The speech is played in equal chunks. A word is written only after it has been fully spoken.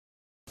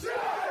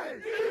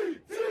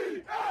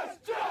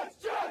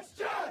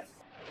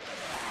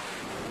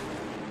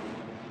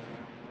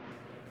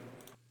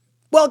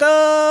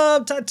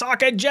Welcome to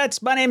Talkin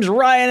Jets. My name's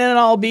Ryan and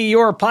I'll be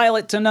your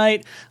pilot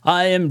tonight.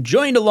 I am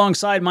joined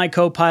alongside my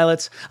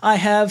co-pilots. I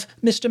have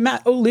Mr.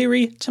 Matt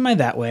O'Leary to my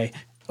that way.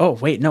 Oh,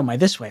 wait, no, my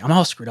this way. I'm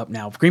all screwed up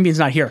now. Green Bean's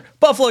not here.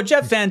 Buffalo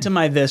Jet fan to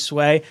my this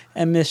way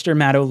and Mr.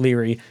 Matt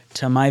O'Leary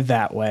to my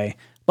that way.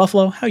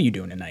 Buffalo, how you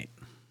doing tonight?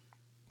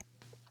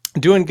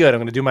 Doing good. I'm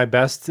going to do my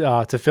best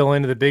to fill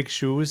into the big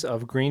shoes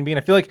of Green Bean.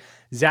 I feel like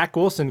Zach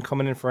Wilson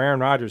coming in for Aaron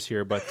Rodgers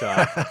here, but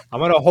I'm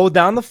going to hold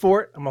down the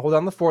fort.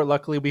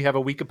 Luckily, we have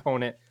a weak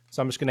opponent,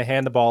 so I'm just going to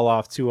hand the ball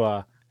off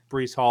to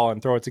Breece Hall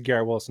and throw it to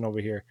Garrett Wilson over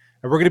here.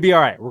 And we're going to be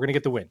all right. We're going to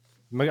get the win.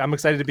 I'm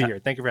excited to be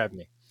here. Thank you for having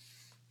me.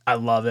 I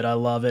love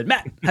it.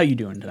 Matt, how you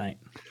doing tonight?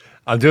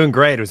 I'm doing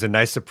great. It was a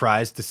nice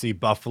surprise to see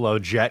Buffalo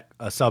Jet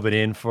subbing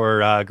in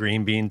for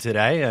Green Bean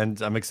today,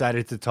 and I'm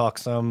excited to talk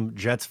some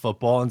Jets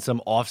football and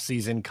some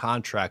off-season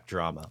contract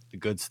drama. The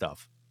good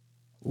stuff.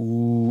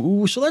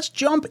 Ooh, so let's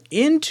jump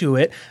into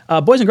it.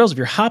 Boys and girls, if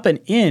you're hopping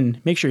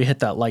in, make sure you hit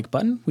that like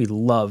button. We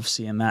love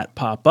seeing that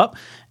pop up.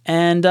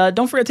 And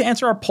don't forget to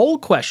answer our poll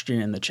question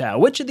in the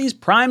chat. Which of these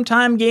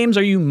primetime games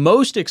are you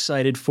most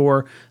excited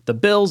for? The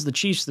Bills, the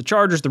Chiefs, the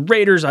Chargers, the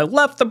Raiders. I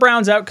left the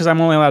Browns out because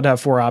I'm only allowed to have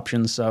 4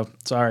 options, so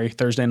sorry,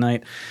 Thursday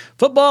night.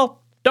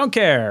 Football, don't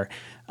care.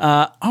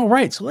 All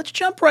right, so let's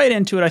jump right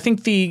into it. I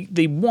think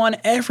the one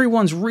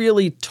everyone's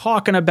really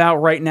talking about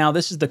right now,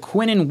 this is the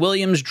Quinnen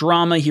Williams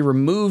drama. He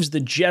removes the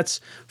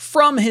Jets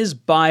from his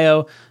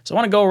bio. So I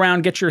want to go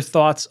around, get your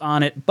thoughts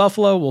on it.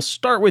 Buffalo, we'll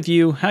start with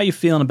you. How you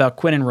feeling about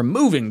Quinnen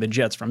removing the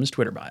Jets from his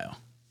Twitter bio?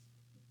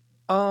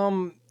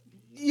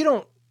 You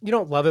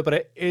don't love it,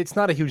 but it's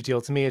not a huge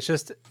deal to me.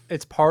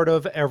 It's part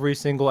of every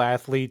single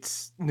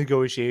athlete's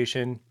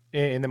negotiation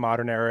in the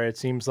modern era. It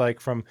seems like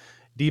from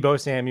Deebo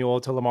Samuel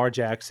to Lamar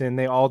Jackson,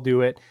 they all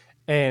do it.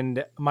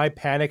 And my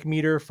panic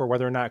meter for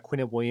whether or not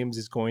Quinnen Williams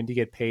is going to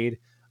get paid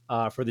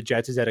for the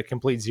Jets is at a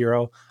complete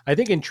 0. I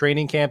think in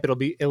training camp, it'll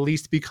be at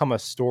least become a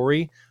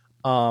story.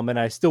 And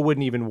I still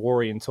wouldn't even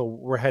worry until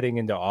we're heading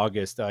into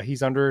August.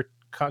 He's under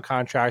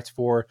contract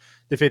for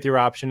the 5th-year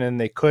option, and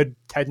they could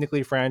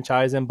technically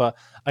franchise him, but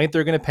I think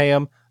they're going to pay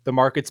him. The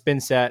market's been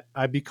set.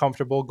 I'd be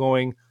comfortable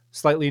going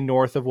slightly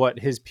north of what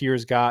his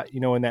peers got,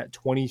 in that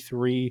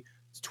 $24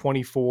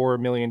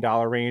 million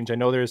range. I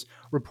know there's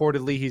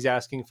reportedly he's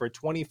asking for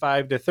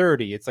 25 to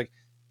 30. It's like,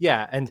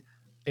 yeah. And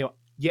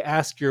you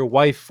ask your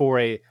wife for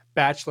a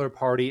bachelor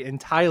party in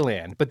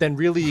Thailand, but then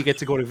really you get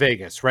to go to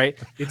Vegas, right?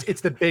 It's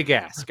the big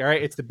ask. All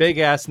right. It's the big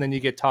ask. And then you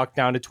get talked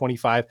down to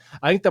 25.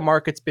 I think the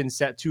market's been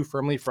set too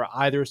firmly for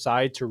either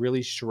side to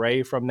really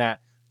stray from that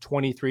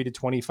 23 to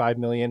 25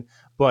 million.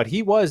 But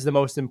he was the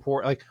most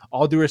important, like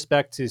all due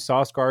respect to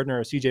Sauce Gardner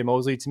or CJ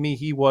Mosley. To me,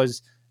 he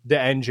was the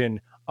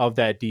engine of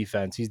that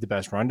defense. He's the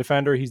best run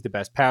defender. He's the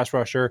best pass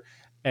rusher,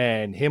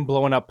 and him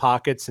blowing up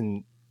pockets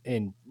and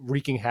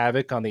wreaking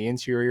havoc on the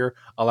interior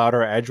allowed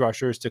our edge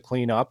rushers to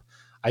clean up.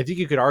 I think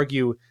you could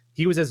argue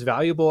he was as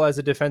valuable as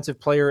a defensive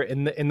player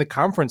in the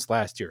conference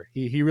last year.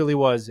 He really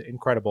was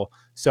incredible.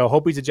 So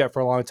hope he's a Jet for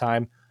a long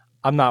time.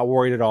 I'm not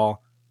worried at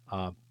all.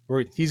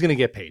 He's going to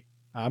get paid.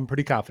 I'm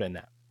pretty confident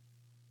in that.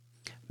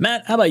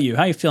 Matt, how about you?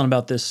 How you feeling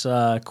about this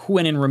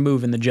Quinnen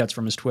removing the Jets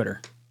from his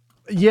Twitter?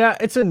 Yeah,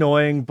 it's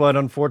annoying, but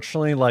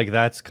unfortunately,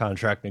 that's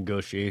contract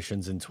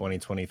negotiations in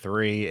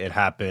 2023. It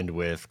happened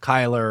with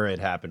Kyler. It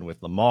happened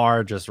with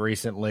Lamar just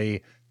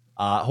recently.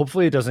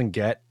 Hopefully, it doesn't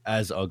get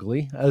as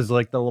ugly as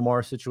the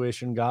Lamar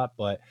situation got,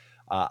 but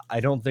I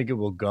don't think it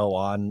will go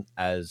on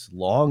as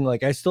long.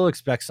 I still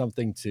expect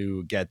something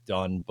to get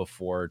done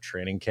before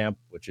training camp,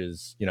 which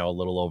is, a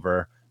little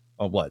over,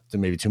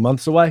 maybe 2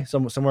 months away,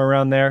 somewhere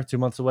around there, 2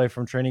 months away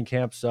from training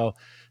camp. So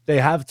they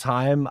have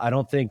time. I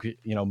don't think,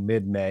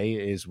 mid-May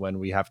is when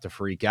we have to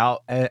freak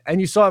out.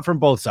 And you saw it from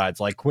both sides.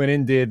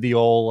 Quinnen did the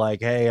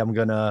old, hey, I'm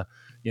going to,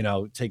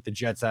 take the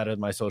Jets out of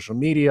my social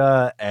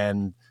media.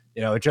 And,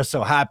 it just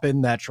so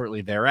happened that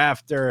shortly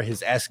thereafter,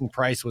 his asking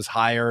price was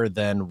higher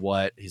than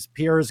what his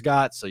peers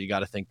got. So you got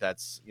to think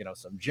that's,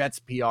 some Jets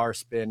PR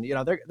spin.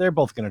 They're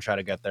both going to try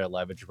to get their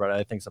leverage, but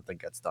I think something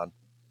gets done.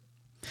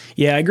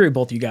 Yeah, I agree with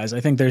both you guys. I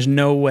think there's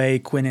no way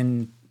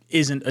Quinnen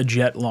isn't a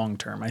Jet long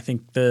term. I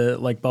think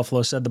like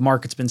Buffalo said, the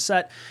market's been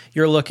set.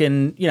 You're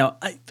looking,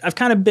 I've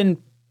kind of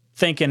been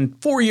thinking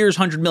 4 years,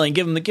 100 million.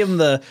 Give him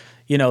the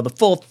the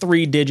full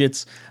 3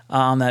 digits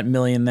on that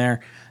million there.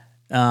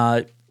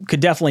 Could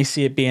definitely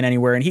see it being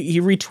anywhere. And he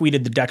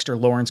retweeted the Dexter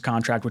Lawrence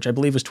contract, which I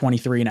believe was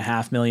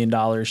 $23.5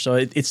 million. So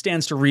it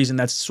stands to reason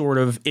that's sort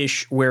of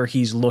ish where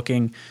he's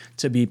looking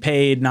to be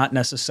paid, not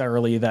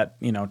necessarily that,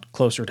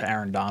 closer to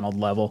Aaron Donald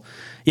level.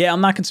 Yeah, I'm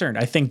not concerned.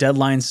 I think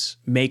deadlines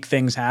make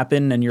things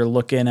happen, and you're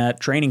looking at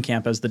training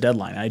camp as the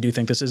deadline. I do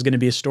think this is going to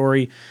be a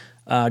story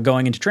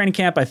going into training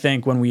camp. I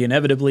think when we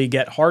inevitably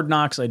get Hard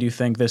Knocks, I do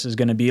think this is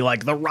going to be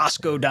like the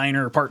Roscoe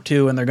Diner Part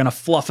 2, and they're going to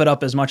fluff it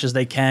up as much as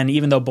they can,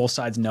 even though both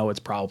sides know it's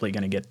probably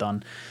going to get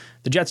done.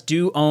 The Jets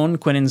do own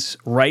Quinnen's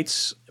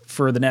rights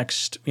for the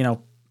next,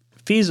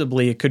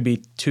 feasibly, it could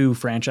be 2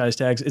 franchise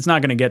tags. It's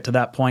not going to get to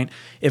that point.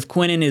 If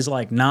Quinnen is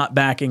not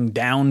backing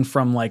down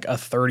from a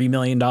 $30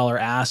 million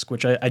ask,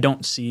 which I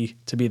don't see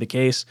to be the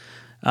case,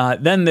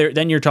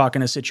 Then you're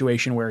talking a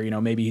situation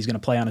where, maybe he's going to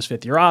play on his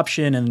 5th-year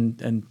option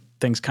and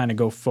things kind of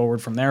go forward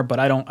from there. But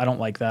I don't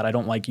like that. I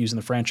don't like using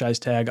the franchise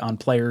tag on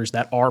players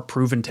that are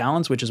proven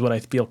talents, which is what I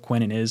feel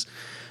Quinnen is.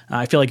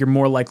 I feel like you're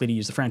more likely to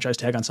use the franchise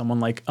tag on someone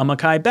like a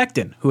Mekhi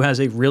Becton, who has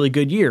a really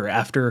good year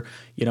after,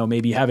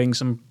 maybe having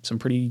some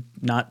pretty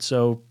not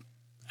so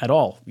at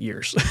all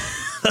years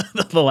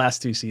the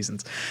last 2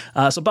 seasons.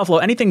 So Buffalo,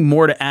 anything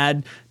more to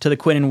add to the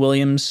Quinnen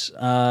Williams,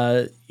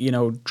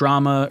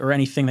 drama or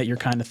anything that you're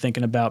kind of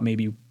thinking about?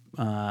 Maybe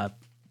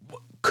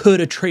could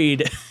a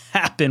trade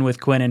happen with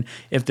Quinnen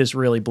if this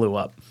really blew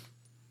up?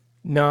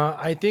 No,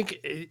 I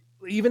think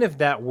even if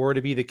that were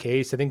to be the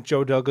case, I think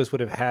Joe Douglas would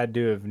have had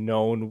to have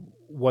known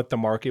what the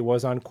market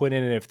was on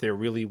Quinnen, and if there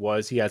really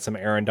was, he had some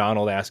Aaron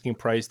Donald asking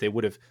price, they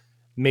would have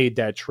made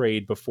that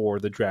trade before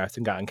the draft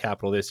and gotten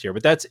capital this year.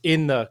 But that's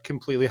in the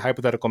completely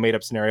hypothetical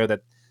made-up scenario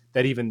that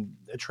even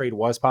a trade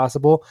was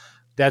possible.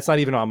 That's not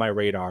even on my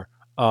radar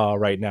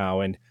right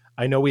now. And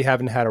I know we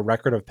haven't had a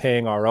record of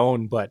paying our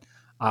own, but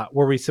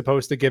were we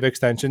supposed to give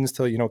extensions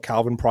to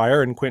Calvin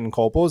Pryor and Quentin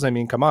Copels? I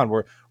mean, come on,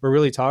 we're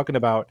really talking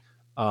about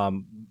a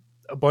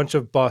bunch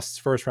of busts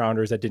first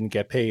rounders that didn't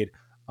get paid.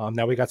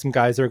 Now we got some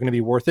guys that are going to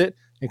be worth it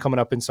and coming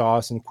up in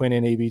Sauce and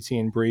Quinnen, ABT,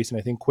 and Brees, and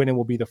I think Quinnen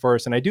will be the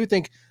first. And I do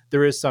think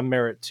there is some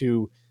merit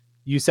to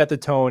you set the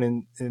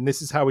tone and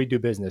this is how we do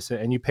business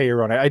and you pay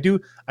your own.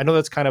 I know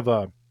that's kind of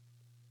a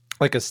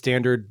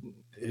standard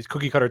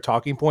cookie cutter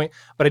talking point,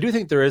 but I do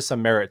think there is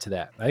some merit to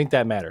that. I think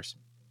that matters.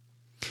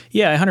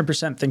 Yeah, I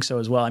 100% think so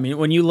as well. I mean,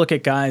 when you look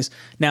at guys,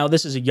 now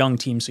this is a young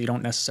team, so you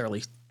don't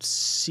necessarily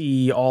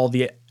see all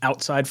the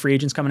outside free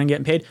agents coming and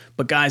getting paid,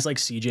 but guys like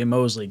CJ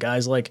Mosley,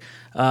 guys like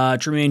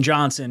Jermaine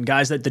Johnson,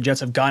 guys that the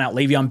Jets have gone out,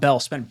 Le'Veon Bell,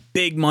 spent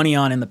big money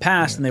on in the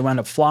past, and they wound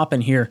up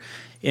flopping here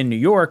in New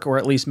York, or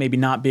at least maybe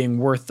not being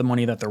worth the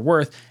money that they're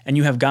worth, and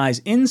you have guys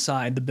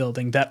inside the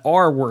building that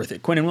are worth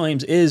it. Quinnen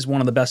Williams is one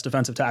of the best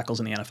defensive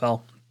tackles in the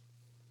NFL.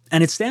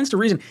 And it stands to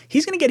reason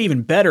he's going to get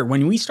even better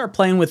when we start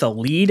playing with a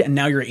lead and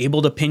now you're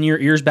able to pin your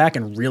ears back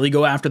and really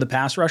go after the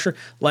pass rusher.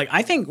 Like,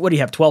 I think, what do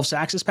you have, 12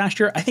 sacks this past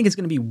year? I think it's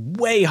going to be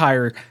way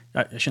higher.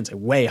 I shouldn't say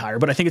way higher,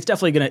 but I think it's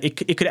definitely going to,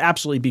 it could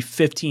absolutely be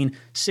 15,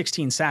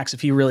 16 sacks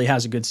if he really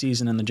has a good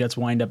season and the Jets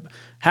wind up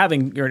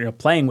having,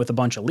 playing with a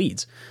bunch of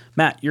leads.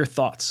 Matt, your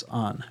thoughts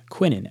on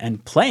Quinnen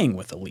and playing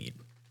with a lead?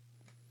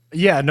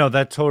 Yeah, no,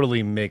 that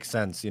totally makes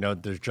sense.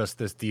 There's just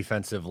this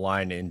defensive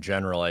line in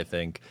general, I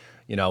think.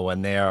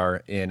 When they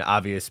are in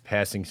obvious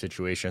passing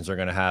situations, they're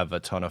going to have a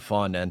ton of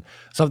fun. And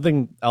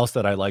something else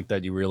that I like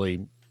that you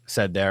really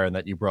said there and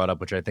that you brought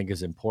up, which I think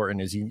is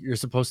important, is you're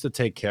supposed to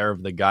take care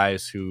of the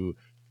guys who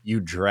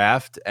you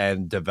draft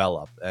and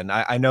develop. And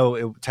I know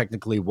it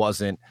technically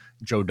wasn't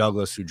Joe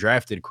Douglas who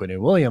drafted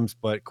Quinnen Williams,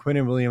 but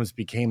Quinnen Williams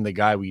became the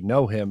guy we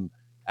know him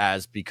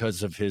as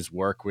because of his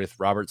work with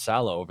Robert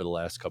Saleh over the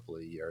last couple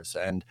of years.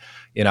 And,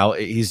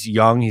 he's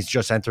young. He's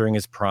just entering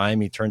his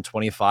prime. He turned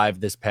 25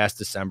 this past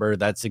December.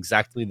 That's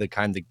exactly the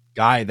kind of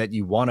guy that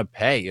you want to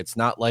pay. It's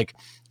not like,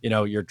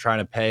 you're trying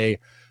to pay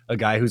a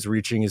guy who's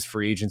reaching his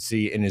free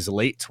agency in his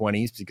late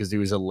 20s because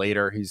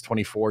he's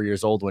 24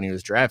 years old when he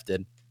was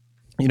drafted.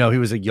 He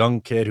was a young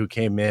kid who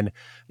came in,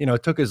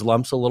 took his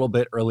lumps a little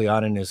bit early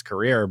on in his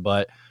career,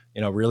 but,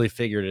 really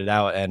figured it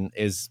out and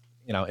is,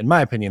 in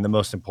my opinion, the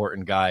most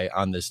important guy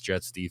on this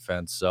Jets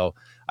defense. So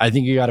I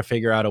think you got to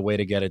figure out a way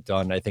to get it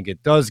done. I think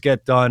it does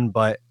get done,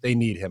 but they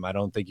need him. I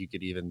don't think you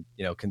could even,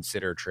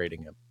 consider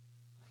trading him.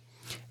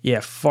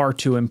 Yeah, far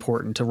too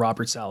important to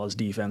Robert Saleh's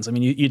defense. I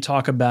mean, you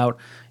talk about,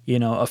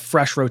 a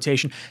fresh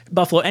rotation.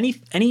 Buffalo,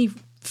 any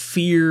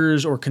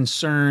fears or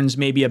concerns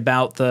maybe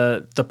about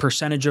the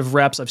percentage of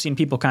reps? I've seen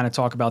people kind of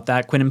talk about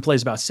that. Quinnen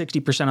plays about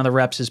 60% of the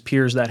reps. His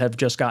peers that have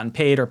just gotten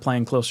paid are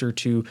playing closer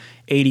to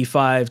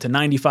 85 to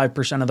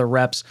 95% of the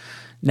reps.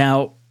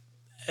 Now,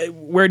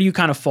 where do you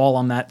kind of fall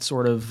on that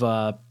sort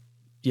of,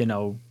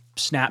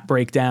 snap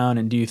breakdown?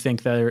 And do you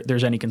think that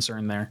there's any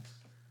concern there?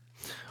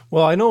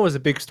 Well, I know it was a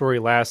big story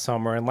last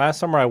summer, and last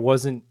summer I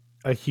wasn't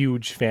a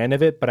huge fan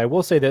of it, but I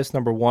will say this,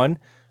 number one,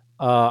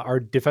 our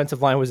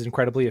defensive line was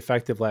incredibly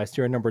effective last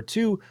year. And number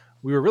two,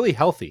 we were really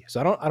healthy.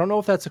 So I don't know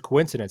if that's a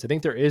coincidence. I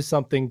think there is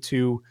something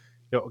to,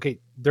 okay,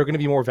 they're going to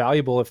be more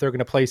valuable if they're going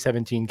to play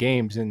 17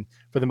 games. And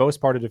for the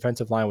most part, the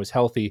defensive line was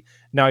healthy.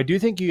 Now, I do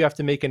think you have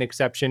to make an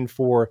exception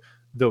for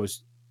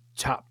those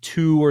top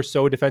 2 or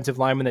so defensive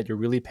linemen that you're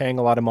really paying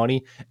a lot of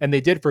money. And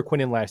they did for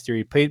Quinnen last year.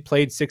 He played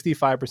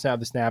 65% of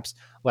the snaps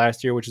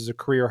last year, which is a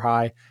career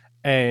high.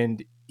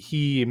 And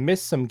he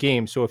missed some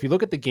games. So if you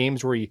look at the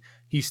games where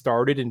he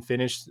started and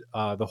finished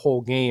the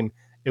whole game,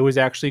 it was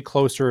actually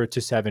closer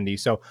to 70.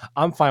 So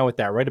I'm fine with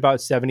that. Right about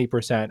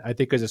 70%, I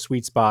think, is a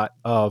sweet spot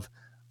of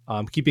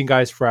keeping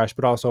guys fresh,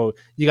 but also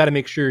you got to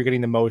make sure you're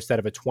getting the most out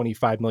of a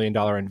 $25 million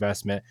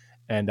investment.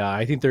 And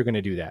I think they're going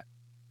to do that.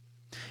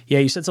 Yeah,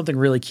 you said something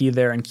really key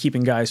there in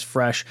keeping guys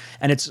fresh.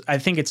 And I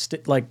think it's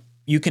like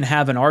you can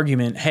have an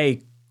argument,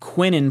 hey,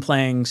 Quinnen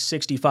playing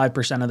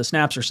 65% of the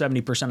snaps or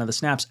 70% of the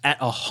snaps at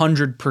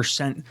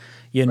 100%,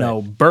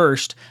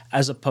 burst,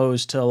 as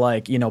opposed to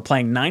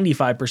playing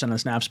 95% of the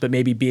snaps, but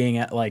maybe being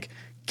at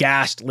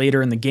gassed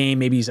later in the game.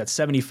 Maybe he's at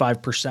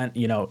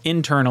 75%,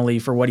 internally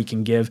for what he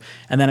can give.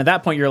 And then at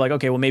that point, you're like,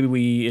 okay, well,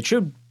 maybe it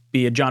should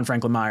be a John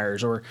Franklin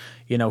Myers or,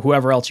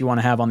 whoever else you want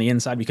to have on the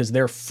inside because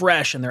they're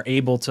fresh and they're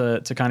able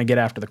to kind of get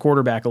after the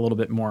quarterback a little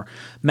bit more.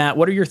 Matt,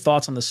 what are your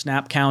thoughts on the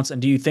snap counts?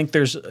 And do you think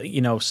there's,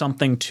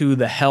 something to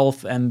the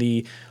health and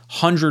the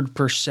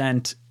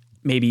 100%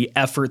 maybe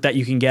effort that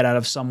you can get out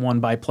of someone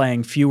by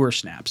playing fewer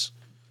snaps?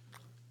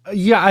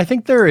 Yeah, I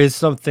think there is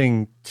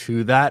something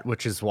to that,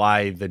 which is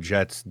why the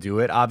Jets do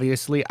it,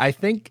 obviously. I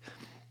think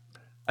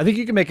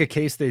you can make a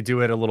case they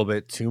do it a little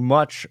bit too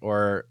much,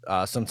 or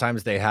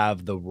sometimes they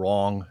have the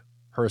wrong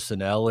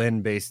personnel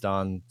in based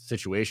on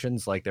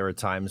situations. Like there were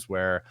times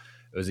where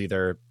it was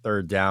either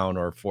third down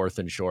or fourth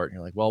and short. And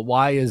you're like, well,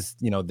 why is,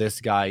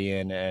 this guy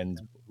in and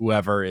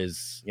whoever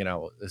is,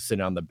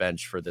 sitting on the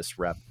bench for this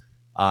rep?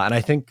 And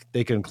I think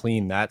they can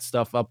clean that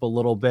stuff up a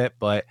little bit.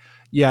 But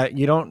yeah,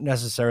 you don't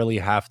necessarily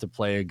have to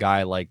play a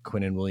guy like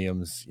Quinnen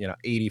Williams,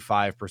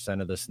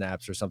 85% of the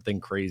snaps or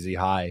something crazy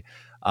high,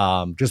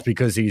 just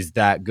because he's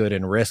that good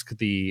and risk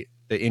the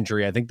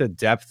injury. I think the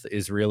depth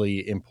is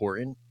really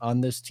important on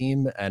this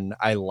team. And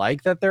I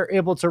like that they're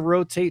able to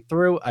rotate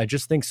through. I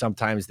just think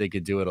sometimes they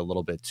could do it a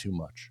little bit too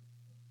much.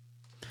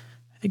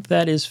 I think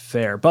that is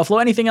fair. Buffalo,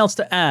 anything else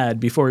to add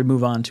before we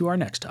move on to our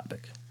next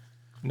topic?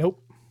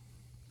 Nope.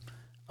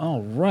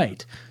 All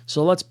right.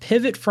 So let's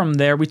pivot from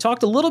there. We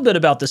talked a little bit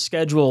about the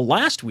schedule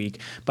last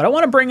week, but I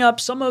want to bring up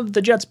some of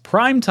the Jets'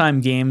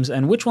 primetime games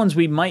and which ones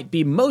we might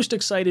be most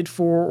excited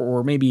for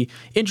or maybe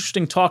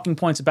interesting talking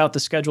points about the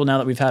schedule now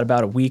that we've had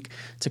about a week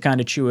to kind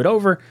of chew it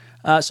over.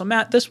 So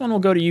Matt, this one will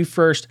go to you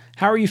first.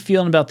 How are you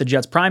feeling about the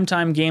Jets'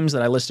 primetime games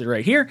that I listed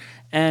right here?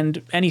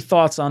 And any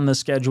thoughts on the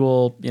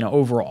schedule,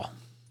 overall?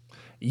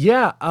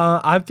 Yeah,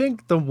 I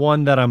think the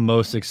one that I'm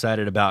most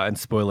excited about, and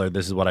spoiler,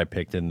 this is what I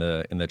picked in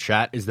the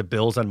chat, is the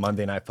Bills on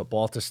Monday Night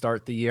Football to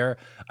start the year.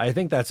 I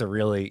think that's a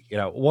really,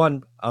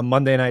 a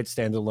Monday night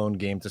standalone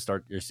game to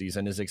start your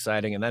season is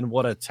exciting. And then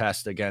what a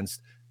test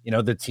against,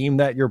 the team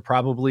that you're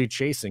probably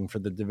chasing for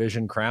the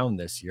division crown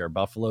this year.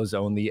 Buffalo's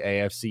owned the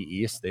AFC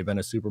East. They've been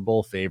a Super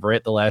Bowl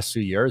favorite the last 2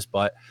 years,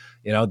 but,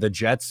 the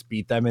Jets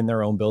beat them in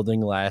their own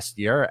building last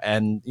year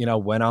and,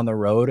 went on the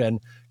road and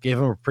gave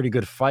them a pretty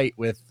good fight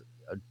with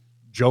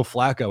Joe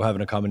Flacco having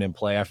to come in and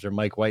play after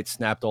Mike White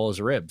snapped all his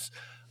ribs.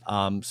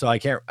 So I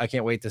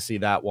can't wait to see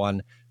that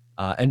one.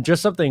 And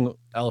just something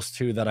else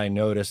too that I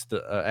noticed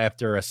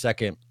after a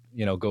second,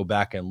 go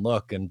back and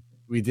look, and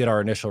we did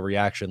our initial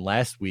reaction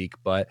last week,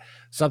 but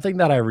something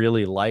that I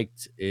really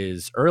liked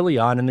is early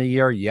on in the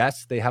year,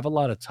 yes, they have a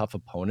lot of tough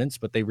opponents,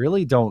 but they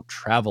really don't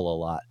travel a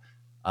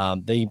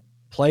lot. They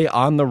play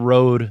on the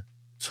road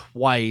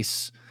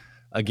twice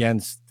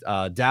against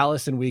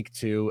Dallas in week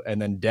 2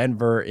 and then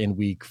Denver in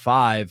week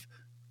 5.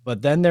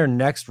 But then their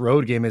next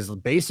road game is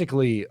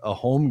basically a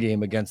home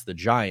game against the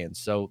Giants.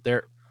 So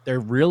their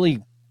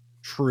really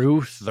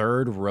true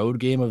third road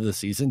game of the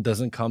season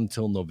doesn't come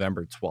till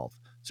November 12th.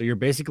 So you're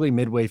basically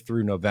midway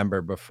through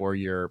November before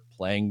you're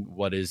playing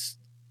what is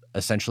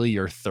essentially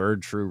your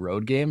third true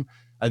road game.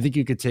 I think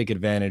you could take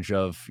advantage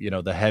of,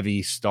 the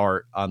heavy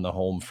start on the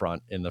home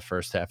front in the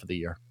first half of the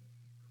year.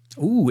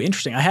 Ooh,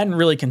 interesting. I hadn't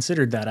really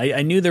considered that.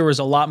 I knew there was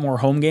a lot more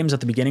home games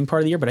at the beginning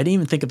part of the year, but I didn't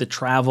even think of the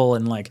travel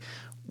and like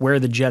where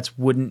the Jets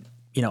wouldn't,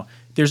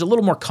 there's a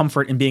little more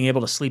comfort in being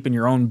able to sleep in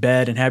your own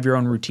bed and have your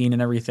own routine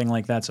and everything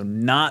like that. So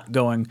not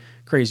going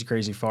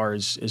crazy far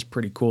is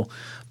pretty cool.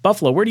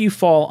 Buffalo, where do you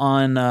fall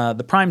on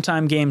the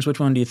primetime games? Which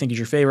one do you think is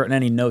your favorite, and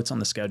any notes on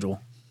the schedule?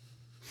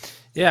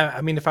 Yeah,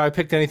 I mean, if I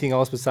picked anything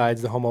else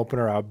besides the home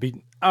opener,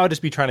 I would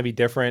just be trying to be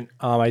different.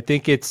 I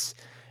think it's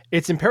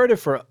imperative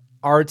for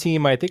our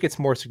team. I think it's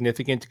more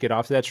significant to get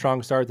off to that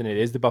strong start than it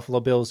is the Buffalo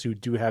Bills, who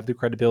do have the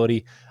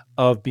credibility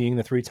of being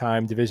the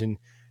 3-time division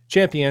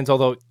champions.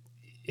 Although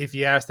if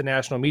you ask the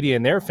national media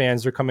and their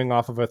fans, they're coming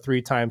off of a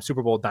 3-time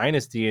Super Bowl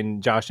dynasty,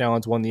 and Josh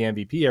Allen's won the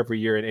MVP every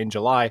year in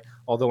July.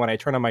 Although when I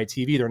turn on my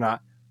TV, they're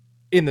not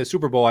in the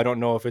Super Bowl. I don't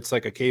know if it's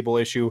like a cable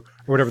issue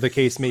or whatever the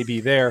case may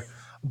be there.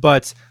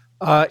 But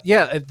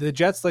yeah, the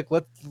Jets, like,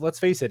 let's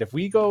face it. If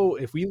we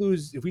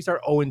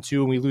start 0-2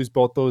 and we lose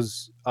both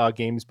those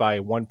games by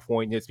 1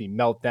 point, it's be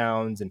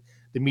meltdowns and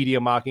the media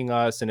mocking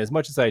us. And as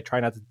much as I try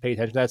not to pay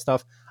attention to that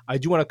stuff, I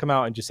do want to come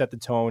out and just set the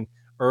tone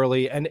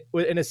early. And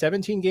in a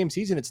 17-game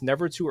season, it's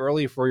never too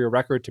early for your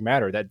record to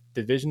matter. That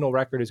divisional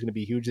record is going to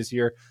be huge this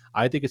year.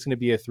 I think it's going to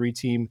be a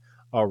 3-team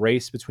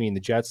race between the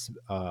Jets,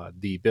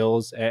 the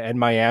Bills, and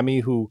Miami,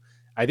 who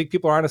I think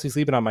people are honestly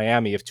sleeping on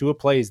Miami. If Tua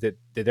plays, that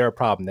they're a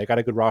problem. They got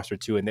a good roster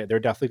too, and they're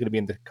definitely going to be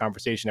in the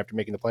conversation after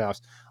making the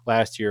playoffs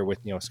last year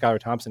with Skylar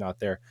Thompson out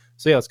there.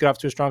 So yeah, let's get off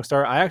to a strong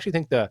start. I actually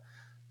think the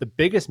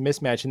biggest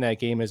mismatch in that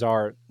game is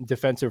our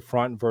defensive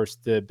front versus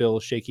the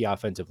Bills' shaky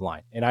offensive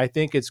line, and I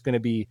think it's going to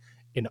be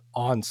an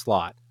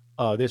onslaught.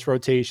 This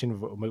rotation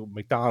of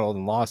McDonald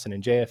and Lawson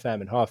and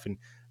JFM and Huff and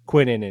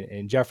Quinnen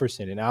and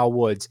Jefferson and Al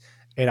Woods,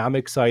 and I'm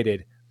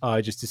excited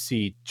just to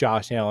see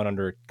Josh Allen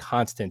under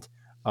constant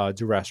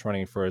duress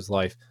running for his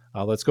life.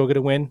 Let's go get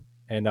a win,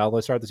 and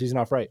let's start the season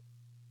off right.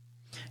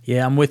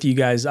 Yeah, I'm with you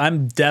guys.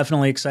 I'm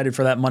definitely excited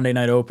for that Monday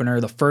night opener.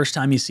 The first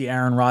time you see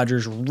Aaron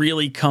Rodgers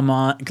really come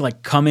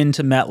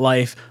into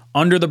MetLife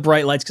under the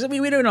bright lights, because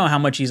we don't know how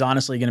much he's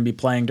honestly going to be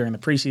playing during the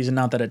preseason.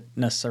 Not that it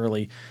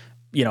necessarily,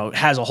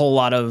 has a whole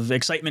lot of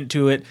excitement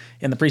to it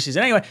in the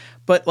preseason anyway.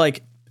 But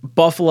like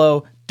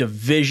Buffalo,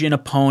 division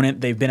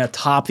opponent, they've been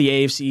atop the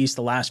AFC East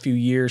the last few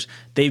years.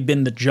 They've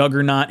been the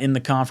juggernaut in the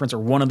conference, or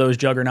one of those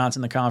juggernauts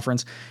in the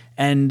conference,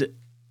 and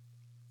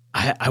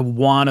I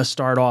want to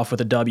start off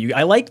with a W.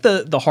 I like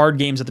the hard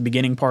games at the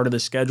beginning part of the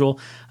schedule.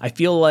 I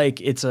feel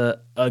like it's a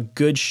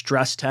good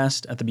stress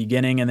test at the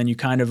beginning, and then you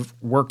kind of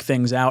work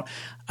things out.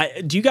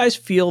 Do you guys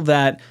feel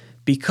that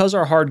because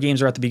our hard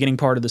games are at the beginning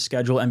part of the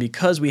schedule, and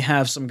because we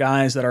have some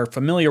guys that are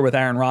familiar with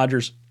Aaron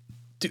Rodgers,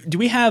 do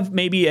we have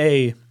maybe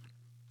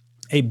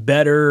a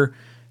better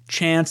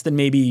chance than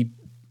maybe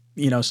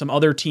some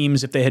other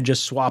teams if they had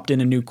just swapped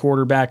in a new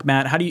quarterback?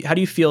 Matt, how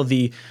do you feel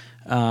the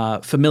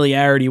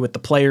familiarity with the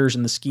players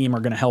and the scheme are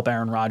going to help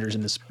Aaron Rodgers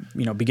in this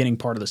beginning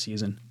part of the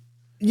season?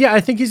 Yeah,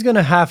 I think he's going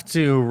to have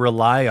to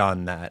rely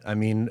on that. I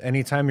mean,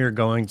 anytime you're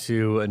going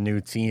to a new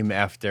team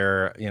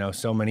after,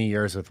 so many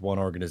years with one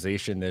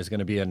organization, there's going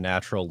to be a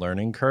natural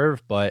learning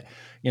curve. But,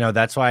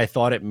 that's why I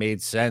thought it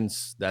made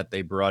sense that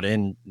they brought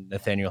in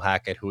Nathaniel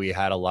Hackett, who he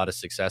had a lot of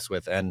success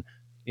with. And,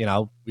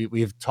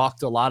 we've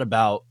talked a lot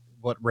about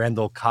what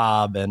Randall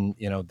Cobb and,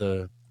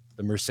 the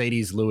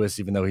Mercedes Lewis,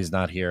 even though he's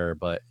not here,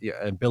 but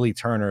and Billy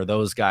Turner,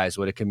 those guys,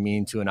 what it can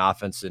mean to an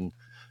offense and,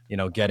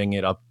 getting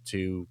it up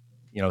to,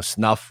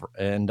 snuff.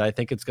 And I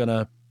think it's going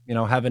to,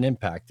 have an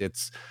impact.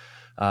 It's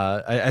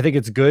I think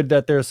it's good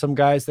that there's some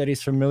guys that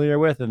he's familiar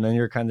with, and then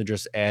you're kind of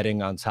just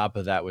adding on top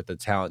of that with the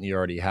talent you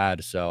already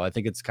had. So I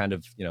think it's kind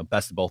of,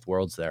 best of both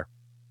worlds there.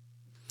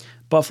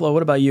 Buffalo,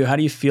 what about you? How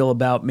do you feel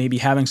about maybe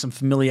having some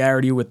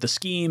familiarity with the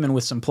scheme and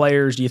with some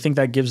players? Do you think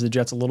that gives the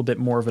Jets a little bit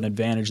more of an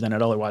advantage than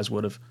it otherwise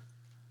would have?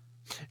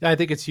 Yeah, I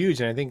think it's huge.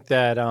 And I think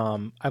that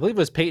I believe it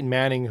was Peyton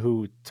Manning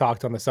who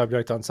talked on the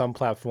subject on some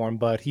platform,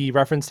 but he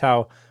referenced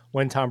how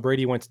when Tom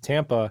Brady went to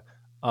Tampa,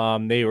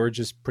 they were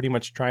just pretty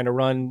much trying to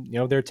run,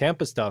 their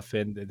Tampa stuff.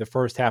 And the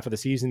first half of the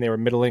season, they were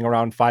middling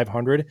around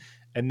 500.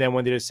 And then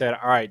when they just said,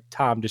 all right,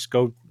 Tom, just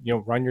go,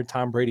 run your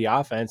Tom Brady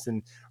offense,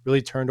 and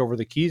really turned over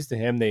the keys to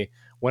him, they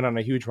went on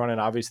a huge run.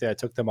 And obviously that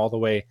took them all the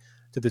way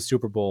to the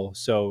Super Bowl.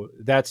 So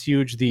that's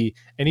huge.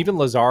 And even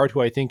Lazard,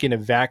 who I think in a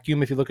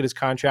vacuum, if you look at his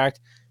contract,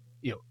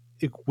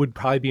 it would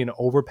probably be an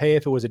overpay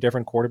if it was a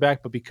different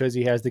quarterback, but because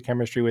he has the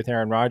chemistry with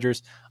Aaron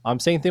Rodgers,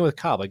 same thing with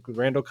Cobb, like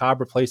Randall Cobb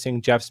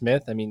replacing Jeff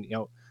Smith. I mean,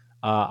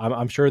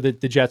 I'm sure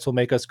that the Jets will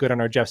make us good on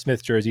our Jeff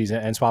Smith jerseys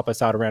and swap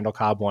us out a Randall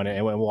Cobb one,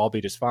 and we'll all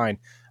be just fine.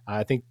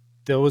 I think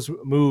those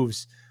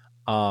moves,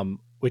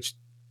 which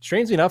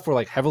strangely enough were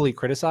like heavily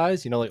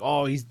criticized,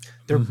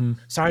 they're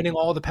signing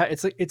all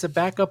the it's a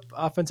backup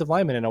offensive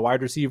lineman and a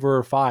wide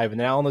receiver 5, and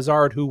then Alan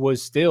Lazard, who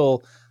was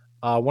still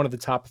one of the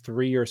top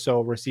 3 or so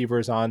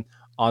receivers on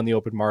the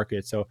open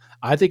market. So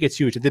I think it's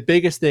huge. The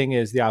biggest thing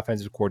is the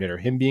offensive coordinator.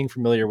 Him being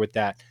familiar with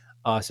that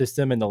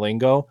system and the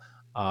lingo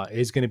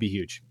is going to be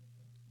huge.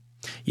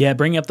 Yeah,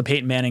 bringing up the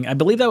Peyton Manning, I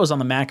believe that was on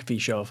the McAfee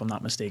show, if I'm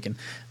not mistaken.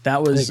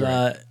 That was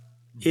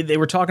they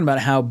were talking about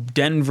how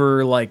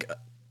Denver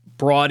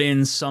brought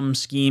in some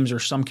schemes or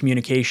some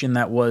communication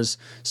that was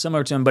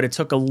similar to him, but it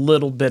took a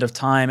little bit of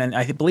time. And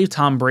I believe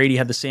Tom Brady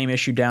had the same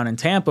issue down in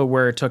Tampa,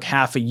 where it took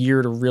half a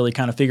year to really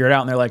kind of figure it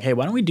out. And they're like, hey,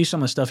 why don't we do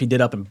some of the stuff he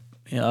did up in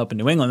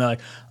New England? They're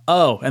like,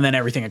 oh, and then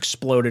everything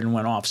exploded and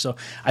went off. So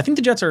I think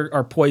the Jets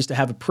are poised to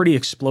have a pretty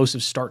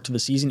explosive start to the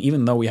season,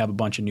 even though we have a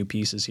bunch of new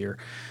pieces here.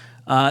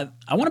 I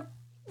want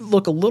to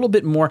look a little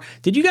bit more.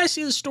 Did you guys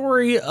see the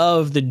story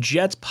of the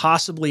Jets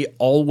possibly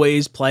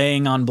always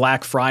playing on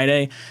Black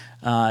Friday?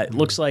 It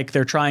looks like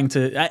they're trying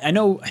to, I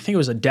think it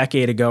was a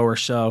decade ago or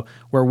so,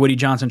 where Woody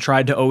Johnson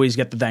tried to always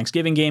get the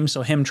Thanksgiving game.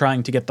 So him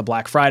trying to get the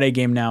Black Friday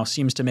game now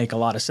seems to make a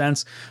lot of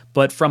sense.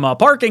 But from a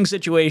parking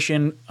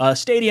situation, a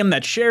stadium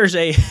that shares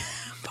a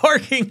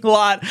parking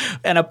lot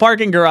and a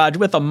parking garage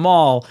with a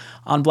mall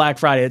on Black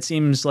Friday, it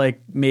seems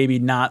like maybe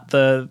not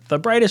the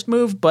brightest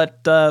move.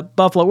 But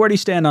Buffalo, where do you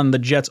stand on the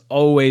Jets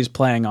always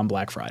playing on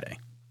Black Friday?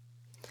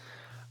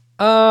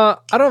 I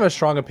don't have a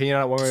strong opinion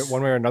on it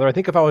one way or another. I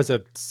think if I was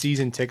a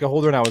season ticket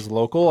holder and I was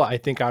local, I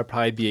think I'd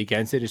probably be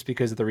against it, just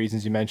because of the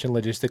reasons you mentioned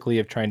logistically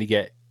of trying to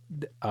get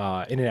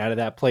in and out of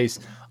that place.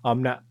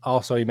 Not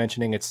also you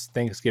mentioning it's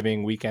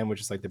Thanksgiving weekend,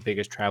 which is like the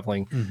biggest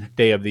traveling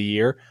day of the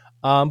year.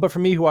 But for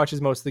me, who watches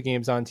most of the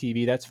games on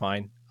TV, that's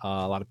fine.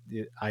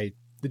 The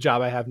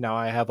job I have now,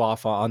 I have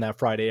off on that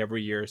Friday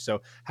every year,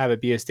 so have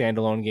it be a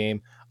standalone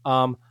game.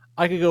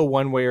 I could go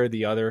one way or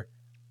the other,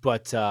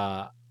 but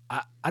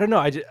I don't know.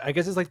 I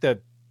guess it's like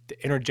the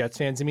inner Jets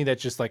fans in me that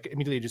just like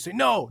immediately just say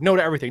no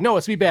to everything. No,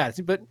 it's gonna be bad.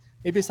 But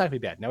maybe it's not gonna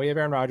be bad. Now we have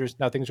Aaron Rodgers.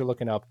 Now things are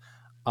looking up.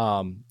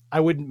 I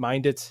wouldn't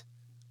mind it.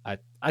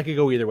 I could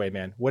go either way,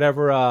 man.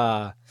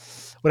 Whatever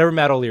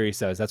Matt O'Leary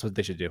says, that's what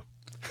they should do.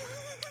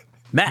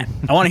 Matt,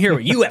 I want to hear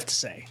what you have to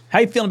say. How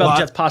you feeling about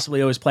the Jets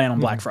possibly always playing on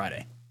Black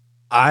Friday?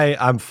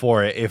 I'm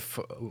for it. If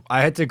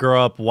I had to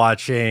grow up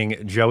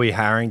watching Joey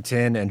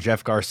Harrington and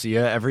Jeff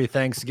Garcia every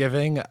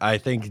Thanksgiving, I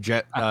think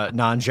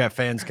non-Jet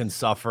fans can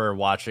suffer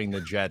watching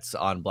the Jets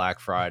on Black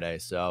Friday.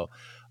 So,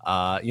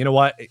 you know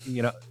what?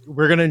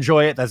 We're gonna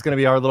enjoy it. That's gonna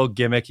be our little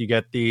gimmick. You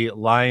get the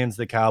Lions,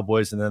 the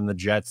Cowboys, and then the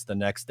Jets the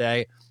next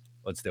day.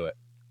 Let's do it.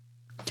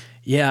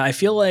 Yeah, I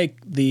feel like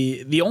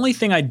the only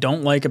thing I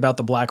don't like about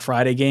the Black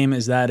Friday game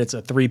is that it's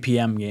a 3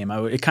 p.m. game.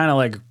 It kind of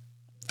like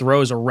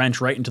throws a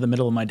wrench right into the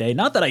middle of my day.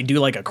 Not that I do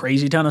like a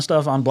crazy ton of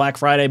stuff on Black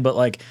Friday, but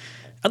like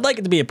I'd like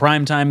it to be a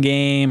primetime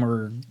game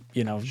or,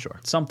 Sure.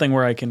 something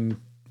where I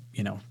can,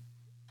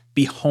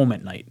 be home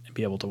at night and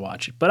be able to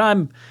watch it. But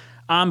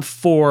I'm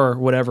for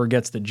whatever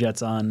gets the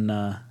Jets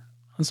on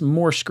some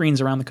more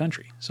screens around the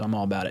country. So I'm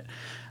all about it.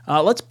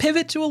 Let's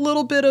pivot to a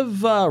little bit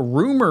of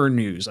rumor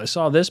news. I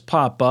saw this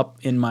pop up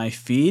in my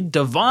feed.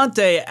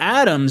 Davante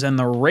Adams and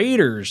the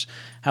Raiders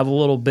have a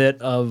little bit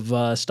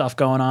of stuff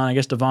going on. I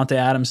guess Davante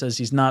Adams says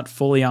he's not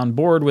fully on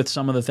board with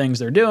some of the things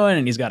they're doing,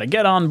 and he's got to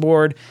get on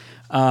board.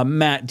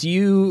 Matt,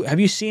 have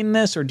you seen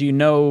this, or do you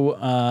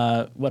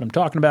know what I'm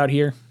talking about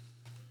here?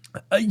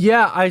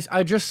 Yeah,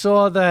 I just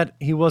saw that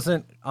he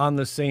wasn't on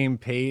the same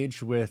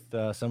page with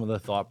some of the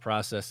thought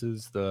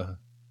processes the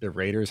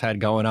Raiders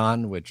had going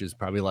on, which is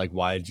probably like,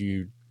 why did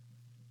you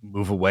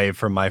move away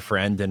from my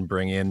friend and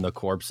bring in the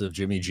corpse of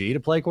Jimmy G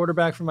to play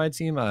quarterback for my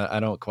team? I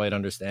don't quite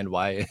understand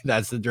why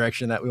that's the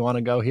direction that we want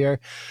to go here.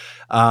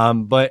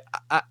 But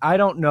I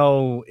don't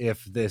know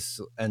if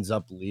this ends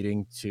up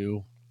leading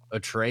to a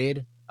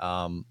trade.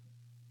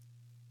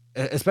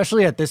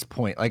 Especially at this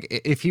point, like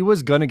if he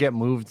was going to get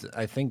moved,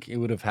 I think it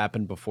would have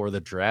happened before the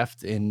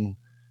draft in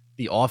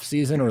the off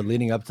season or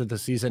leading up to the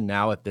season.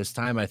 Now at this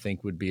time, I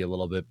think would be a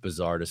little bit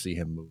bizarre to see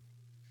him move.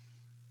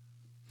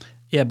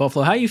 Yeah,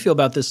 Buffalo, how do you feel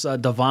about this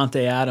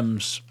Davante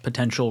Adams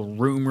potential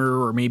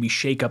rumor or maybe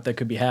shakeup that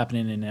could be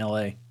happening in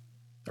LA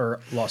or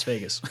Las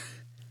Vegas?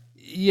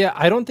 Yeah,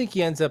 I don't think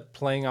he ends up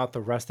playing out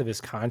the rest of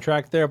his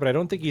contract there, but I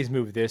don't think he's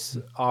moved this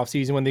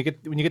offseason. When you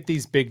get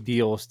these big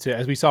deals to,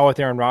 as we saw with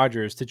Aaron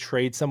Rodgers, to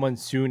trade someone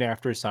soon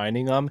after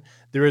signing them,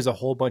 there is a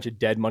whole bunch of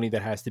dead money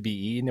that has to be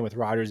eaten. And with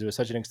Rodgers, it was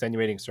such an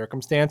extenuating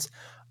circumstance.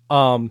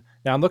 Now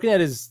I'm looking at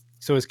his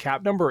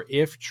cap number,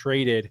 if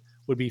traded,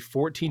 would be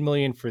 14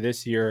 million for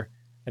this year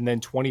and then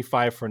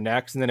 25 for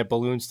next, and then it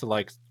balloons to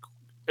like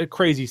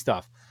crazy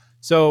stuff.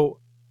 So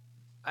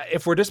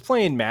if we're just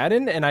playing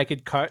Madden and I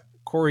could cut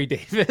Corey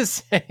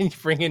Davis and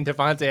bring in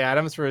Davante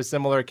Adams for a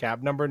similar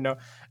cap number, not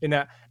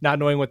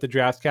knowing what the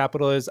draft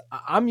capital is,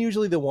 I'm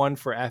usually the one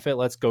for F it,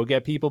 let's go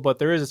get people. But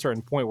there is a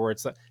certain point where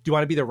it's like, do you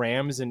want to be the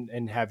Rams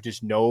and have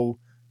just no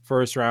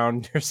first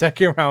round or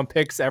second round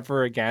picks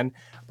ever again?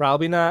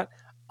 Probably not.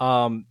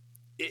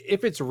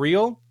 If it's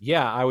real,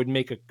 yeah, I would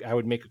make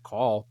a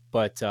call,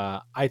 but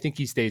I think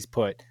he stays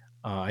put.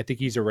 I think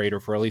he's a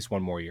Raider for at least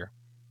one more year.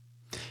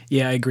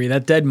 Yeah, I agree.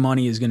 That dead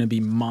money is going to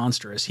be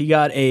monstrous. He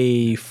got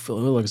it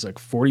looks like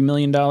 $40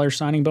 million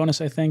signing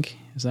bonus, I think.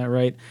 Is that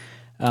right?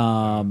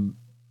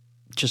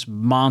 Just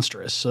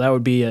monstrous. So that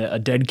would be a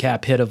dead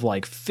cap hit of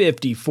like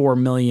 $54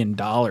 million,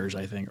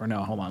 I think. Or no,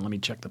 hold on. Let me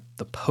check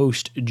the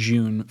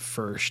post-June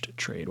 1st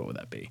trade. What would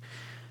that be?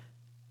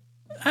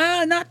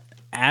 Not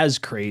as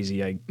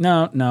crazy.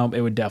 No,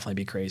 it would definitely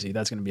be crazy.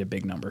 That's going to be a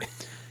big number.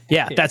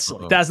 Yeah, that's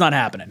not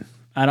happening.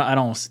 I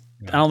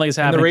don't think it's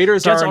happening. And the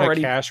Raiders Jets aren't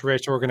a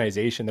cash-rich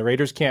organization. The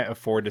Raiders can't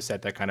afford to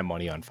set that kind of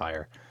money on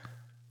fire.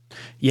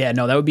 Yeah,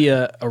 no, that would be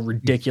a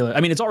ridiculous. I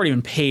mean, it's already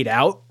been paid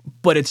out,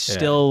 but it's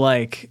still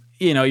like,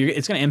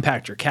 it's going to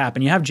impact your cap.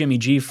 And you have Jimmy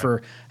G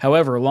for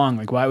however long.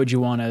 Like, why would you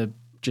want to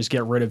just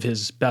get rid of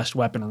his best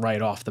weapon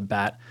right off the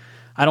bat?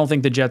 I don't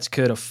think the Jets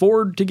could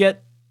afford to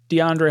get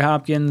DeAndre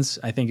Hopkins.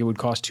 I think it would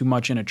cost too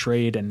much in a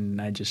trade,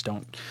 and I just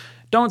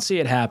don't see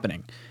it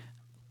happening.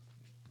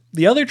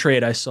 The other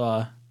trade I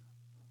saw,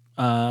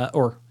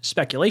 or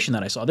speculation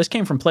that I saw, this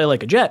came from Play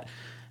Like a Jet.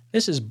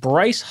 This is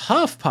Bryce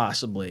Huff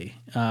possibly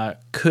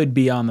could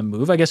be on the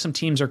move. I guess some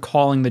teams are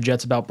calling the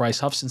Jets about Bryce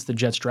Huff since the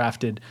Jets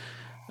drafted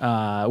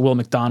Will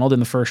McDonald in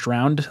the first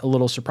round, a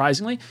little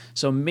surprisingly.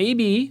 So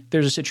maybe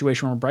there's a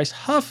situation where Bryce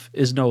Huff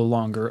is no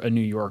longer a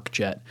New York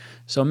Jet.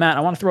 So Matt,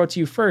 I want to throw it to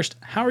you first.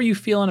 How are you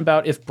feeling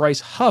about if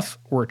Bryce Huff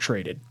were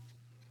traded?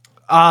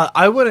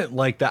 I wouldn't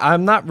like that.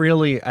 I'm not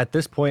really, at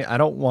this point, I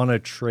don't want to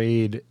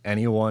trade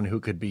anyone who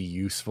could be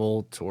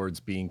useful towards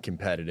being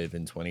competitive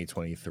in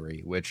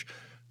 2023, which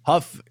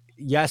Huff,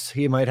 yes,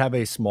 he might have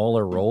a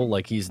smaller role,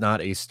 like he's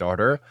not a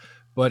starter,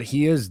 but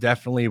he is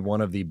definitely one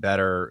of the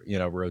better,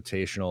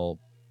 rotational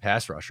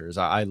pass rushers.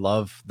 I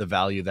love the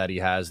value that he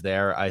has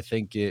there. I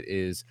think it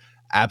is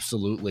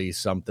absolutely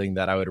something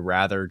that I would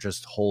rather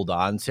just hold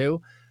on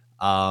to.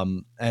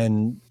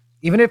 And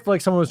even if like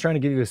someone was trying to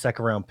give you a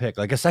second round pick,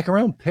 like a second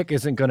round pick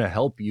isn't going to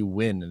help you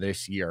win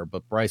this year,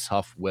 but Bryce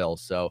Huff will.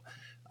 So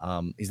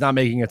he's not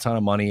making a ton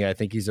of money. I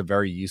think he's a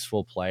very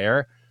useful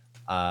player.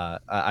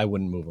 I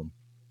wouldn't move him.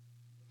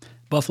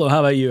 Buffalo, how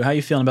about you? How are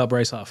you feeling about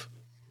Bryce Huff?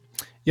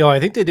 I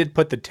think they did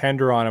put the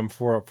tender on him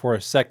for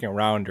a second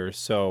rounder.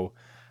 So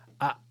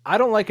I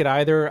don't like it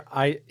either.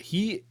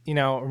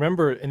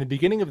 Remember in the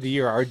beginning of the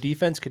year, our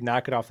defense could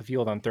not get off the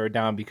field on third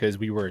down because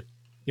we were,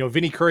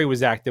 Vinny Curry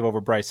was active over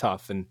Bryce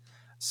Huff. And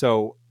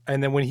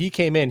then when he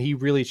came in, he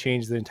really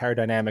changed the entire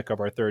dynamic of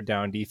our third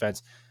down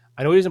defense.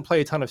 I know he doesn't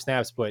play a ton of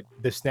snaps, but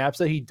the snaps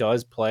that he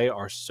does play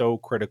are so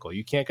critical.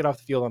 You can't get off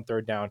the field on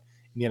third down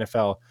in the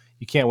NFL.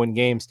 You can't win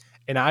games.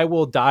 And I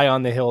will die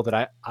on the hill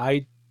that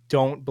I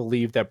don't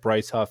believe that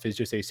Bryce Huff is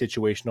just a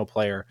situational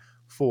player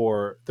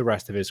for the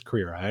rest of his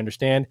career. I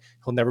understand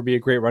he'll never be a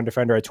great run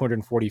defender at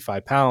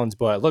 245 pounds,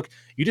 but look,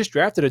 you just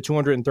drafted a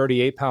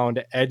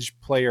 238-pound edge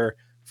player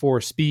for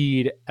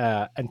speed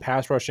and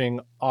pass rushing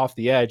off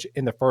the edge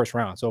in the first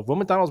round. So if Will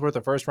McDonald's worth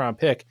a first-round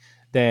pick,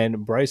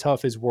 then Bryce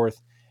Huff is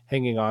worth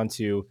hanging on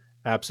to.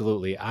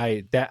 Absolutely.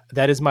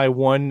 That is my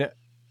one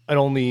and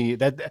only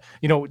that,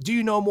 do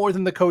you know more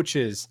than the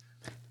coaches?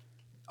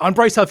 On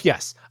Bryce Huff,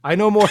 yes. I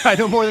know more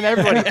than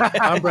everybody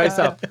on Bryce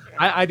Huff.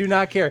 I do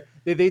not care.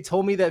 They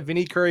told me that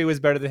Vinny Curry was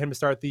better than him to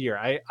start the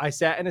year. I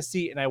sat in a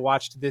seat and I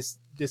watched this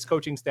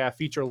coaching staff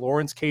feature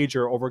Lawrence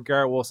Cager over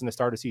Garrett Wilson to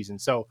start a season.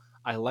 So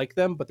I like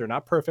them, but they're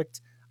not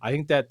perfect. I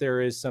think that there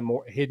is some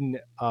more hidden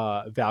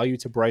value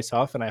to Bryce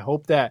Huff, and I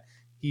hope that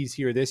he's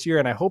here this year.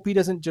 And I hope he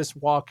doesn't just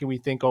walk and we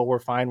think, oh, we're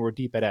fine, we're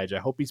deep at edge. I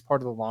hope he's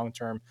part of the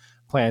long-term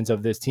plans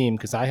of this team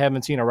because I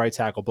haven't seen a right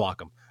tackle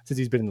block him since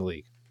he's been in the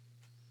league.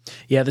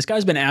 Yeah, this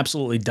guy's been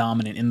absolutely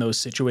dominant in those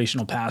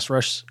situational pass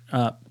rush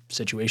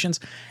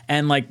situations.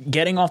 And like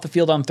getting off the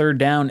field on third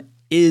down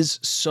is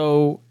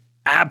so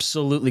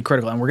absolutely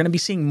critical. And we're going to be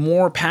seeing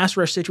more pass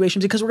rush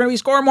situations because we're going to be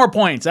scoring more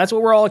points. That's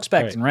what we're all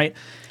expecting, right?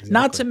 Exactly.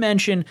 Not to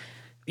mention,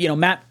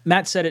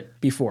 Matt said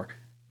it before.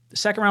 The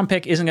second round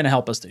pick isn't going to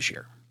help us this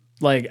year.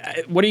 Like,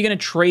 what are you going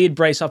to trade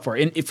Bryce Huff for?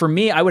 And for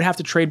me, I would have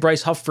to trade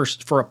Bryce Huff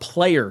for a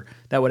player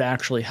that would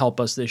actually help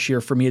us this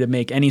year for me to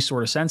make any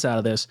sort of sense out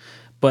of this.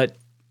 But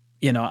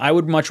I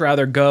would much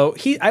rather go.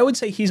 I would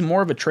say he's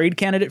more of a trade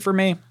candidate for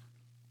me,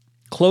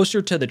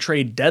 closer to the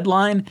trade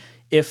deadline.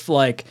 If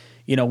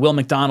Will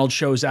McDonald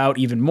shows out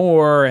even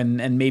more,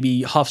 and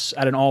maybe Huff's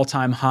at an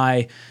all-time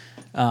high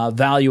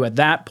value at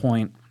that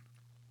point.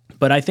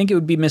 But I think it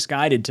would be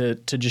misguided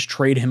to just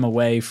trade him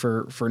away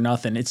for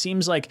nothing. It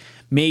seems like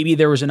maybe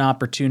there was an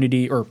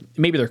opportunity, or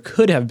maybe there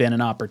could have been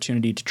an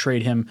opportunity to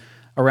trade him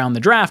around the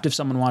draft if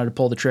someone wanted to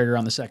pull the trigger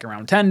on the second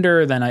round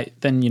tender. Then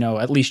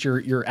at least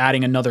you're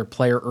adding another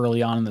player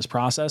early on in this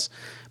process.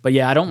 But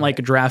yeah, I don't like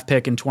a draft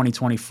pick in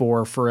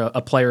 2024 for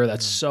a player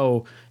that's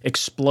so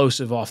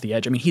explosive off the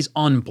edge. I mean, he's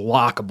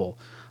unblockable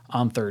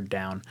on third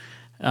down.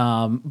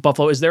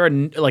 Buffalo, is there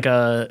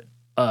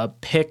a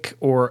pick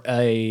or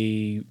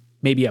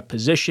maybe a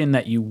position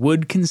that you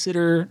would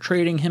consider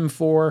trading him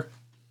for?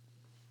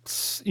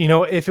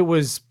 If it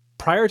was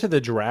prior to the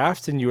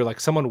draft and you were like,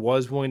 someone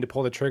was willing to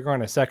pull the trigger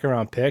on a second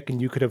round pick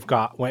and you could have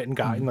went and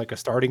gotten like a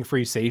starting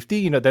free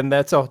safety, then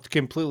that's a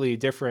completely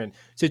different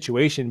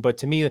situation. But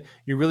to me,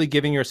 you're really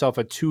giving yourself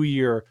a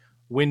 2-year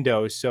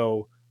window.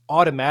 So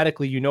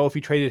automatically, if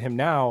you traded him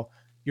now,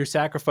 you're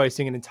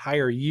sacrificing an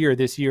entire year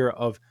this year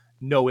of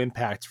no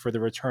impact for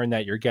the return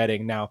that you're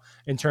getting. Now,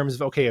 in terms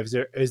of, okay,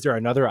 is there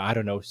another, I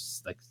don't know,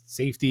 like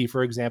safety,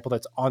 for example,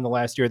 that's on the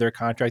last year of their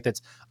contract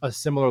that's a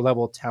similar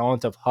level of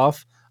talent of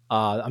Huff?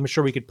 I'm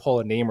sure we could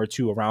pull a name or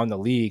two around the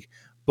league,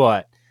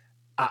 but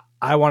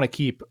I want to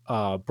keep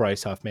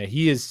Bryce Huff, man.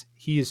 He is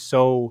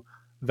so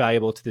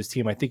valuable to this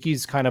team. I think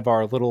he's kind of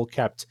our little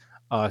kept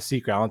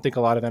secret. I don't think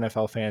a lot of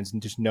NFL fans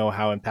just know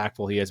how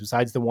impactful he is.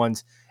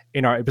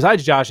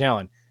 Besides Josh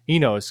Allen, he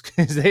knows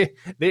because they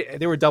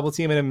were double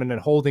teaming him and then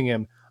holding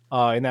him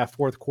in that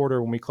fourth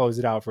quarter when we closed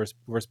it out versus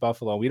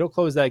Buffalo. We don't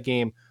close that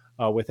game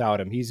without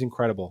him. He's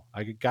incredible.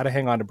 I got to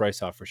hang on to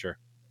Bryce Huff for sure.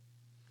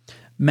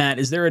 Matt,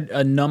 is there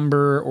a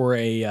number or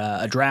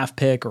a draft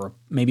pick or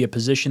maybe a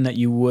position that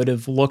you would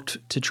have looked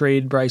to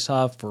trade Bryce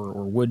Huff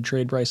or would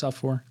trade Bryce Huff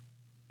for?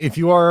 If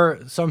you are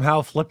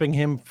somehow flipping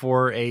him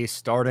for a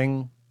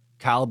starting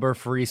caliber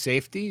free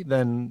safety,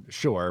 then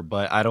sure.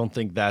 But I don't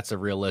think that's a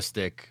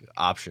realistic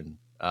option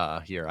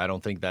here. I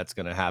don't think that's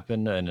going to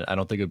happen. And I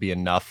don't think it would be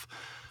enough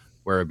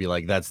where it'd be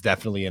like, that's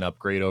definitely an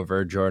upgrade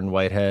over Jordan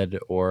Whitehead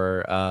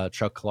or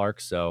Chuck Clark.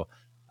 So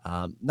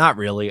not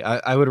really.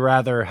 I would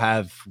rather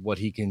have what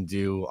he can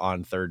do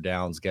on third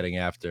downs, getting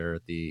after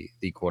the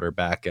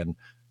quarterback, and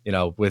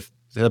with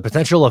the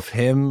potential of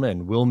him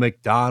and Will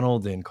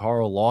McDonald and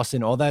Carl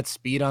Lawson, all that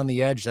speed on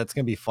the edge. That's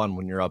gonna be fun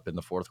when you're up in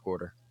the fourth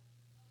quarter.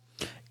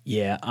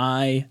 Yeah,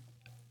 I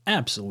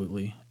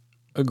absolutely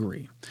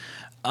agree.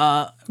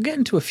 I'll get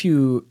into a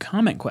few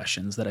comment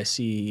questions that I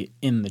see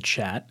in the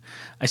chat.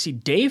 I see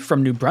Dave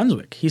from New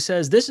Brunswick. He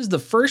says, this is the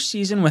first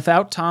season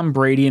without Tom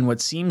Brady in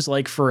what seems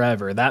like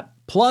forever. That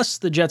plus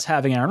the Jets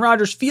having Aaron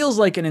Rodgers feels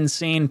like an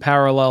insane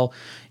parallel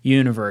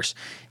universe.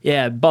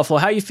 Yeah, Buffalo,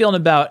 how are you feeling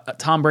about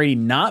Tom Brady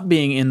not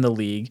being in the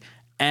league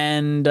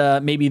and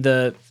maybe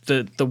the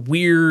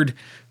weird,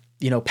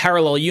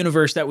 parallel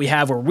universe that we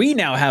have where we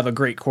now have a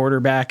great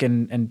quarterback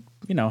and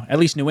at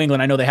least New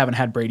England, I know they haven't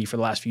had Brady for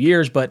the last few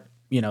years, but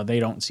they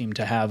don't seem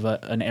to have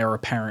an heir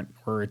apparent,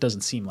 or it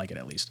doesn't seem like it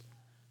at least.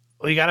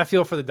 Well, you got to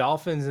feel for the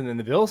Dolphins and then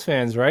the Bills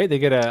fans, right? They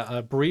get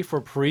a brief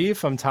reprieve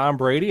from Tom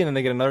Brady, and then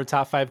they get another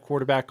top 5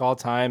 quarterback all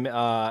time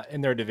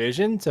in their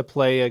division to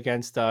play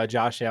against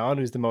Josh Allen,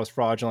 who's the most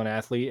fraudulent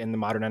athlete in the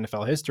modern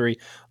NFL history.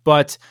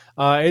 But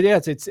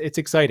it's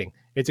exciting.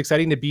 It's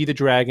exciting to be the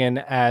Dragon,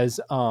 as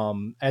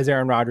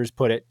Aaron Rodgers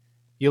put it.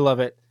 You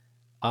love it,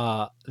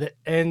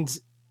 and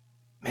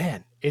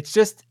man, it's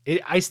just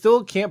I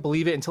still can't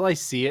believe it until I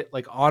see it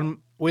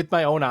with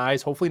my own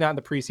eyes. Hopefully not in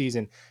the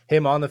preseason.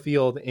 Him on the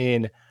field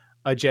in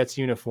a Jets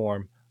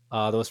uniform.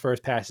 Those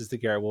first passes to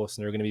Garrett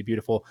Wilson are going to be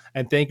beautiful.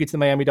 And thank you to the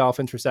Miami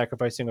Dolphins for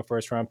sacrificing a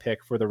first-round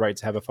pick for the right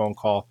to have a phone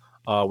call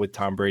with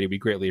Tom Brady. We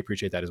greatly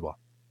appreciate that as well.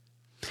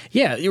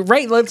 Yeah, you're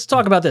right. Let's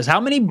talk about this. How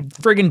many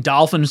friggin'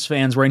 Dolphins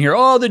fans were in here?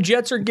 Oh, the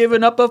Jets are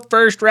giving up a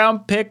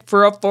first-round pick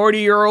for a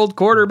 40-year-old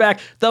quarterback.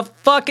 The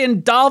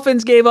fucking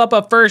Dolphins gave up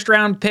a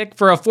first-round pick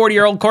for a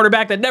 40-year-old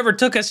quarterback that never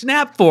took a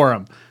snap for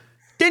him.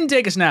 Didn't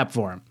take a snap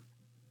for him.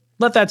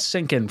 Let that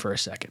sink in for a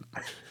second.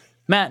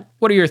 Matt,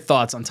 what are your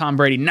thoughts on Tom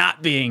Brady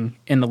not being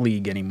in the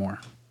league anymore?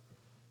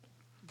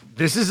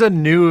 This is a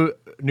new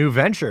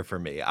venture for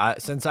me.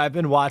 Since I've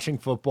been watching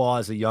football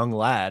as a young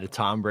lad,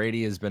 Tom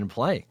Brady has been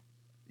playing.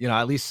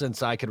 At least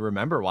since I could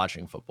remember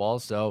watching football.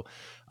 So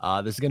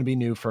this is going to be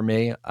new for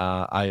me.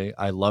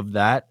 I love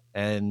that.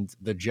 And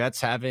the Jets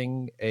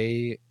having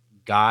a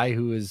guy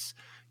who is,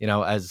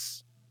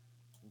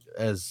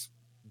 as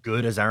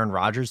good as Aaron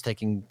Rodgers,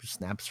 taking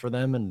snaps for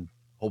them and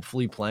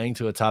hopefully playing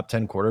to a top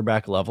 10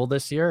 quarterback level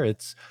this year.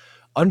 It's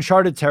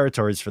uncharted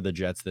territories for the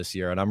Jets this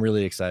year, and I'm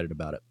really excited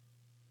about it.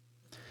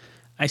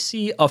 I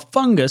see a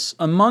fungus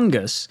among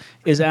us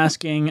is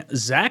asking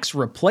Zach's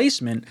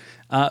replacement.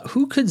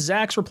 Who could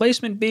Zach's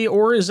replacement be,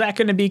 or is Zach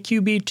going to be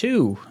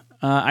QB2?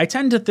 I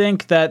tend to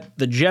think that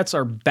the Jets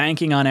are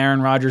banking on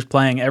Aaron Rodgers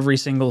playing every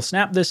single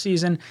snap this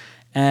season,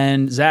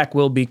 and Zach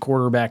will be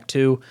quarterback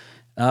 2.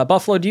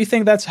 Buffalo, do you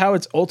think that's how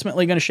it's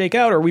ultimately going to shake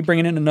out, or are we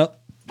bringing in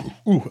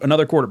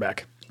another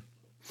quarterback?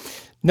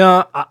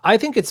 No, I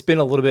think it's been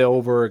a little bit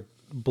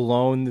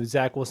overblown,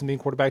 Zach Wilson being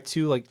quarterback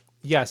 2.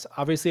 Yes,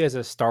 obviously as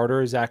a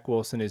starter, Zach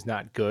Wilson is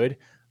not good,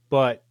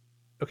 but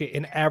okay,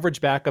 an average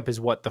backup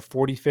is what, the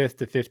 45th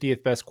to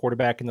 50th best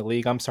quarterback in the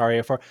league. I'm sorry,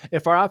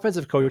 if our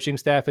offensive coaching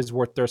staff is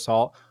worth their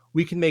salt,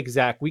 we can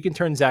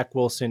turn Zach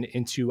Wilson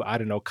into, I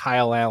don't know,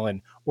 Kyle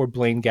Allen or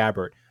Blaine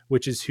Gabbert,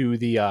 which is who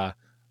the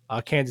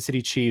Kansas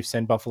City Chiefs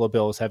and Buffalo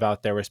Bills have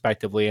out there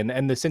respectively.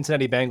 And the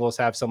Cincinnati Bengals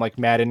have some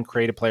Madden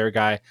creative player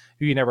guy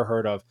who you never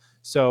heard of.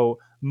 So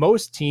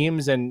most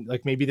teams, and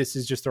maybe this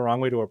is just the wrong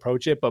way to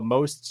approach it, but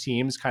most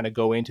teams kind of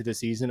go into the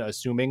season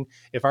assuming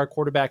if our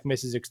quarterback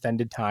misses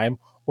extended time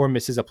or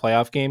misses a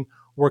playoff game,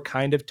 we're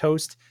kind of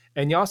toast.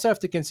 And you also have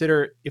to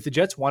consider if the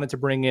Jets wanted to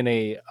bring in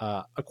a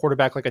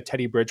quarterback like a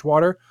Teddy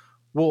Bridgewater,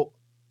 well,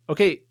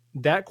 okay,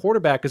 that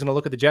quarterback is going to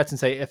look at the Jets and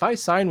say, if I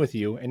sign with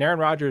you and Aaron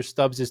Rodgers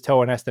stubs his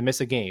toe and has to miss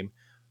a game,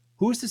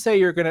 who's to say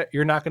you're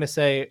not going to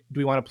say, do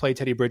we want to play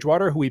Teddy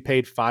Bridgewater, who we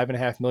paid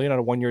 $5.5 million on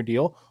a 1-year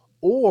deal?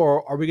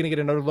 Or are we going to get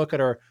another look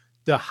at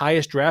the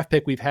highest draft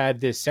pick we've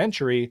had this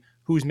century,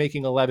 who's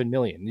making $11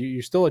 million?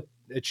 You're still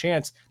a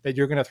chance that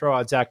you're going to throw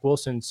out Zach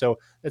Wilson. So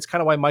that's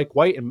kind of why Mike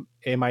White,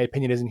 in my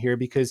opinion, isn't here,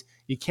 because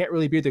you can't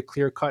really be the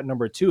clear-cut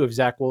number 2 if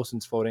Zach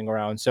Wilson's floating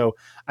around. So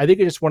I think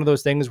it's just one of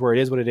those things where it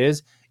is what it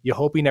is. You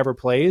hope he never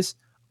plays.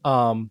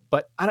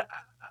 But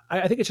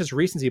I think it's just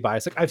recency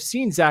bias. I've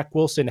seen Zach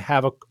Wilson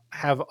have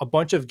a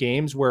bunch of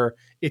games where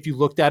if you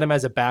looked at him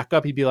as a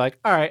backup, he'd be like,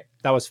 all right,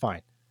 that was fine.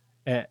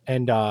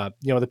 And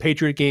the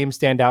Patriot games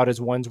stand out as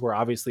ones where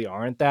obviously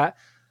aren't that.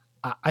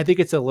 I think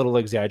it's a little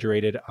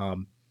exaggerated.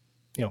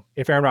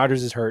 If Aaron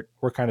Rodgers is hurt,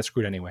 we're kind of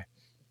screwed anyway.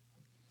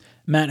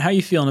 Matt, how are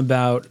you feeling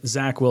about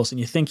Zach Wilson?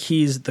 You think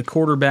he's the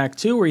quarterback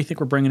too, or you think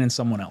we're bringing in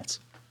someone else?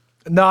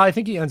 No, I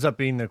think he ends up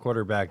being the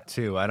quarterback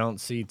too. I don't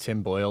see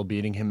Tim Boyle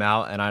beating him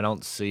out, and I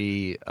don't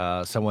see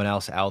someone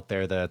else out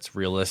there that's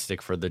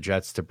realistic for the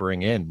Jets to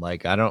bring in.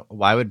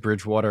 Why would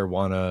Bridgewater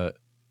want to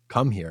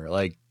come here?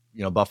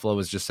 Buffalo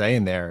was just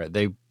saying there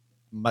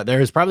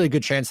is probably a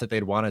good chance that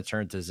they'd want to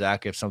turn to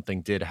Zach if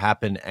something did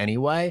happen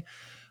anyway.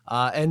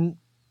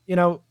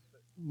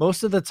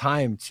 Most of the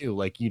time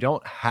too, you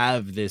don't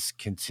have this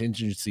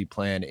contingency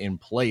plan in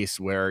place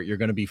where you're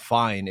going to be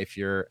fine if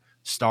your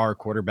star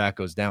quarterback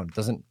goes down.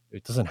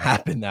 It doesn't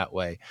happen that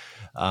way.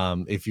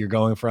 If you're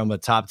going from a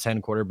top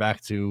 10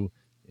 quarterback to,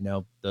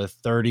 the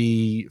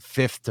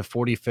 35th to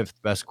 45th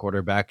best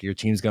quarterback, your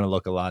team's going to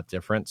look a lot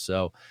different.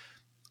 So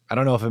I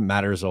don't know if it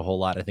matters a whole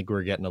lot. I think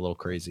we're getting a little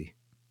crazy.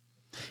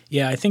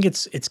 Yeah, I think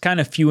it's kind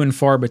of few and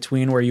far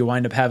between where you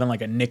wind up having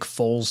a Nick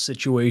Foles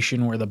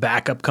situation where the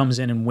backup comes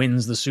in and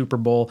wins the Super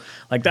Bowl.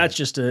 That's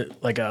just a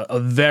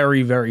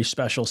very, very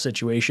special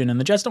situation. And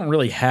the Jets don't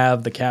really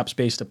have the cap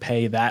space to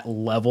pay that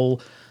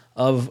level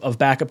of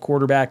backup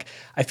quarterback.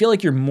 I feel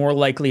like you're more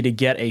likely to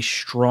get a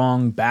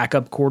strong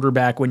backup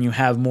quarterback when you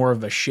have more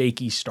of a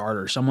shaky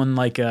starter. Someone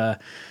I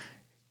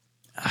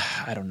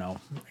don't know.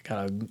 I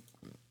gotta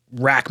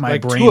rack my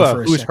brain Tua,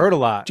 for a who's second. hurt a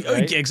lot.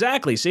 Right?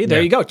 Exactly. See,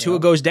 there you go. Tua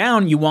goes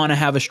down. You want to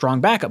have a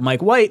strong backup.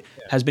 Mike White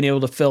has been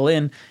able to fill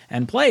in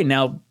and play.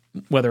 Now,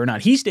 whether or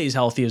not he stays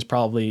healthy is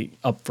probably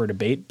up for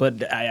debate,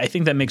 but I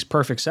think that makes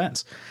perfect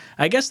sense.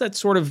 I guess that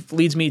sort of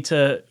leads me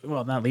to,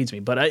 well, not leads me,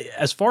 but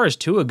as far as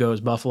Tua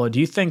goes, Buffalo, do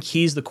you think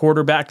he's the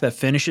quarterback that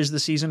finishes the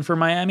season for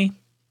Miami?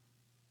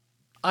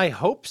 I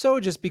hope so,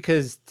 just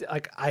because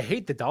I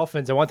hate the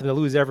Dolphins. I want them to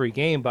lose every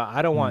game, but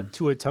I don't want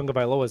Tua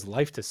Tagovailoa's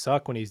life to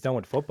suck when he's done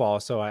with football.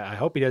 So I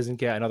hope he doesn't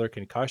get another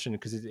concussion,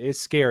 because it's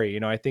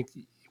scary. I think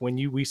when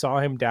we saw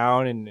him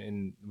down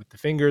and with the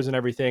fingers and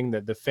everything,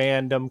 that the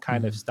fandom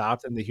kind of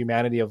stopped, and the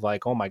humanity of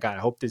like, oh my God, I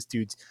hope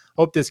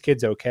this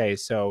kid's okay.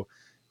 So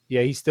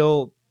yeah, he's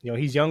still,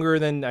 he's younger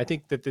than I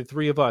think that the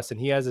three of us, and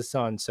he has a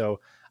son.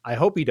 So I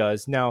hope he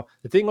does. Now,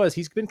 the thing was,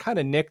 he's been kind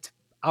of nicked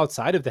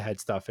outside of the head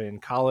stuff in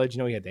college.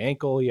 He had the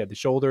ankle, he had the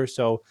shoulder.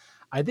 So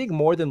I think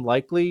more than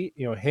likely,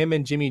 him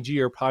and Jimmy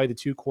G are probably the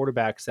two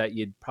quarterbacks that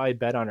you'd probably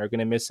bet on are going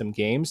to miss some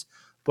games.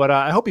 But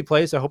I hope he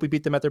plays. I hope we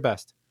beat them at their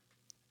best.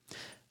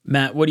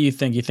 Matt, what do you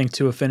think? You think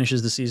Tua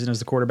finishes the season as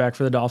the quarterback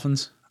for the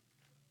Dolphins?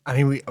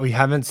 I mean, we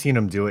haven't seen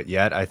him do it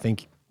yet. I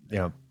think,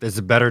 there's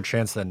a better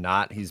chance than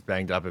not he's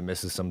banged up and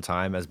misses some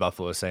time, as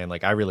Buffalo is saying.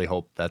 Like, I really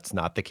hope that's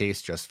not the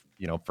case, just,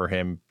 for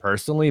him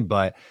personally,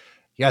 but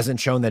he hasn't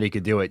shown that he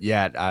could do it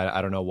yet.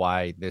 I don't know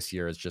why this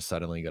year is just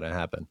suddenly going to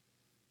happen.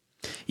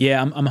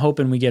 Yeah, I'm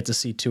hoping we get to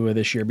see Tua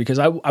this year, because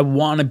I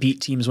want to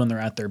beat teams when they're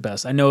at their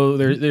best. I know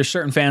there's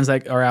certain fans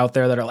that are out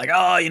there that are like, oh,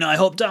 I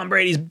hope Tom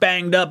Brady's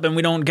banged up and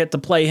we don't get to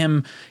play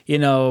him,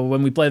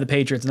 when we play the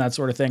Patriots and that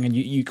sort of thing. And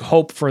you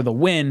hope for the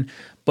win,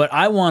 but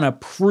I want to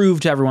prove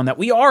to everyone that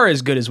we are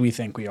as good as we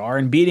think we are,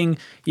 and beating,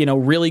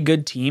 really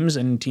good teams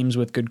and teams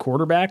with good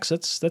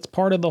quarterbacks. That's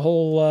part of the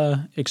whole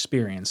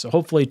experience. So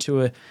hopefully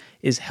Tua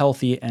is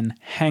healthy and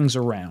hangs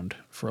around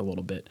for a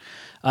little bit.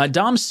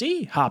 Dom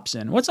C hops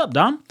in. What's up,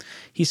 Dom?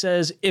 He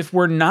says, if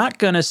we're not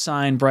going to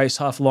sign Bryce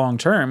Huff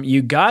long-term,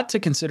 you got to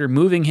consider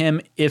moving him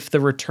if the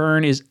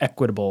return is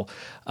equitable.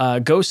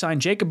 Go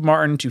sign Jacob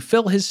Martin to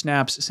fill his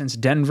snaps since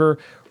Denver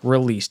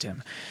released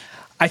him.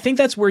 I think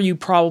that's where you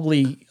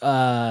probably,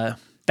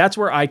 that's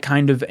where I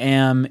kind of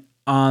am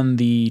on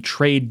the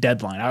trade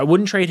deadline. I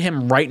wouldn't trade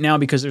him right now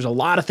because there's a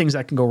lot of things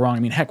that can go wrong. I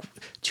mean, heck,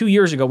 2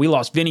 years ago, we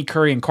lost Vinny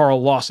Curry and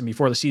Carl Lawson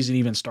before the season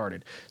even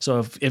started.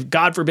 So if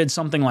God forbid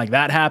something like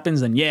that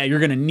happens, then yeah, you're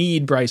going to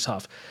need Bryce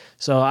Huff.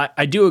 So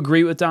I do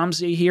agree with Dom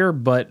C here,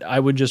 but I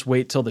would just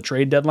wait till the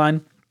trade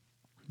deadline.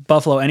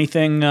 Buffalo,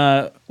 anything,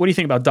 what do you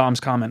think about Dom's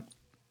comment?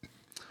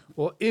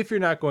 Well, if you're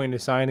not going to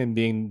sign him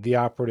being the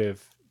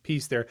operative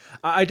piece there,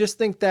 I just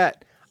think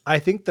that I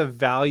think the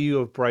value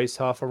of Bryce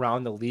Huff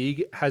around the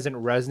league hasn't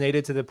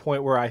resonated to the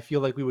point where I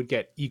feel like we would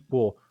get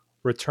equal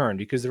return,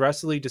 because the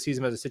rest of the league just sees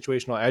him as a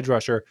situational edge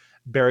rusher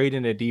buried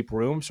in a deep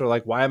room. So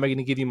like, why am I going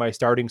to give you my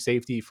starting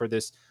safety for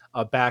this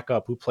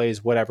backup who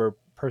plays whatever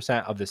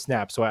percent of the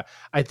snap? So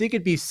I think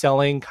it'd be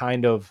selling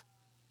kind of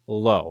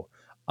low.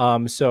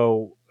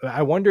 So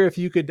I wonder,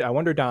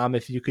 Dom,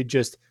 if you could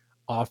just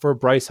offer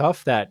Bryce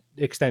Huff that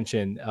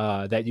extension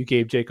that you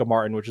gave Jacob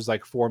Martin, which is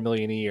like $4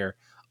 million a year.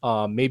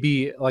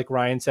 Maybe like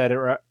Ryan said,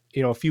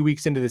 a few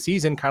weeks into the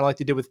season, kind of like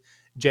they did with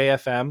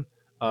JFM,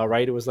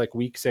 right? It was like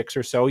week 6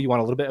 or so. You want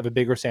a little bit of a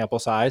bigger sample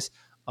size,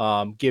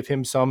 give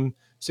him some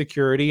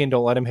security and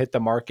don't let him hit the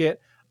market.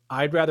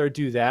 I'd rather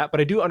do that, but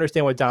I do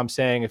understand what Dom's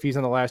saying. If he's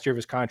on the last year of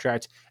his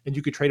contract and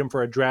you could trade him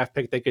for a draft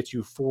pick that gets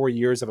you 4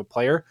 years of a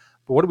player,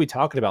 but what are we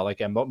talking about?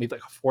 Like maybe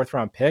like a 4th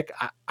round pick?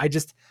 I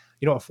just,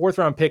 a 4th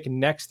round pick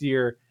next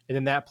year, and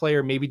then that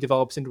player maybe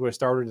develops into a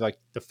starter like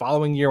the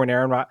following year when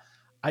Aaron Rodgers.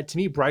 To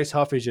me, Bryce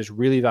Huff is just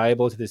really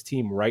valuable to this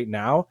team right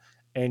now.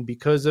 And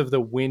because of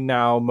the win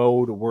now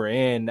mode we're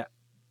in,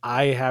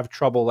 I have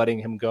trouble letting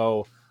him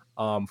go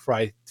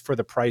for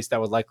the price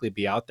that would likely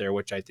be out there,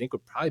 which I think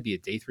would probably be a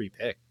day 3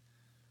 pick.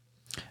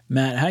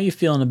 Matt, how are you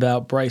feeling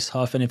about Bryce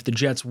Huff? And if the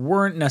Jets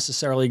weren't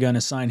necessarily going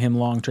to sign him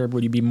long-term,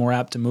 would you be more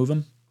apt to move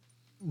him?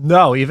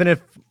 No, even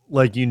if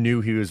you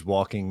knew he was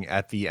walking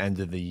at the end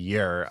of the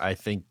year, I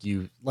think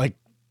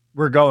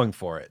we're going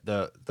for it.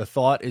 The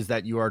thought is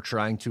that you are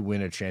trying to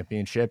win a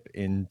championship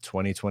in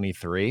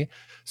 2023.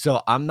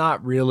 So I'm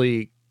not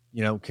really,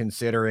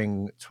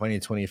 considering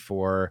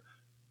 2024,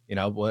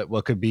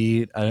 what could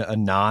be a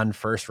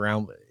non-first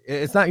round.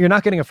 You're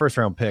not getting a first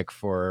round pick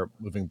for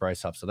moving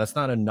Bryce Huff. So that's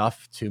not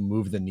enough to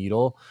move the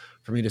needle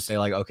for me to say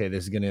like, okay,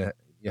 this is going to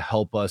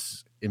help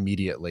us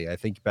immediately. I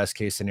think best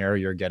case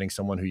scenario, you're getting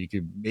someone who you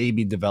could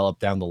maybe develop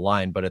down the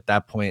line. But at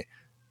that point,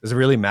 does it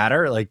really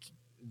matter? Like,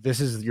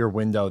 this is your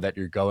window that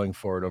you're going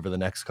forward over the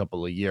next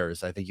couple of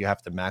years. I think you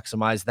have to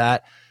maximize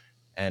that.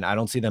 And I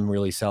don't see them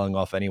really selling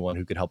off anyone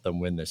who could help them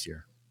win this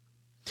year.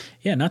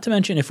 Yeah, not to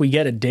mention if we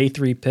get a day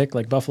 3 pick,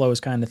 like Buffalo is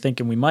kind of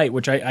thinking we might,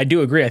 which I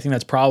do agree. I think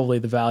that's probably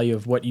the value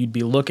of what you'd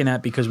be looking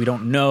at, because we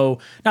don't know,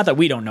 not that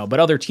we don't know, but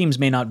other teams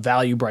may not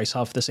value Bryce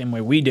Huff the same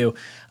way we do.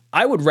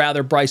 I would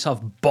rather Bryce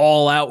Huff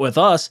ball out with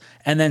us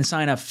and then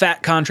sign a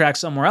fat contract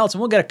somewhere else,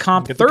 and we'll get a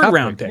comp 3rd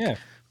round pick.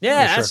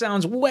 Yeah, that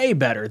sounds way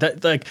better.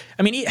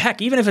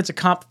 Heck, even if it's a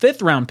comp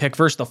 5th round pick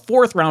versus the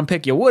 4th round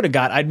pick you would have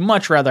got, I'd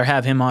much rather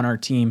have him on our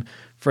team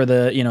for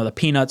the the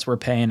peanuts we're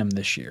paying him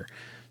this year.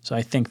 So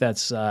I think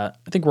I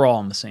think we're all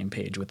on the same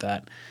page with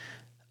that.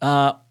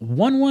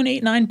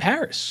 1189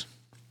 Paris.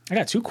 I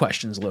got 2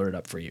 questions loaded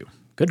up for you.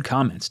 Good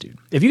comments, dude.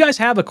 If you guys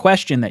have a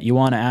question that you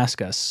want to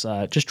ask us,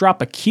 just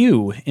drop a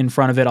Q in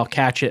front of it. I'll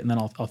catch it, and then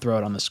I'll throw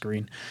it on the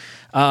screen.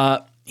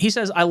 He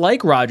says, I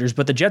like Rodgers,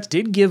 but the Jets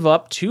did give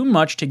up too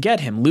much to get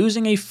him.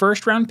 Losing a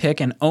first-round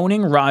pick and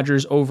owning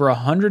Rodgers over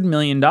 $100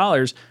 million,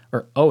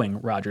 or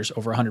owing Rodgers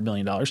over $100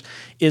 million,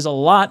 is a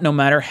lot no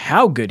matter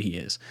how good he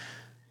is.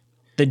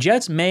 The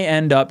Jets may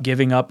end up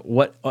giving up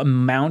what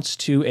amounts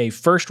to a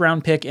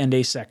first-round pick and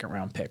a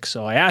second-round pick.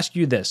 So I ask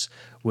you this.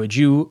 Would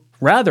you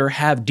rather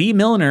have D.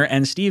 Milner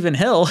and Stephen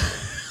Hill,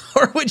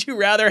 or would you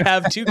rather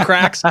have 2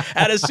 cracks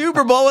at a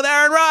Super Bowl with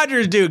Aaron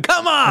Rodgers, dude?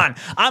 Come on.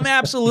 I'm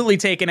absolutely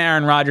taking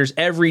Aaron Rodgers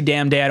every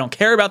damn day. I don't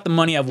care about the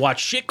money. I've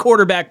watched shit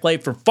quarterback play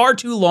for far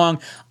too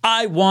long.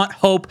 I want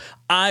hope.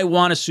 I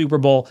want a Super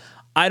Bowl.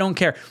 I don't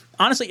care.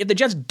 Honestly, if the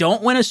Jets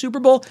don't win a Super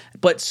Bowl,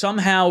 but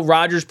somehow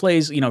Rodgers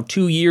plays,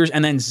 2 years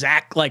and then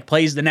Zach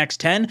plays the next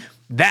 10,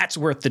 that's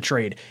worth the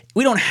trade.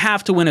 We don't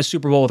have to win a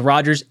Super Bowl with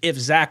Rodgers if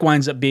Zach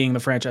winds up being the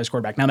franchise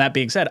quarterback. Now, that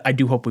being said, I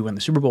do hope we win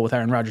the Super Bowl with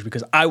Aaron Rodgers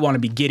because I want to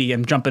be giddy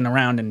and jumping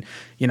around and,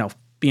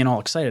 being all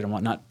excited and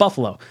whatnot.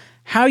 Buffalo,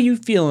 how are you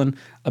feeling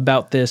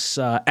about this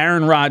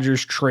Aaron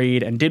Rodgers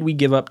trade, and did we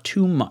give up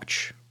too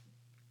much?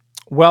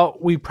 Well,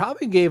 we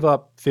probably gave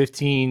up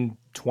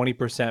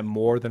 15-20%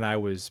 more than I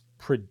was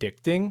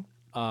predicting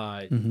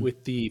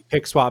with the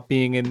pick swap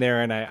being in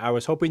there. And I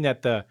was hoping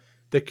that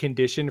the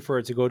condition for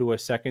it to go to a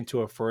second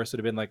to a first would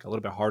have been a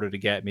little bit harder to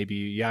get. Maybe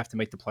you have to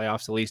make the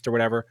playoffs at least or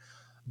whatever.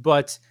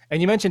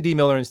 And you mentioned D.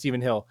 Miller and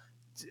Stephen Hill.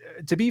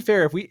 To be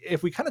fair,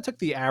 if we kind of took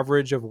the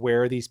average of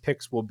where these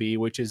picks will be,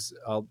 which is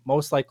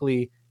most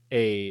likely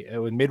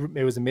it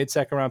was a mid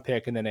second round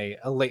pick and then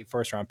a late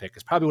first round pick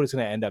is probably what it's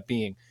going to end up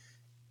being.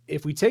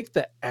 If we take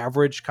the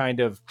average kind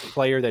of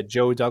player that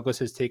Joe Douglas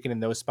has taken in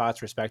those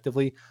spots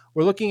respectively,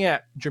 we're looking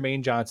at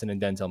Jermaine Johnson and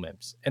Denzel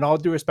Mims. And all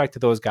due respect to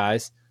those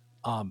guys,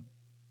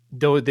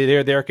 though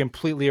they're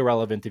completely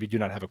irrelevant if you do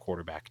not have a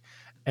quarterback.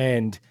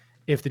 And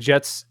if the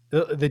Jets,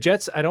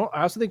 I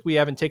also think we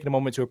haven't taken a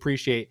moment to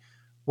appreciate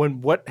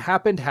when what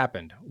happened,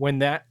 when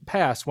that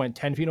pass went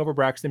 10 feet over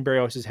Braxton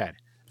Berrios' head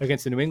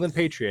against the New England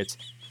Patriots.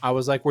 I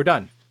was like, we're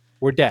done.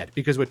 We're dead.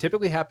 Because what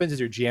typically happens is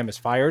your GM is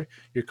fired,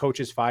 your coach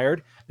is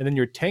fired, and then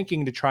you're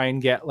tanking to try and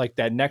get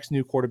that next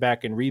new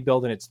quarterback and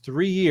rebuild. And it's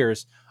 3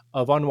 years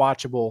of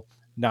unwatchable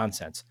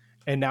nonsense.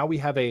 And now we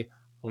have a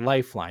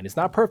lifeline. It's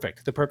not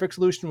perfect. The perfect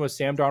solution was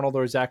Sam Darnold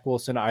or Zach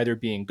Wilson either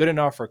being good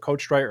enough or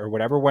coached right or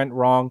whatever went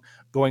wrong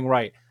going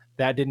right.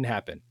 That didn't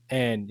happen.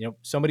 And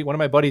one of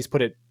my buddies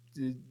put it,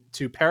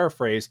 to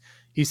paraphrase,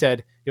 he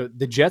said,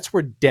 the Jets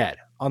were dead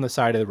on the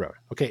side of the road.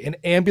 Okay, an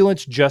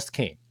ambulance just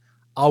came.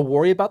 I'll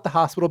worry about the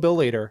hospital bill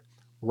later.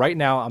 Right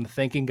now, I'm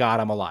thanking God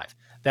I'm alive.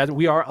 That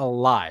we are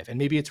alive. And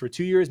maybe it's for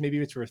 2 years, maybe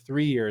it's for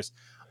 3 years.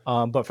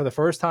 But for the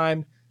first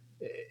time,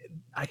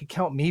 I could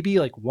count maybe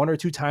 1 or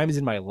 2 times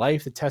in my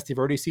life the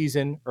Testaverde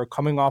season or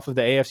coming off of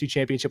the AFC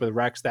Championship with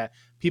Rex that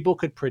people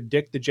could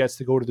predict the Jets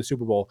to go to the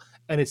Super Bowl.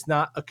 And it's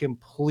not a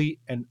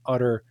complete and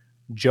utter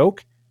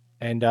joke.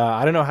 And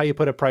I don't know how you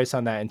put a price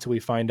on that until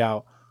we find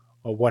out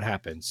what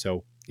happens.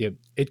 So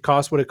it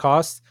costs what it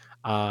costs.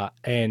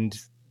 And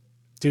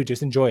dude,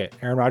 just enjoy it.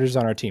 Aaron Rodgers is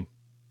on our team.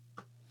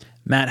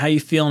 Matt, how you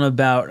feeling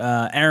about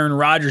Aaron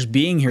Rodgers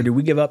being here? Did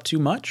we give up too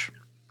much?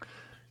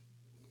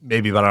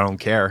 Maybe, but I don't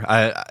care.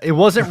 It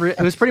wasn't.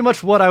 It was pretty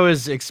much what I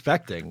was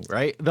expecting,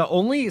 right? The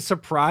only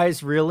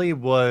surprise really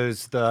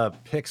was the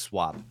pick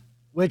swap,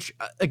 which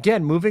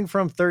again, moving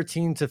from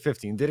 13 to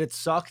 15. Did it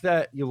suck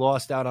that you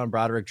lost out on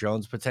Broderick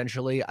Jones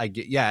potentially?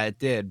 Yeah, it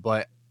did.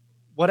 But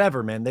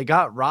whatever, man. They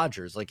got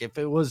Rodgers. If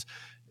it was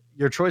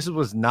your choices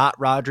was not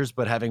Rodgers,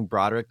 but having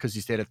Broderick because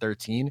you stayed at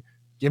 13.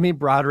 Give me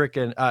Broderick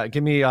and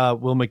give me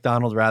Will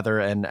McDonald rather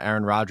and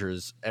Aaron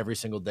Rodgers every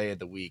single day of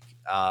the week.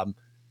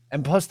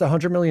 And plus the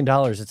 $100 million,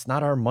 it's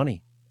not our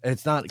money.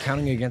 It's not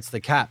counting against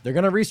the cap. They're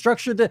going to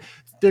restructure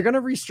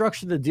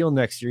the deal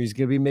next year. He's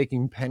going to be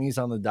making pennies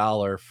on the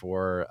dollar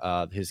for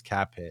his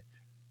cap hit.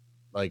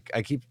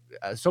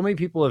 So many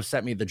people have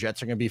sent me the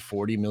Jets are going to be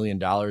 $40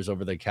 million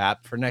over the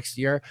cap for next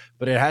year,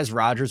 but it has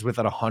Rodgers with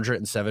a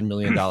 $107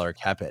 million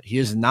cap hit. He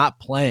is not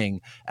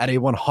playing at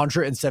a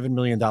 $107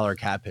 million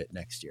cap hit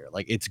next year.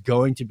 It's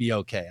going to be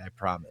okay. I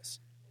promise.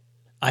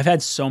 I've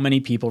had so many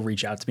people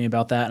reach out to me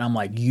about that, and I'm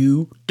like,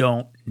 you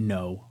don't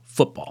know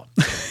football.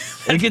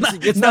 It's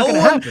not going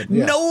to happen.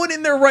 Yeah. No one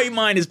in their right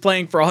mind is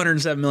playing for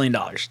 $107 million.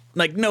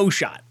 No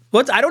shot.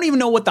 I don't even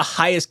know what the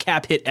highest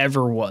cap hit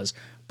ever was,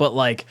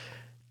 but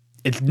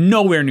it's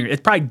nowhere near.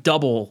 It's probably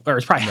double, or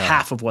it's probably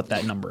half of what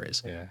that number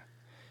is. Yeah.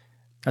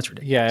 That's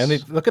ridiculous. Yeah,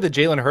 and look at the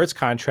Jalen Hurts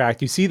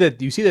contract. You see the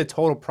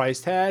total price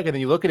tag, and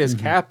then you look at his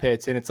cap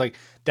hits, and it's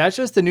that's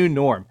just the new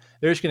norm.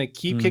 They're just going to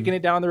keep kicking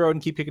it down the road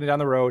and keep kicking it down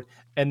the road.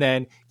 And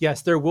then,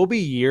 yes, there will be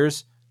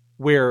years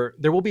where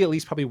there will be at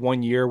least probably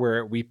 1 year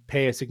where we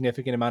pay a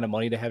significant amount of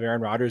money to have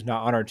Aaron Rodgers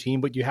not on our team,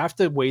 but you have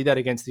to weigh that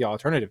against the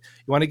alternative.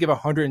 You want to give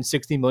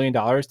 $160 million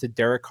to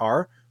Derek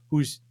Carr,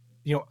 who's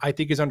I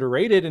think is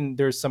underrated, and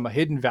there's some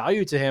hidden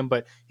value to him,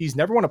 but he's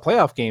never won a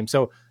playoff game.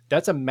 So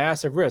that's a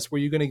massive risk. Were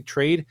you going to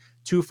trade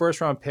 2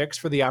 first-round picks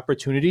for the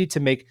opportunity to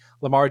make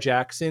Lamar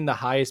Jackson the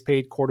highest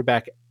paid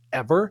quarterback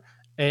ever?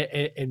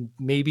 And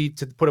maybe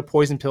to put a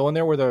poison pill in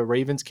there where the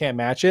Ravens can't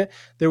match it?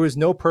 There was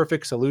no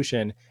perfect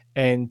solution.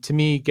 And to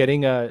me,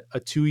 getting a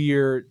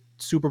 2-year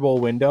Super Bowl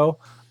window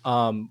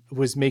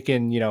was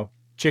making,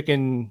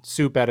 chicken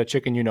soup out of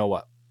chicken,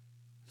 what.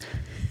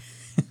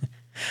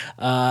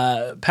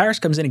 Paris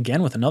comes in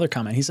again with another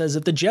comment. He says,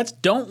 if the Jets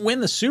don't win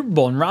the Super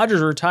Bowl and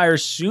Rodgers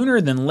retires sooner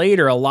than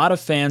later, a lot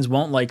of fans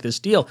won't like this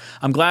deal.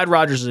 I'm glad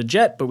Rodgers is a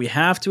Jet, but we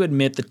have to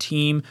admit the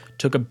team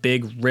took a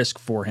big risk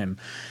for him.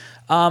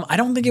 I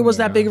don't think it was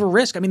that big of a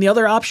risk. I mean, the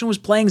other option was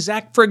playing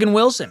Zach friggin'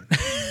 Wilson.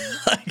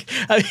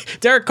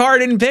 Derek Carr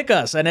didn't pick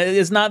us, and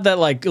it's not that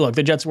look,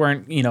 the Jets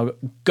weren't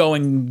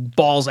going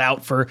balls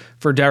out for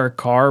Derek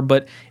Carr,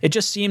 but it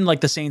just seemed like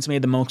the Saints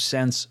made the most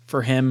sense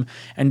for him,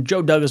 and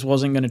Joe Douglas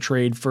wasn't going to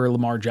trade for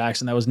Lamar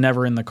Jackson. That was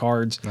never in the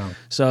cards. No.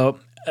 So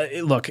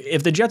look,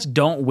 if the Jets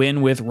don't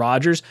win with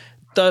Rodgers,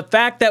 the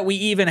fact that we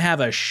even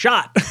have a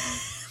shot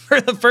for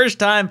the first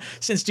time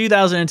since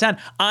 2010,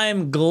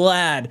 I'm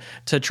glad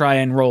to try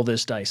and roll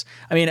this dice.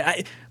 I mean,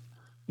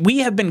 we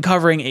have been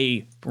covering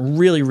a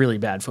really, really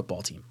bad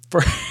football team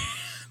for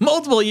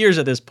multiple years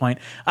at this point.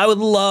 I would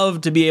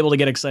love to be able to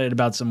get excited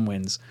about some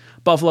wins.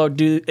 Buffalo,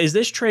 is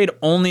this trade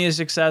only a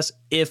success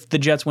if the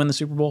Jets win the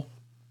Super Bowl?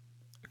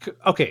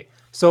 Okay,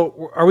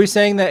 so are we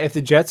saying that if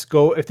the Jets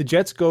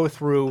go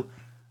through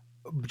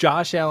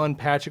Josh Allen,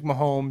 Patrick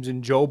Mahomes,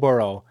 and Joe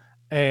Burrow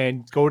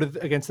and go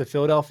against the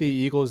Philadelphia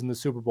Eagles in the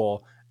Super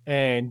Bowl,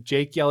 and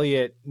Jake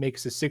Elliott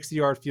makes a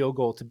 60-yard field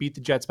goal to beat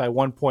the Jets by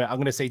 1 point, I'm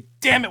going to say,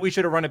 damn it, we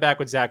should have run it back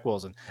with Zach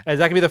Wilson. Is that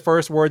going to be the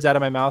first words out of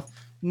my mouth?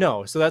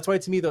 No. So that's why,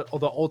 to me, the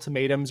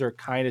ultimatums are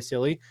kind of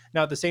silly.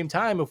 Now, at the same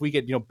time, if we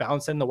get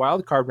bounced in the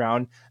wild card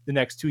round the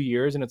next 2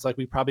 years, and it's like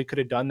we probably could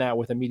have done that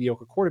with a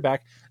mediocre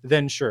quarterback,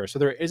 then sure. So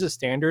there is a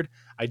standard.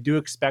 I do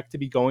expect to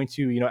be going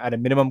to, at a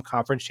minimum,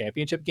 conference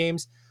championship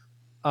games.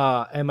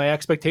 And my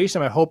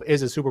expectation, my hope,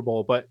 is a Super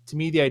Bowl. But to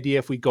me, the idea,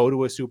 if we go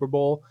to a Super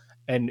Bowl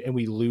and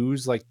we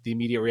lose, like, the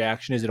immediate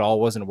reaction is it all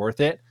wasn't worth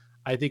it,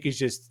 I think it's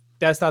just,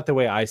 that's not the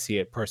way I see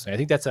it personally. I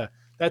think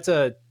that's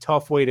a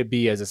tough way to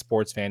be as a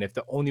sports fan. If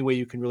the only way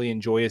you can really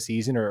enjoy a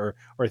season or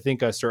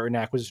think a certain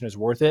acquisition is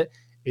worth it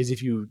is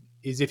if you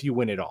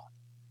win it all.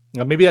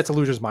 Now, maybe that's a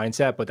loser's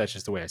mindset, but that's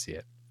just the way I see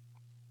it.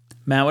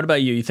 Matt, what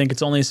about you? You think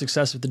it's only a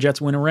success if the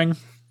Jets win a ring?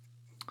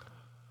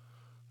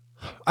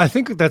 I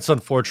think that's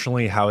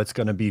unfortunately how it's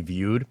going to be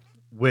viewed,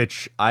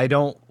 which I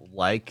don't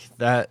like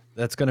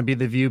that's going to be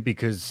the view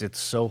because it's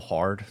so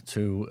hard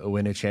to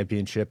win a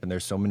championship and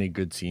there's so many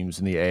good teams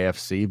in the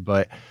AFC.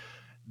 But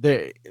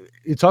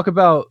you talk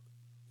about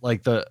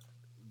like the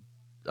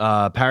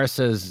Paris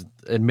says,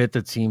 admit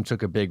the team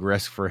took a big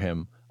risk for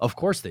him. Of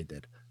course they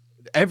did.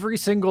 Every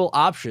single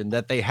option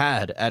that they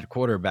had at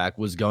quarterback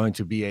was going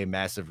to be a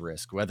massive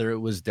risk, whether it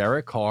was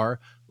Derek Carr,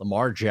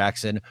 Lamar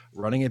Jackson,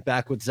 running it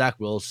back with Zach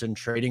Wilson,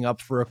 trading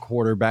up for a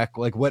quarterback,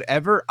 like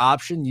whatever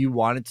option you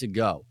wanted to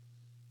go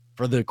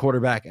for the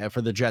quarterback and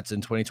for the Jets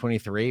in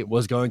 2023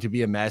 was going to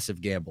be a massive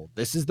gamble.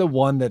 This is the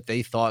one that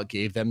they thought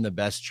gave them the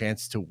best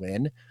chance to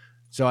win.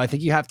 So I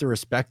think you have to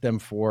respect them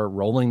for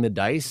rolling the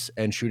dice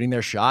and shooting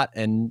their shot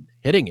and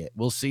hitting it.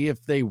 We'll see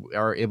if they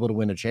are able to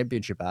win a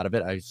championship out of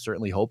it. I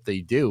certainly hope they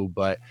do,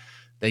 but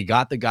they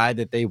got the guy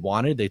that they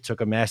wanted. They took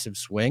a massive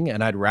swing,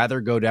 and I'd rather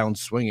go down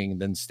swinging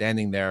than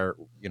standing there,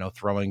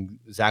 throwing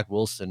Zach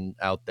Wilson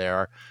out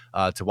there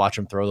to watch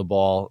him throw the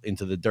ball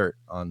into the dirt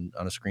on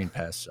a screen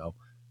pass. So,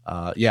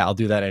 I'll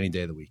do that any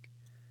day of the week.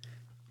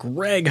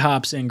 Greg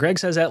hops in. Greg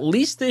says, at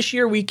least this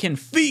year we can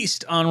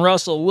feast on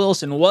Russell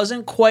Wilson.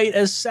 Wasn't quite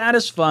as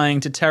satisfying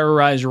to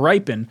terrorize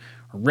Ripon,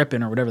 or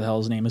whatever the hell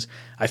his name is.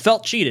 I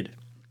felt cheated.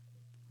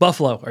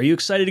 Buffalo, are you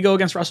excited to go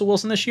against Russell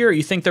Wilson this year? Or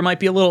you think there might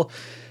be a little,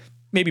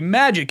 maybe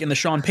magic in the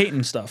Sean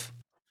Payton stuff?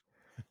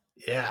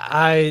 Yeah,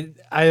 I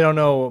don't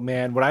know,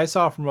 man. What I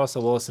saw from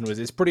Russell Wilson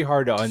it's pretty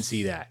hard to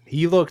unsee that.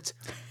 He looked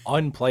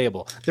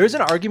unplayable. There's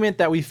an argument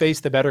that we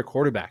faced the better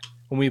quarterback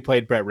when we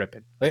played Brett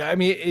Ripon.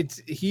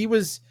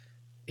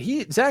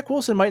 Zach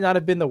Wilson might not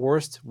have been the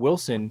worst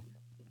Wilson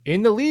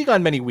in the league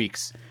on many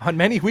weeks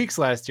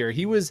last year.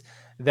 He was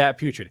that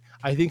putrid.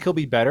 I think he'll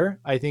be better.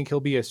 I think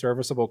he'll be a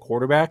serviceable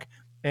quarterback.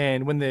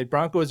 And when the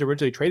Broncos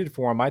originally traded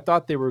for him, I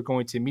thought they were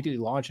going to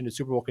immediately launch into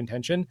Super Bowl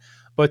contention.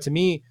 But to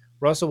me,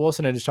 Russell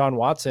Wilson and Deshaun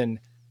Watson,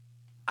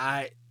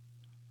 I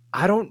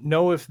don't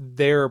know if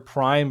their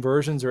prime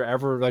versions are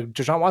ever, like,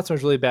 Deshaun Watson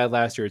was really bad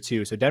last year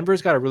too. So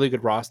Denver's got a really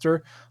good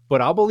roster,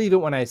 but I'll believe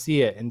it when I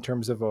see it in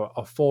terms of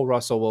a full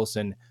Russell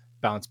Wilson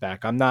bounce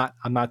back. I'm not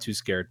too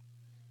scared.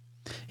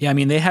 Yeah, I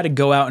mean, they had to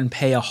go out and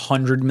pay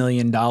 $100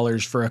 million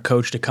for a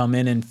coach to come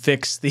in and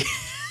fix the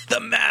the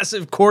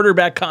massive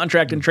quarterback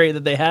contract and trade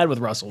that they had with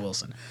Russell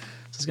Wilson.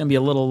 So it's going to be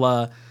a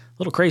little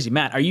crazy.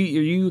 Matt, are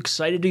you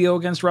excited to go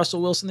against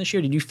Russell Wilson this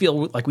year? Did you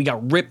feel like we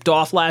got ripped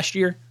off last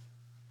year?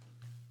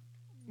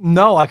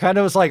 No, I kind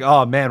of was like,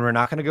 oh man, we're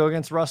not going to go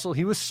against Russell.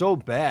 He was so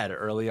bad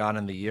early on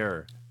in the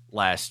year.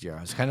 last year.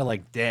 I was kind of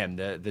like, damn,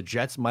 the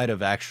Jets might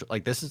have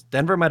actually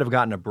Denver might have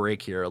gotten a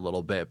break here a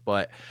little bit,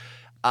 but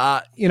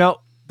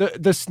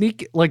the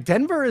sneak, like,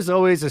 Denver is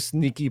always a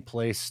sneaky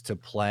place to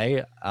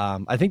play.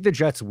 I think the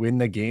Jets win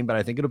the game, but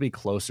I think it'll be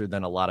closer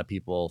than a lot of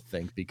people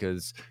think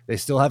because they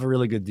still have a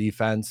really good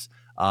defense.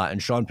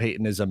 And Sean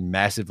Payton is a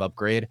massive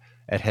upgrade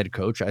at head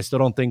coach. I still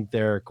don't think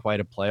they're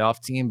quite a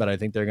playoff team, but I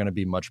think they're going to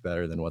be much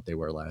better than what they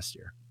were last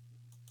year.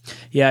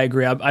 Yeah, I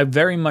agree. I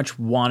very much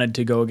wanted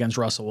to go against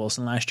Russell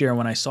Wilson last year. And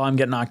when I saw him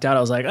get knocked out,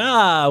 I was like,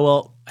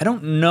 well, I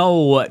don't know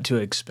what to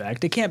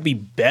expect. It can't be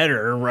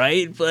better,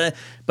 right? But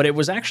it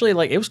was actually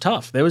it was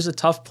tough. It was a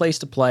tough place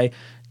to play.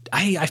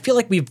 I feel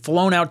like we've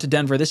flown out to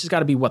Denver. This has got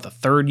to be, the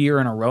third year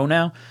in a row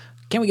now?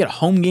 Can't we get a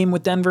home game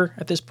with Denver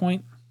at this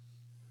point?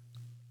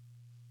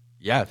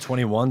 Yeah,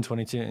 21,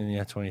 22,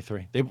 and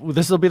 23.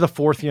 This will be the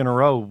fourth year in a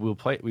row.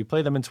 We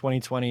play them in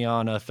 2020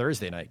 on a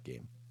Thursday night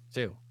game,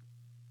 too.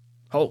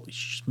 Holy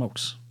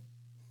smokes.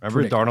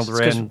 Remember Darnold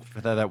ran for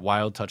that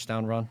wild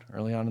touchdown run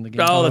early on in the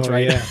game? Oh, that's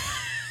right.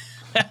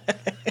 Yeah.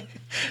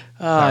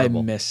 I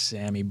miss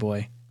Sammy,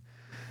 boy.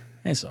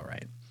 It's all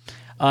right.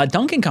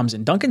 Duncan comes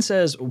in. Duncan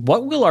says,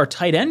 what will our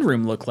tight end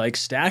room look like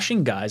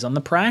stashing guys on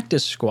the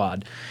practice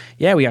squad?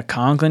 Yeah, we got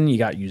Conklin, you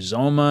got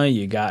Uzoma,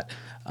 you got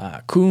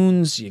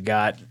Coons, you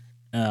got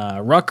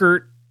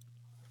Ruckert,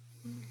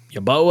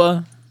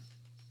 Yeboah.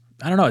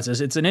 I don't know.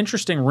 It's an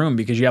interesting room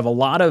because you have a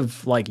lot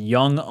of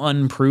young,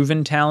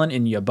 unproven talent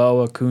in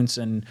Yeboah, Kuntz,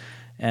 and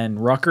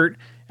Ruckert,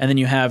 and then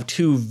you have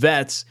two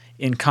vets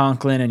in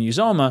Conklin and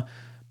Uzoma.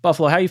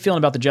 Buffalo, how are you feeling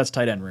about the Jets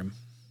tight end room?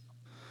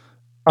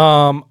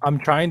 I'm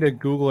trying to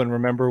Google and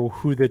remember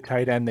who the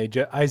tight end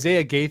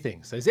Isaiah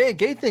Gathings. Isaiah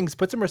Gathings,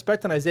 put some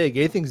respect on Isaiah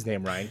Gathings'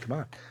 name, Ryan. Come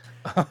on.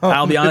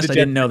 I'll be honest, I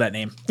didn't know that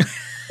name.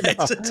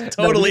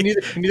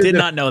 Did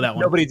not know that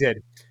one.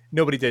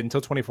 Nobody did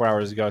until 24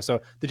 hours ago.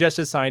 So the Jets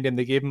just signed him.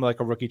 They gave him a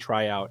rookie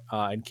tryout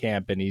in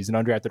camp, and he's an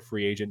undrafted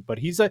free agent. But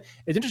it's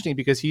interesting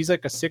because he's a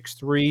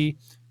 6'3",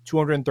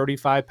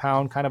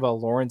 235-pound kind of a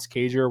Lawrence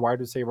Cager wide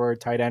receiver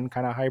tight end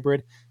kind of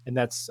hybrid, and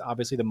that's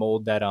obviously the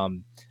mold that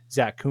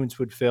Zach Kuntz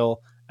would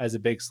fill as a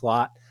big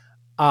slot.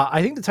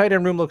 I think the tight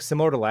end room looks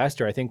similar to last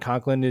year. I think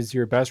Conklin is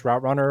your best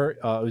route runner.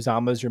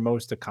 Uzama is your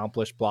most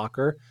accomplished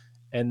blocker,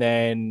 and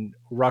then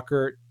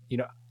Ruckert.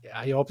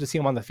 I hope to see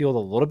him on the field a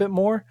little bit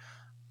more.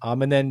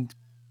 And then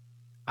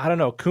I don't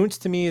know. Kuntz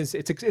to me it's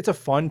a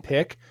fun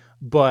pick,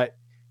 but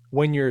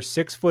when you're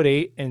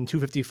 6'8" and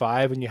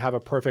 255 and you have a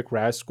perfect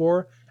RAS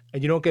score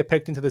and you don't get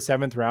picked into the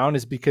 7th round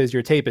is because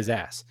your tape is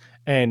ass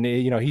and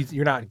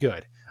you're not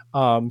good.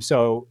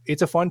 So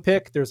it's a fun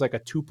pick. There's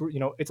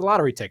it's a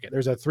lottery ticket.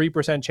 There's a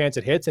 3% chance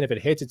it hits, and if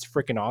it hits, it's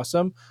freaking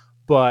awesome.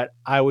 But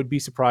I would be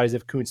surprised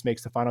if Kuntz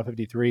makes the final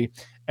 53.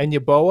 And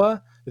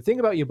Yeboah, the thing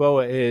about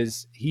Yeboah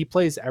is he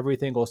plays every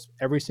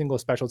single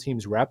special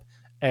teams rep,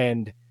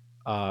 and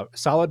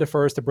solid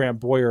defers to Brant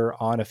Boyer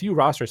on a few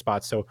roster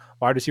spots. So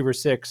wide receiver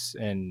 6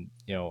 and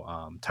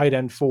tight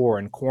end 4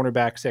 and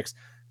cornerback 6.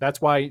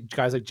 That's why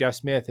guys like Jeff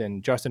Smith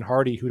and Justin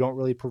Hardy, who don't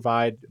really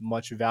provide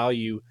much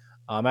value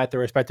at their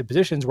respective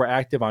positions, were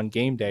active on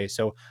game day.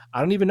 So I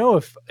don't even know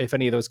if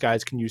any of those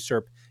guys can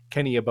usurp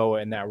Kenny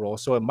Yeboah in that role.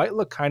 So it might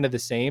look kind of the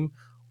same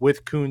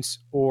with Kuntz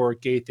or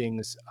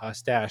Gathings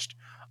stashed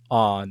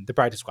on the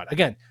practice squad.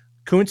 Again,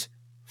 Kuntz,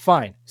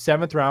 fine.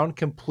 7th round,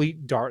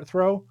 complete dart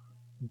throw,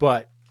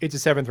 but it's a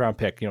 7th round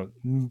pick.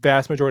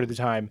 Vast majority of the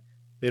time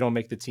they don't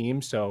make the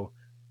team. So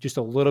just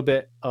a little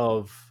bit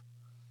of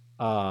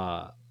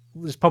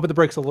just pumping the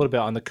brakes a little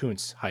bit on the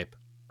Kuntz hype.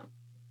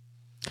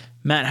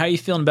 Matt, how are you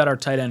feeling about our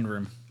tight end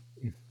room?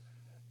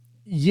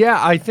 Yeah,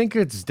 I think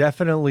it's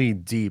definitely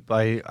deep.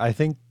 I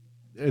think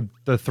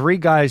the 3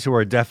 guys who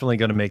are definitely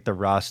going to make the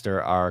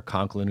roster are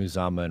Conklin,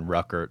 Uzama, and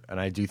Ruckert.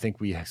 And I do think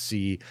we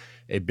see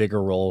a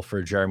bigger role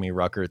for Jeremy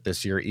Ruckert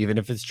this year, even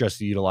if it's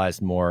just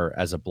utilized more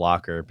as a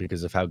blocker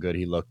because of how good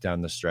he looked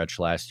down the stretch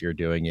last year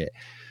doing it.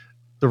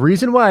 The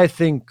reason why I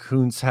think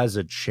Kuntz has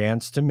a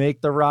chance to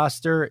make the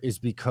roster is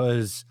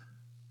because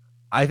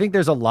I think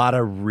there's a lot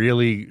of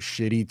really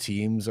shitty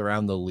teams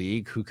around the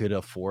league who could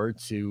afford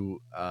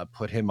to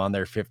put him on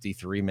their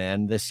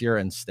 53-man this year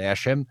and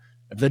stash him.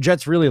 If the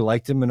Jets really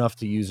liked him enough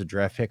to use a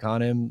draft pick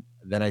on him,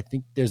 then I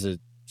think there's a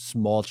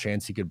small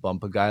chance he could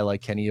bump a guy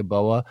like Kenny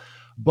Yeboah.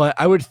 But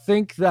I would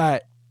think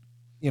that,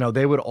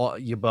 they would all,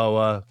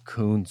 Yeboah,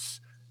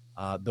 Kuntz,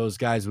 those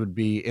guys would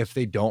be, if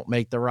they don't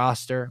make the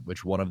roster,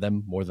 which one of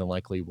them more than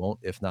likely won't,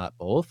 if not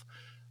both,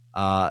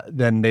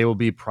 then they will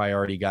be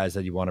priority guys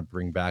that you want to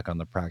bring back on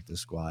the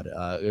practice squad.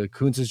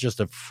 Kuntz is just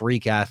a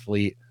freak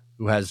athlete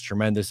who has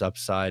tremendous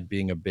upside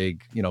being a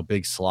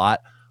big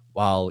slot,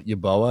 while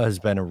Yeboah has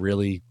been a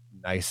really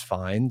nice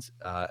find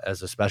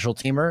as a special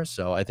teamer.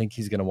 So I think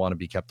he's going to want to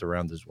be kept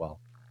around as well.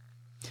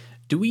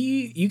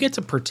 You get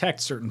to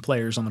protect certain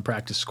players on the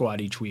practice squad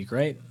each week,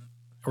 right?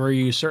 Or are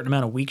you a certain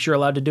amount of weeks you're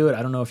allowed to do it?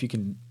 I don't know if you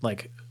can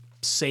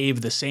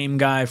save the same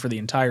guy for the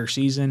entire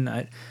season.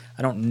 I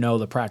don't know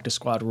the practice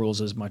squad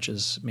rules as much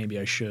as maybe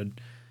I should.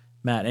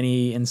 Matt,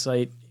 any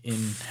insight in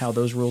how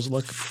those rules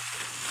look?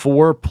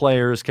 4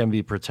 players can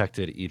be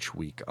protected each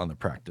week on the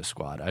practice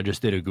squad. I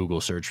just did a Google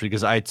search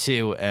because I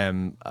too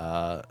am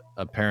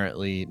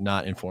apparently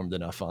not informed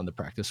enough on the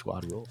practice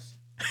squad rules.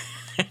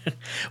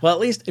 Well, at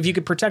least if you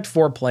could protect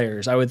 4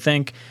 players, I would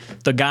think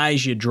the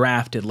guys you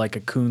drafted, like a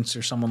Kuntz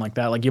or someone like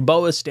that, like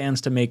Yeboah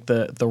stands to make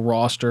the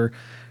roster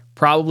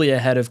probably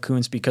ahead of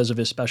Kuntz because of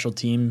his special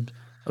team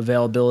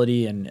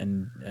availability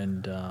and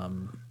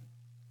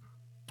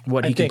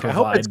what he can provide.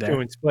 I hope it's there.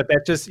 Kuntz, but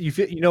that just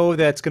you know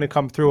that's going to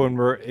come through,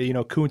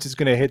 and Kuntz is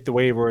going to hit the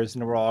waivers,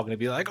 and we're all going to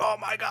be like, "Oh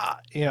my god!"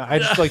 I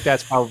just feel like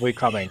that's probably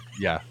coming.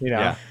 Yeah,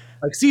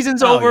 like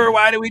season's over. Yeah.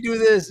 Why do we do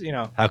this?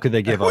 How could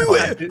they give up?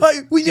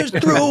 We just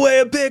threw away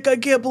a pick. I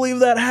can't believe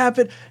that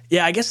happened.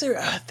 Yeah, I guess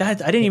I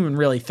didn't even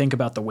really think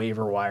about the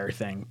waiver wire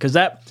thing because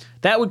that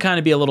would kind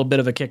of be a little bit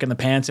of a kick in the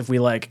pants if we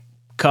like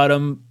cut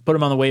him, put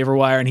him on the waiver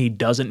wire, and he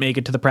doesn't make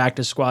it to the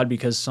practice squad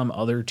because some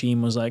other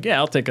team was like, "Yeah,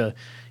 I'll take a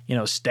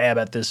stab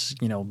at this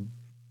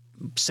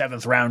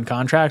 7th round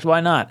contract. Why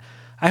not?"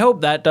 I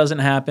hope that doesn't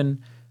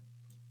happen.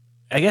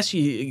 I guess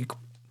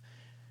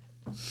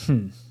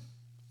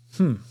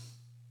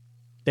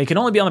They can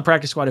only be on the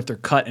practice squad if they're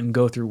cut and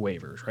go through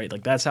waivers, right?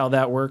 Like that's how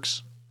that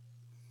works.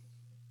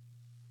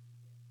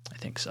 I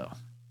think so.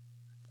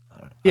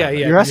 Yeah.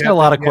 You're asking a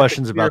lot of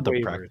questions about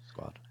the practice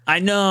squad. I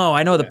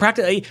know. The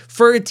practice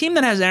for a team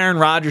that has Aaron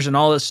Rodgers and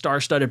all this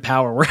star-studded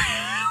power,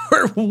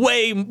 we're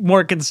way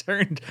more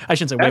concerned. I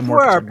shouldn't say way more.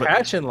 That's where our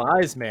passion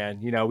lies, man.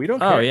 We don't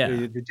care. Yeah.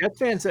 The Jets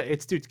fans,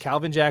 it's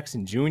Calvin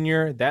Jackson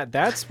Jr.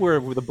 That's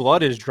where the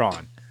blood is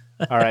drawn.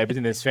 All right,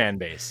 between this fan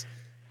base.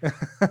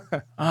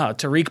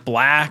 Tariq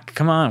Black.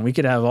 Come on, we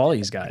could have all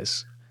these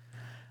guys.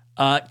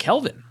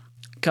 Kelvin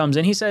comes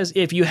in. He says,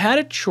 if you had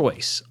a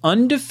choice,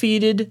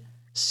 undefeated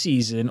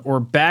season or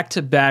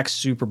back-to-back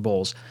Super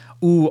Bowls.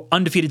 Ooh,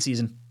 undefeated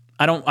season.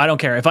 I don't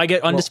care. If I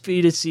get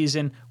undefeated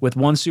season with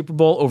 1 Super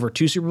Bowl over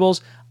 2 Super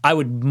Bowls, I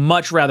would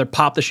much rather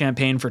pop the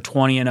champagne for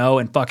 20-0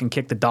 and fucking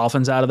kick the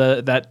Dolphins out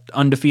of that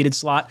undefeated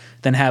slot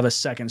than have a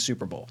 2nd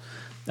Super Bowl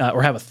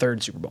or have a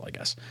 3rd Super Bowl, I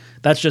guess.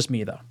 That's just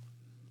me, though.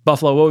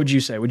 Buffalo, what would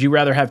you say? Would you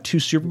rather have 2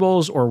 Super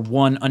Bowls or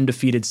 1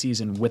 undefeated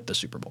season with the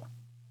Super Bowl?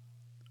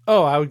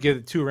 Oh, I would give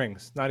it 2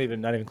 rings. Not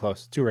even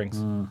close. 2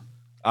 rings.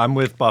 I'm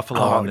with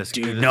Buffalo on this.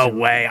 Dude, no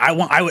way.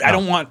 I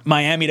don't want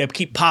Miami to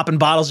keep popping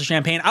bottles of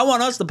champagne. I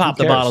want us to pop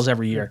the bottles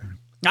every year.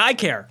 I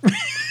care.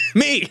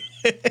 Me.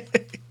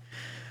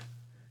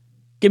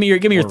 Give me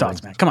your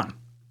thoughts, man. Come on.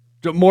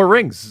 More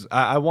rings.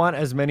 I want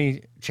as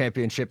many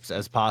championships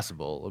as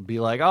possible. It'd be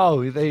like,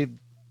 it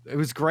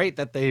was great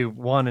that they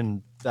won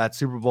in that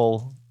Super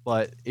Bowl,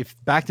 but if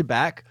back to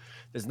back,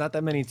 there's not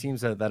that many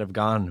teams that have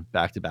gone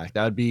back to back.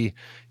 That would be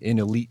an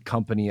elite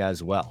company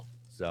as well.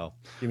 So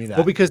give me that.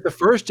 Well, because the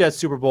first Jets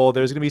Super Bowl,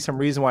 there's going to be some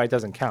reason why it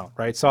doesn't count,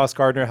 right? Sauce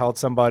Gardner held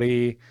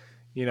somebody,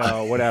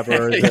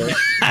 whatever.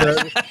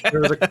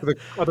 The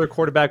other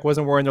quarterback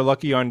wasn't wearing their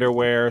lucky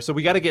underwear. So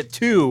we got to get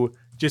 2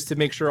 just to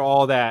make sure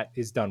all that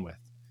is done with.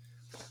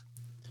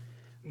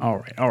 All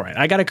right.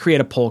 I got to create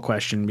a poll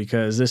question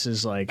because this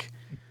is like,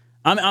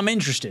 I'm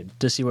interested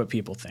to see what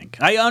people think.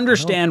 I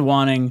understand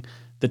wanting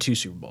the 2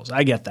 Super Bowls.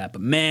 I get that.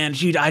 But man,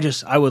 dude,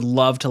 I would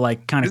love to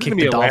like kind of kick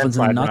the Dolphins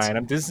in the nuts.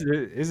 This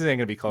isn't going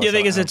to be close. You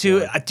think it's a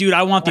 2? Dude,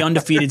 I want the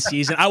undefeated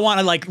season. I want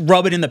to like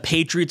rub it in the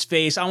Patriots'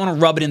 face. I want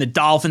to rub it in the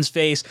Dolphins'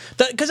 face.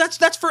 Because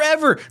that's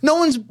forever. No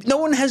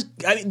one has.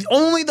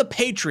 Only the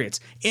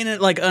Patriots in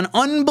an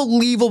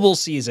unbelievable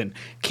season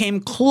came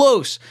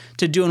close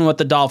to doing what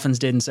the Dolphins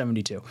did in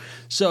 '72.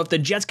 So if the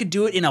Jets could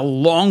do it in a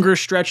longer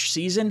stretch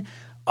season,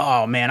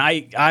 oh man,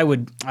 I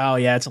would. Oh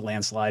yeah, it's a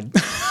landslide.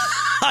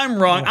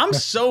 I'm wrong. I'm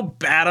so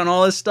bad on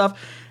all this stuff.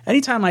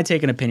 Anytime I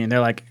take an opinion, they're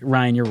like,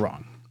 Ryan, you're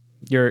wrong.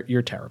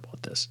 You're terrible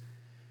at this.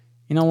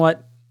 You know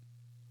what?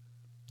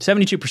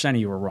 72% of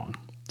you are wrong.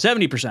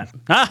 70%.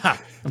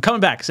 I'm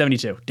coming back.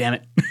 72. Damn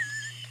it.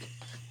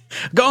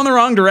 Going the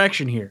wrong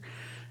direction here.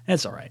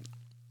 It's all right.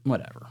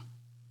 Whatever.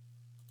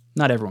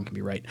 Not everyone can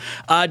be right.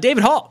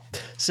 David Hall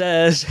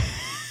says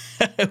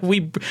we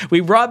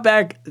brought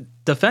back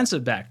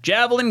defensive back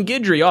Javelin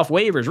Guidry off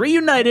waivers,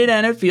 reunited,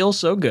 and it feels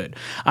so good.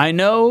 I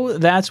know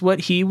that's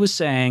what he was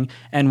saying.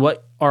 And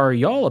what are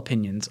y'all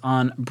opinions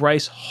on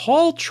Bryce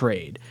Hall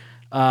trade?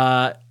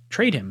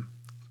 Trade him? ?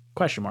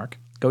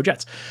 Go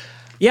Jets.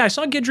 Yeah, I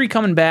saw Guidry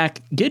coming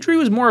back. Guidry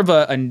was more of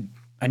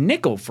a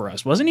nickel for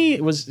us, wasn't he?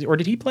 Or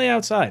did he play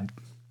outside?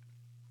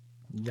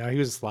 Yeah, he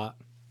was a slot.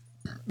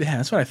 Yeah,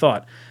 that's what I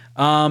thought.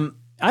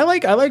 I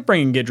like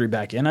bringing Guidry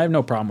back in. I have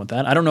no problem with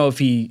that. I don't know if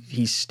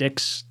he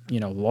sticks,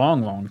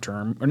 long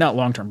term, or not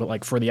long term, but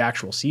like for the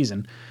actual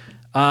season.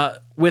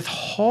 With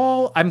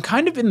Hall, I'm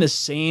kind of in the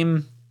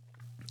same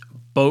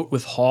boat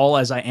with Hall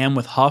as I am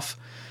with Huff.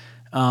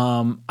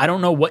 I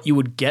don't know what you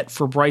would get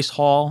for Bryce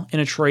Hall in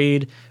a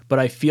trade, but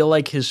I feel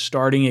like his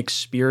starting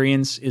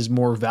experience is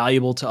more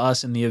valuable to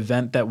us in the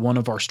event that one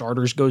of our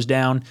starters goes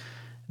down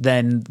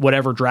than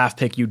whatever draft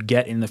pick you'd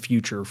get in the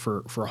future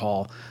for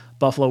Hall.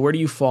 Buffalo, where do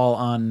you fall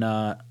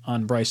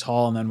on Bryce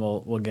Hall, and then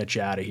we'll get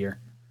you out of here?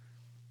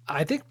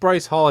 I think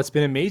Bryce Hall, it's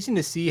been amazing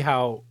to see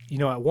how,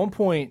 at one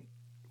point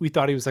we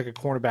thought he was like a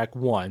cornerback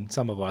one,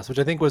 some of us, which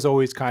I think was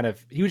always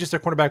he was just a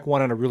cornerback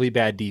one on a really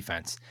bad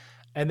defense.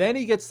 And then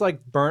he gets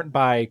like burnt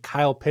by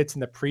Kyle Pitts in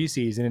the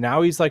preseason, and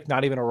now he's like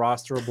not even a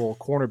rosterable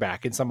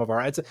cornerback in some of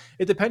our.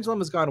 The pendulum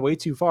has gone way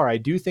too far. I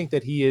do think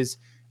that he is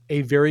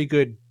a very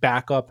good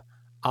backup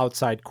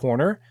outside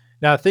corner.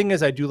 Now, the thing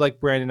is, I do like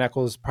Brandon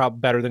Echols probably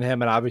better than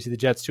him, and obviously the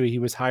Jets too. He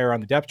was higher on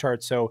the depth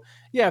chart. So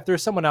yeah, if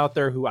there's someone out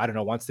there who I don't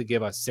know wants to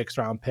give a 6th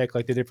round pick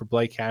like they did for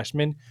Blake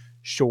Cashman,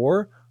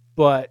 sure.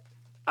 But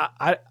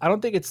I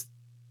don't think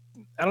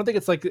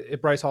it's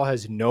like Bryce Hall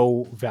has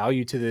no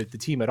value to the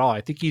team at all. I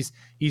think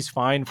he's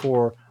fine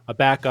for a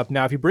backup.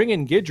 Now, if you bring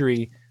in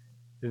Guidry,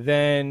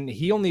 then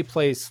he only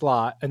plays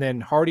slot, and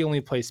then Hardy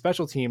only plays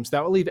special teams.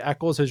 That will leave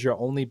Echols as your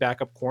only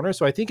backup corner.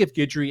 So I think if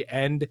Guidry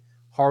and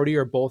Hardy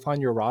are both on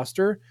your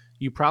roster,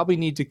 you probably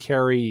need to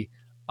carry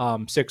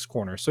 6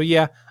 corners. So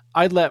yeah,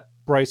 I'd let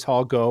Bryce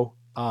Hall go.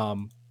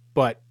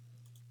 But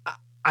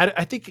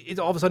I think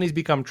all of a sudden he's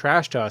become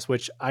trash to us,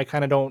 which I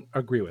kind of don't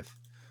agree with.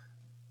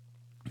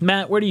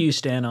 Matt, where do you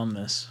stand on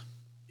this?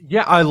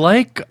 Yeah, I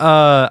like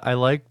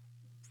the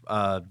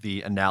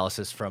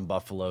analysis from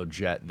Buffalo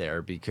Jet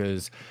there,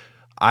 because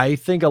I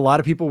think a lot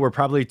of people were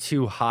probably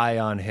too high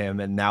on him,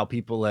 and now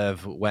people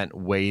have went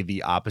way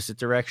the opposite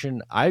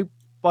direction. I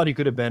thought he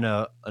could have been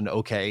an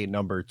okay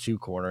number 2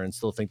 corner, and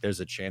still think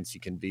there's a chance he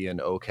can be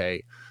an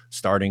okay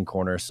starting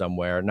corner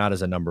somewhere, not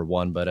as a number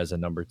 1, but as a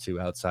number 2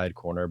 outside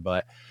corner.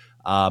 But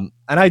and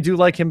I do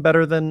like him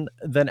better than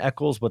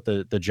Echols, but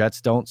the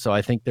Jets don't. So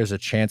I think there's a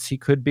chance he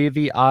could be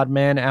the odd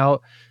man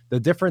out. The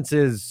difference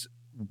is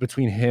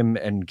between him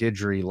and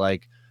Guidry,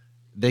 like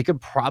they could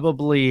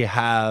probably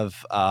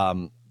have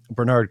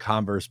Bernard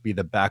Converse be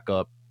the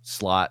backup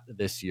slot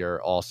this year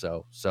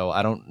also. So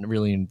I don't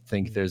really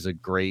think there's a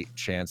great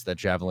chance that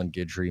Javelin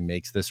Guidry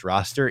makes this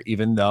roster,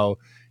 even though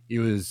he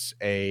was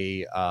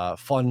he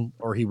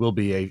will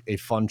be a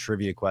fun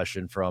trivia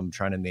question from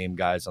trying to name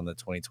guys on the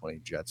 2020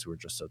 Jets who are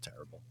just so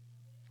terrible.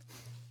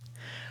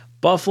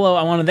 Buffalo,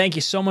 I want to thank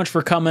you so much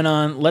for coming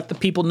on. Let the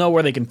people know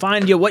where they can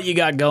find you, what you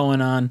got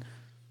going on.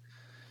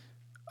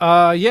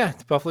 Yeah,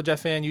 Buffalo Jet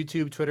Fan,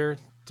 YouTube, Twitter.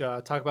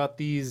 Talk about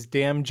these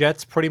damn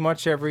Jets pretty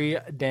much every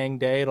dang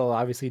day. It'll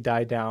obviously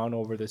die down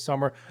over the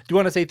summer. Do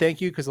want to say thank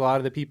you because a lot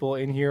of the people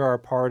in here are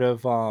part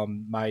of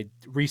my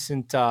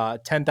recent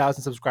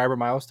 10,000 subscriber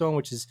milestone,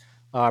 which is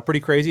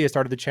pretty crazy. I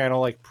started the channel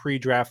like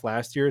pre-draft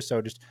last year,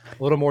 so just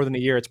a little more than a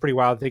year. It's pretty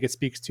wild. I think it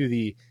speaks to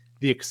the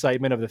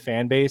excitement of the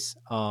fan base.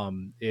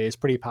 Is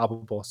pretty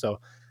palpable. So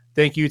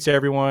thank you to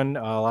everyone.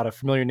 A lot of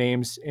familiar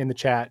names in the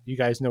chat. You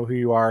guys know who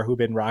you are, who've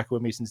been rocking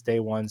with me since day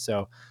one.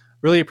 So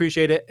really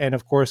appreciate it. And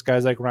of course,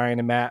 guys like Ryan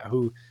and Matt,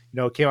 who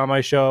came on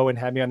my show and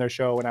had me on their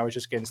show when I was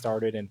just getting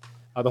started, and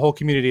the whole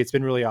community. It's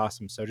been really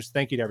awesome. So just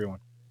thank you to everyone.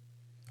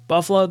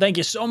 Buffalo, thank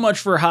you so much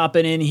for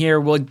hopping in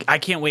here. I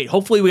can't wait.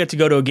 Hopefully we get to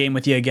go to a game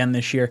with you again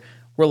this year.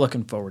 We're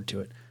looking forward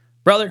to it.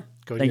 Brother,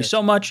 thank you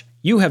so much.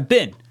 You have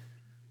been...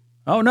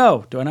 Oh,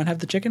 no. Do I not have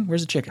the chicken?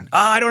 Where's the chicken?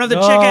 I don't have the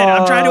chicken.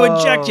 I'm trying to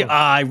inject you.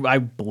 I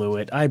blew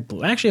it.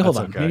 Actually, hold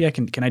on. Okay. Maybe I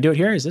can I do it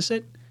here? Is this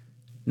it?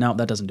 No,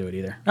 that doesn't do it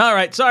either. All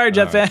right. Sorry,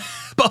 Jet fan.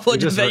 Buffalo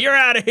Jet fan, you're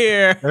out of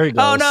here. There he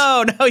goes.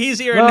 Oh, no, he's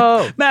here.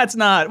 No. Matt's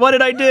not. What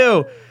did I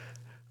do?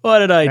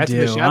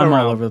 I'm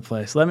all over the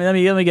place. Let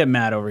me get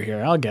Matt over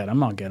here. I'll get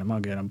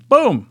him.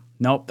 Boom.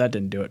 Nope, that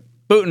didn't do it.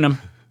 Booting him.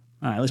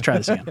 All right, let's try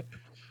this again.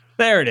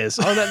 There it is.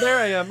 Oh, there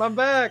I am. I'm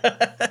back.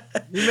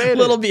 You made it.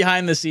 Little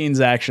behind the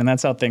scenes action.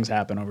 That's how things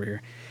happen over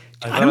here.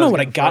 I don't know what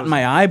I got in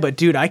my eye, but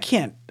dude, I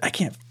can't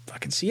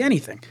fucking see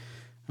anything.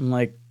 I'm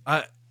like,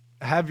 are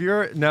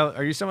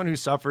you someone who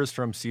suffers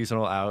from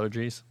seasonal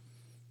allergies?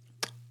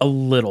 A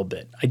little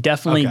bit. I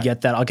definitely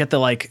get that. I'll get the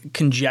like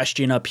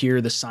congestion up here,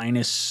 the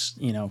sinus,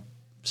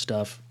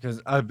 stuff.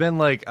 Because I've been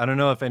like, I don't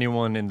know if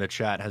anyone in the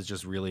chat has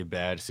just really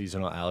bad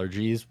seasonal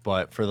allergies,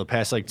 but for the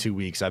past like 2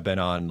 weeks, I've been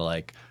on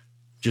like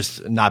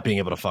just not being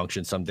able to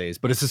function some days.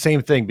 But it's the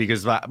same thing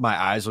because my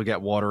eyes will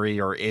get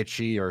watery or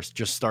itchy or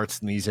just start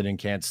sneezing and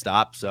can't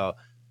stop. So I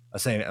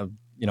was saying,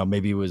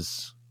 maybe it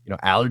was,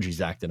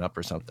 allergies acting up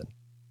or something.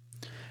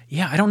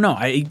 Yeah, I don't know.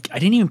 I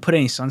didn't even put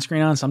any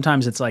sunscreen on.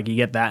 Sometimes it's like you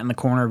get that in the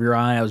corner of your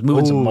eye. I was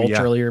moving some mulch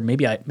earlier.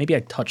 Maybe I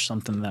touched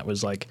something that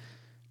was like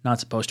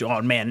not supposed to.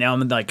 Oh man, now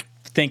I'm like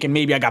thinking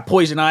maybe I got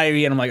poison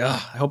ivy, and I'm like,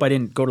 oh, I hope I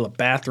didn't go to the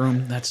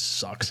bathroom. That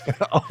sucks.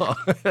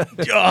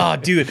 Oh,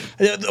 dude,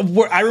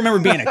 I remember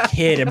being a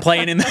kid and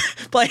playing in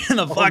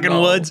the fucking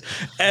woods,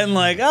 and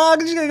like, I'm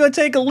just gonna go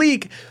take a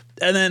leak,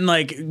 and then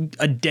like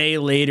a day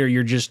later,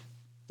 you're just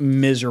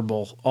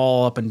miserable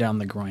all up and down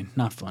the groin.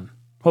 Not fun.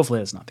 Hopefully,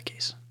 that's not the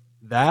case.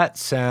 That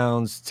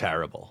sounds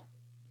terrible.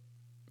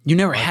 You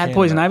never had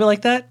poison ivy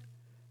like that?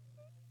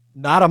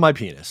 Not on my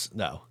penis,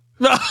 no.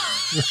 No,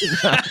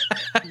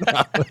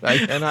 I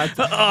cannot.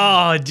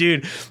 Oh,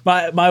 dude,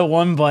 my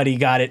one buddy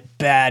got it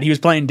bad. He was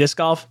playing disc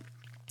golf,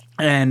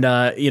 and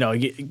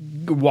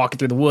walking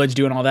through the woods,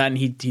 doing all that, and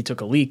he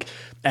took a leak,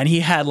 and he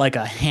had like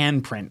a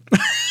handprint.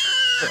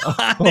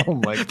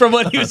 Oh my God. From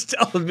what he was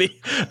telling me,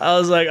 I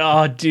was like,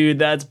 "Oh, dude,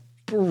 that's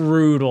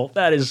brutal.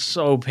 That is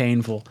so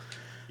painful."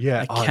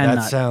 Yeah,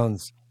 that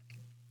sounds.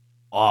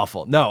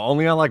 awful. No,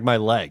 only on like my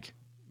leg.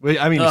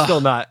 I mean, it's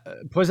still not.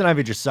 Poison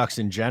ivy just sucks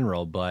in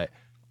general, but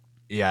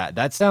yeah,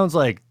 that sounds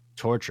like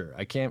torture.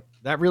 I can't.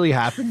 That really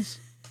happens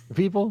to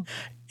people.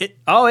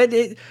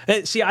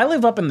 See, I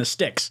live up in the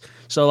sticks,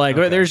 so like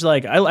there's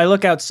like I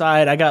look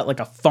outside. I got like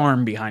a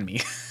farm behind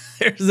me.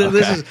 This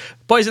is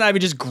poison ivy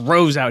just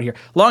grows out here.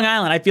 Long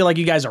Island, I feel like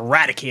you guys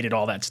eradicated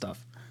all that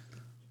stuff.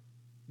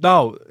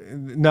 No,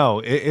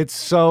 it's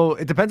so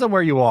it depends on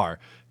where you are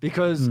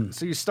because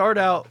so you start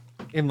out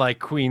in like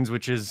Queens,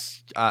 which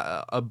is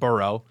a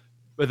borough,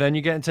 but then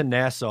you get into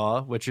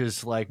Nassau, which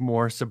is like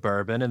more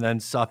suburban, and then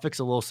Suffolk's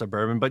a little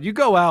suburban. But you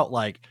go out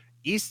like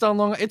east on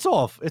Long, it's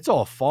all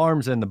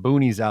farms and the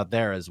boonies out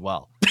there as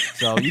well.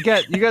 So you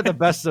get the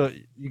best of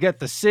you get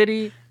the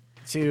city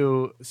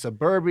to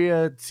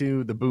suburbia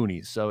to the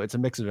boonies. So it's a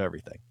mix of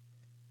everything.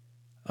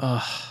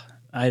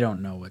 I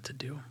don't know what to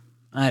do.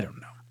 I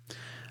don't know.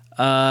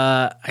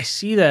 I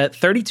see that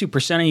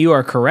 32% of you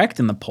are correct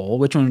in the poll.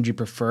 Which one would you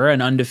prefer,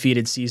 an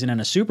undefeated season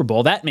and a Super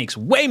Bowl? That makes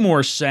way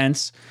more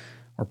sense.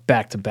 Or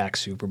back-to-back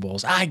Super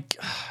Bowls. I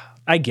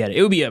get it.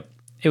 It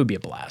would be a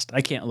blast.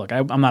 I can't look.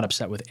 I'm not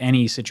upset with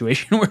any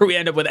situation where we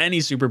end up with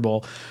any Super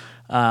Bowl.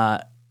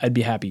 I'd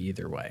be happy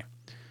either way.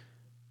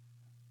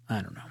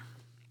 I don't know.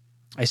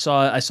 I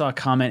saw a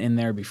comment in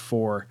there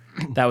before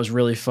that was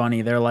really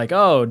funny. They're like,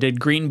 "Oh, did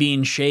Green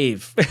Bean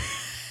shave?"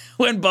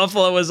 When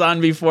Buffalo was on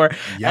before.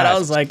 Yes. And I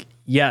was like,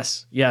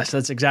 yes,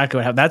 that's exactly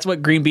what happened. That's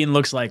what Green Bean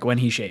looks like when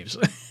he shaves.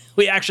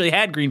 We actually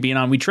had Green Bean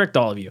on. We tricked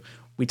all of you.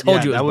 We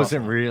told you it was that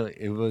wasn't Buffalo. Really.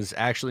 It was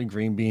actually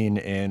Green Bean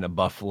in a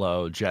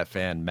Buffalo Jet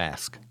fan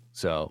mask.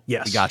 So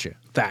yes, we got you.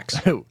 Facts.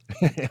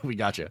 We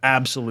got you.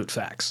 Absolute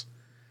facts.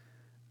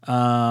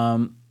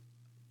 I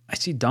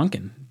see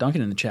Duncan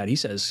in the chat. He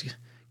says,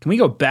 can we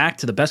go back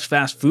to the best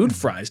fast food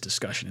fries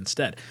discussion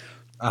instead?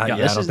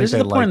 This is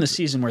the point in the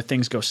season where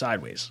things go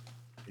sideways.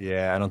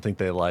 Yeah, I don't think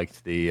they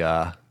liked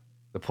the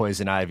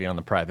poison ivy on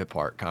the private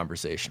part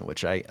conversation,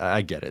 which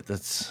I get it.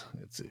 It's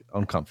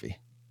uncomfy.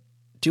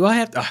 Do I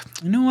have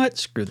you know what?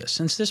 Screw this.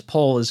 Since this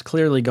poll is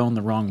clearly going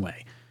the wrong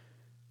way,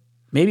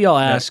 maybe I'll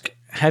ask,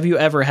 have you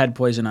ever had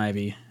poison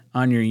ivy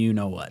on your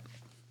you-know-what?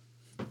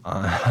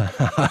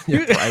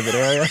 Your private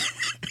area?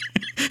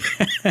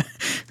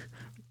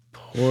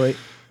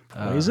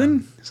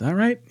 Poison? Is that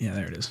right? Yeah,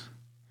 there it is.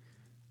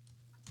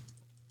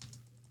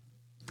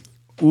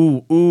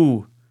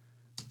 Ooh.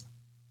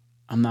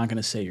 I'm not going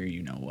to say your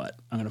you-know-what.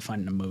 I'm going to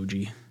find an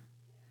emoji.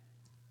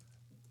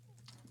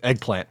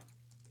 Eggplant.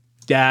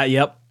 Yeah,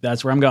 yep.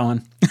 That's where I'm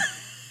going.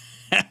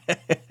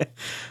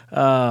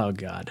 Oh,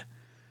 God.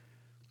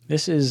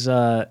 This is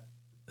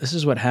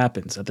what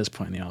happens at this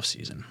point in the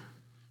offseason.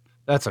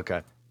 That's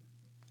okay.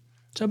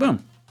 So,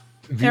 boom.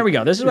 There we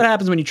go. This is what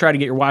happens when you try to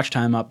get your watch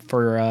time up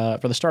for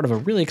the start of a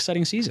really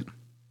exciting season.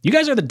 You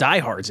guys are the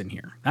diehards in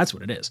here. That's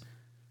what it is.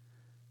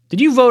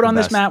 Did you vote on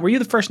this, Matt? Were you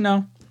the first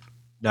no?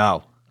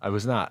 No, I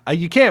was not.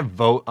 You can't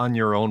vote on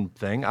your own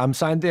thing. I'm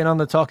signed in on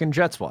the Talkin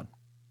Jets one.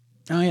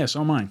 Oh, yeah,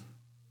 so am I.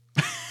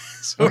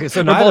 So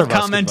neither of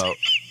us can vote.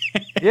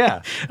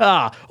 Yeah.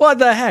 What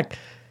the heck?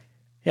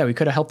 Yeah, we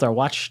could have helped our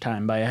watch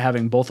time by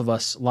having both of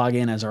us log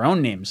in as our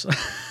own names.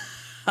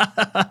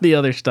 The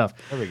other stuff.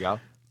 There we go.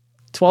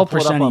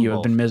 12% of you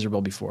have been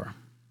miserable before.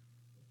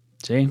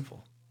 See?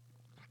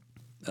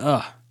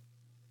 All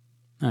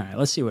right,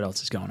 let's see what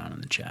else is going on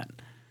in the chat.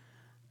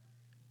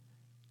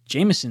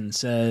 Jameson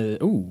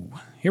said, ooh,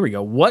 here we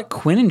go. What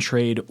Quinnen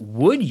trade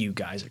would you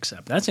guys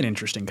accept? That's an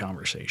interesting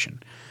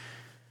conversation.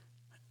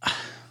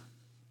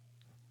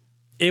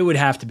 It would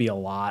have to be a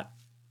lot.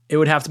 It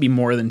would have to be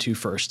more than 2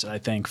 firsts, I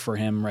think, for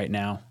him right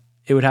now.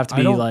 It would have to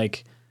be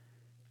like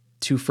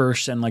 2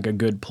 firsts and like a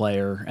good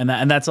player. And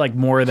that's like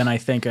more than I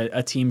think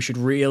a team should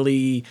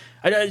really,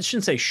 I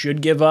shouldn't say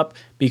should give up,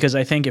 because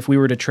I think if we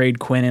were to trade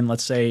Quinnen,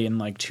 let's say in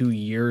like 2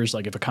 years,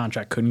 like if a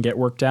contract couldn't get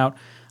worked out,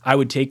 I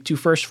would take 2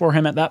 firsts for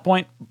him at that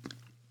point.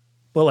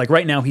 But like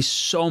right now, he's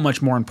so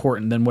much more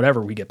important than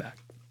whatever we get back.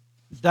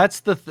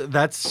 That's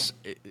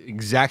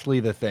exactly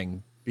the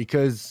thing,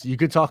 because you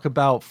could talk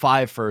about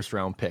 5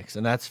 first-round picks,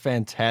 and that's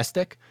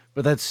fantastic,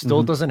 but that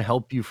still doesn't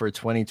help you for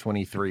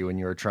 2023 when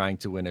you're trying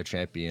to win a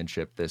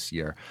championship this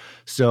year.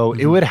 So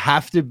it would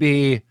have to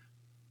be,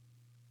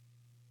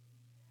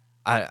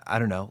 I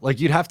don't know, like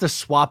you'd have to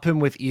swap him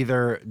with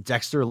either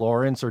Dexter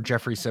Lawrence or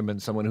Jeffrey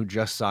Simmons, someone who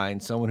just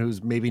signed, someone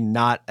who's maybe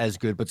not as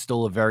good, but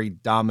still a very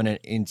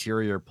dominant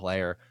interior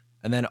player,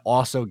 and then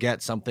also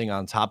get something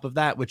on top of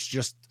that, which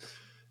just,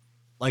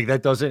 like,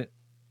 that doesn't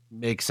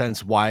make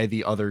sense why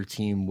the other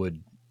team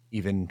would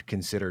even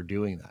consider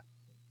doing that.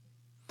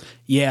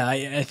 Yeah,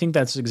 I think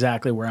that's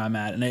exactly where I'm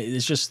at. And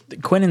it's just,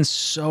 Quinnen's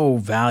so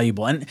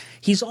valuable. And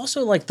he's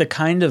also like the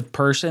kind of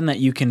person that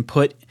you can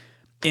put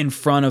in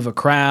front of a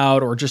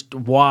crowd or just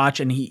watch,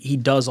 and he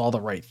does all the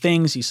right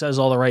things. He says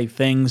all the right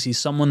things. He's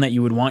someone that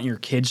you would want your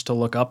kids to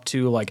look up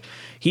to. Like,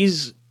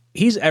 he's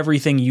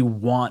everything you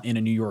want in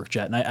a New York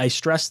Jet. And I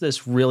stress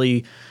this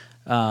really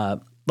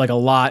like a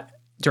lot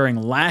during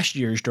last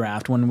year's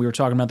draft when we were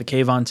talking about the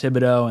Kayvon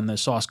Thibodeau and the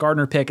Sauce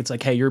Gardner pick. It's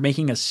like, hey, you're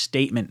making a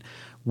statement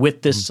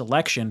with this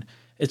selection.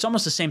 it's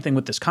almost the same thing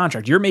with this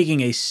contract. You're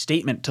making a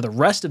statement to the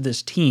rest of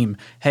this team,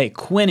 hey,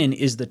 Quinnen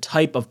is the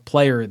type of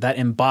player that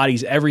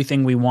embodies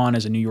everything we want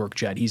as a New York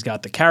Jet. He's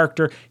got the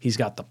character, he's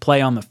got the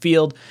play on the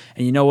field,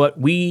 and you know what?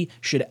 We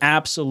should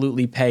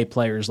absolutely pay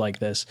players like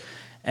this.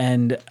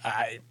 And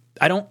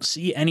I don't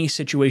see any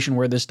situation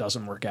where this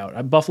doesn't work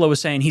out. Buffalo was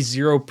saying he's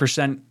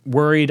 0%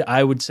 worried.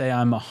 I would say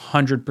I'm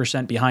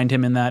 100% behind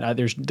him in that.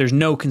 There's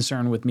no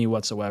concern with me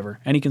whatsoever.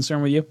 Any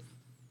concern with you?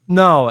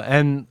 No,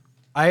 and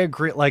I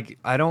agree. Like,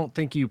 I don't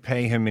think you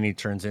pay him and he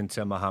turns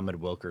into Muhammad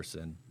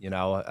Wilkerson. You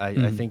know,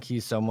 I think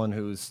he's someone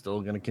who's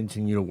still going to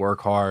continue to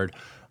work hard.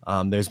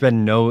 There's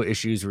been no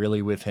issues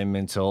really with him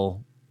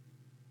until,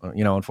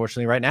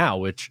 unfortunately right now,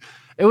 which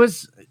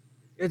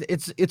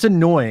it's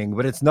annoying,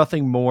 but it's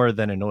nothing more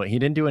than annoying. He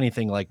didn't do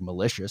anything like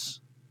malicious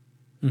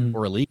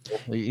or illegal.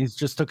 He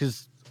just took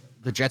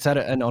the Jets out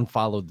and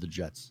unfollowed the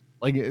Jets.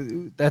 Like,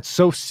 that's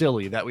so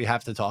silly that we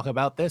have to talk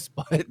about this,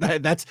 but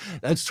that's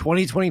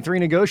 2023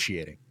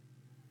 negotiating.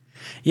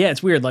 Yeah,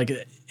 it's weird. Like,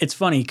 it's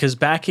funny because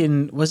back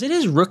in, was it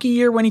his rookie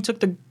year when he took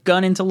the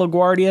gun into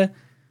LaGuardia?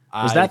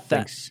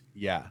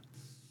 Yeah.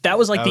 That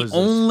was like the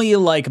only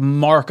like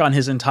mark on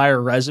his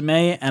entire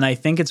resume, and I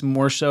think it's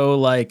more so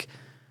like,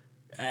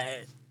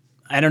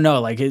 I don't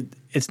know, like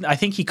it's. I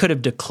think he could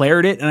have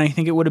declared it, and I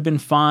think it would have been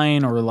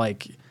fine. Or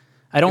like,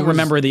 I don't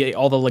remember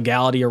all the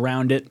legality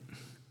around it.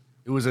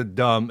 It was a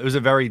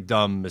very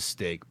dumb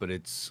mistake, but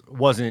it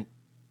wasn't.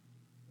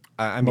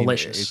 I mean,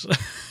 malicious.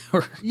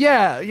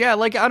 Yeah.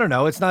 Like, I don't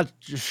know. It's not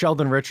just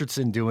Sheldon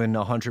Richardson doing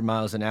 100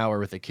 miles an hour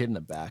with a kid in the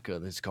back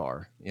of his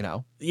car, you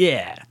know?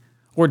 Yeah.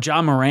 Or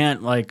John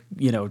Morant, like,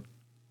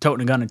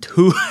 toting a gun in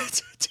two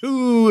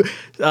TikTok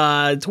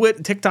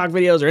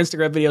videos or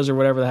Instagram videos or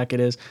whatever the heck it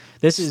is.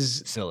 This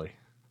is silly.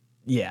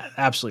 Yeah,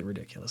 absolutely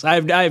ridiculous.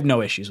 I have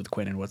no issues with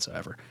Quinnen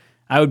whatsoever.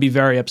 I would be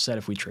very upset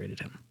if we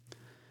traded him.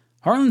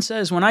 Harlan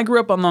says, when I grew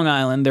up on Long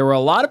Island, there were a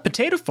lot of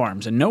potato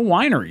farms and no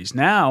wineries.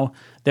 Now,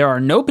 there are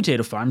no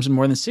potato farms and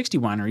more than 60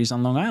 wineries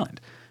on Long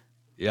Island.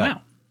 Yeah.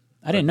 Wow.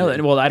 I didn't know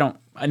that. Well,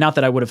 not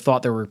that I would have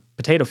thought there were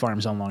potato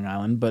farms on Long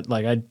Island, but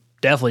like I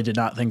definitely did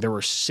not think there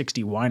were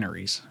 60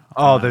 wineries.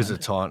 Oh, there's a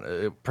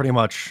ton. Pretty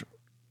much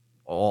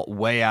all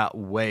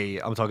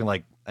I'm talking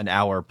like an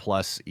hour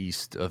plus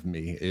east of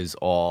me is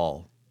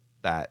all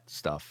that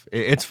stuff.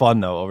 It's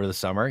fun though over the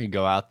summer. You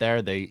go out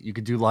there, you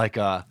could do like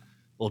a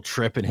little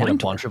trip and hit a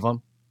bunch of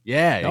them.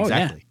 Yeah,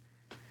 exactly.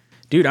 Yeah.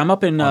 Dude, I'm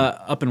up in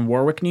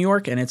Warwick, New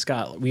York, and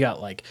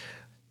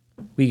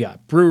we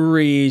got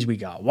breweries, we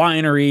got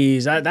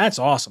wineries. That's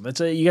awesome.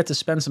 You get to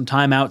spend some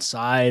time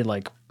outside,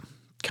 like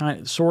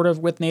sort of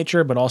with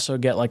nature, but also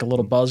get like a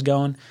little buzz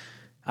going.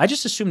 I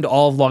just assumed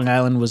all of Long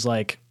Island was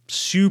like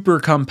super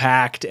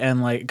compact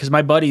and like, because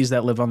my buddies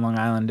that live on Long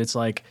Island, it's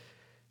like,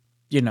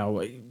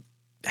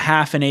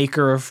 half an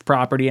acre of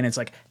property, and it's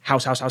like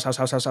house. And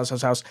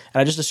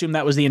I just assumed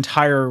that was the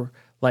entire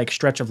like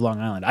stretch of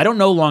Long Island. I don't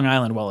know Long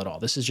Island well at all.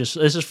 This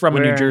is from a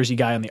New Jersey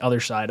guy on the other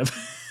side of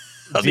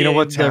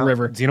the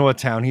river. Do you know what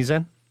town he's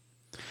in?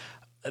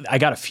 I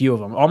got a few of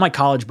them. All my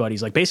college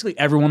buddies, like basically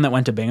everyone that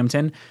went to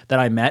Binghamton that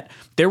I met,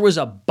 there was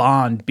a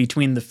bond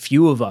between the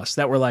few of us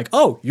that were like,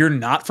 oh, you're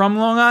not from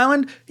Long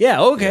Island?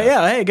 Yeah, okay,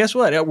 yeah. Hey, guess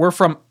what? We're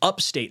from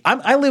upstate.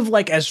 I live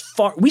like as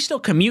far, we still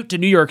commute to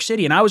New York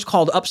City, and I was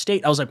called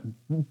upstate. I was like,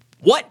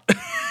 what?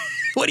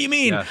 What do you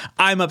mean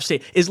I'm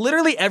upstate? Is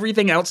literally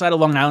everything outside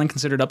of Long Island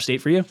considered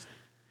upstate for you?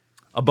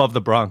 Above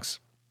the Bronx.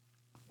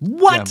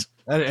 What?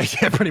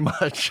 Yeah, pretty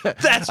much.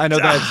 I know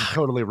that's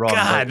totally wrong.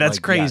 God, that's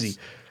like, crazy.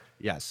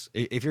 Yes.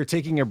 If you're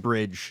taking a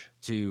bridge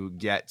to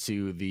get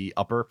to the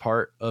upper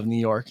part of New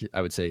York,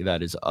 I would say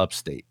that is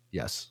upstate.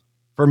 Yes.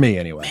 For me,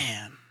 anyway.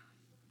 Man.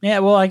 Yeah,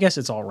 well, I guess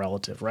it's all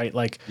relative, right?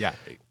 Like, yeah,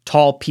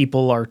 tall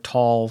people are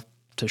tall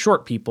to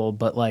short people,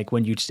 but like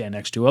when you stand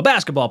next to a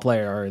basketball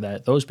player,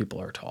 those people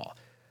are tall.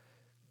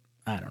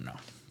 I don't know.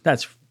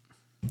 That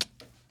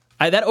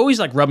always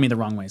like rubbed me the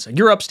wrong way. It's like,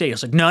 you're upstate.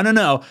 It's like,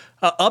 no.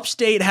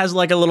 Upstate has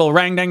like a little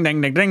rang ding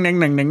ding ding ding ding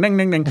ding ding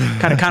ding ding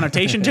kind of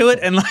connotation to it,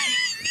 and like,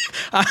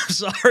 I'm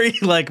sorry,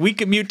 like we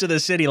commute to the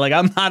city. Like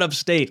I'm not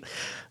upstate.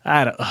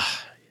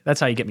 That's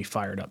how you get me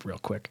fired up real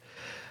quick.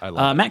 I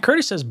love Matt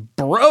Curtis says,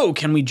 bro,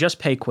 can we just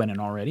pay Quinnen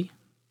already?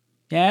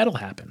 Yeah, it'll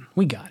happen.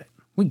 We got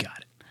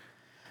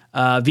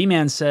it.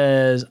 V-Man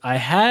says, I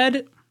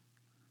had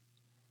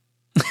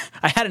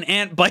an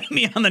ant bite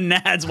me on the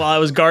nads while I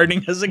was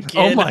gardening as a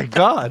kid. Oh my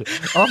god,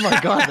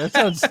 that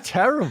sounds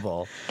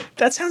terrible.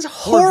 That sounds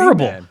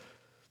horrible.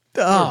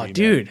 Oh,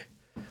 dude.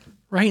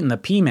 Right in the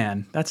P,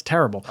 man. That's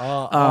terrible.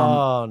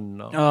 Oh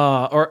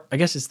no. Or I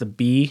guess it's the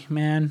B,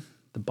 man.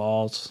 The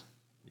balls.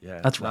 Yeah.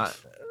 That's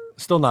rough.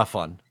 Still not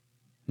fun.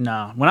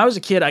 No. When I was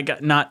a kid, I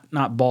got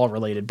not ball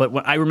related, but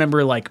when I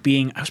remember like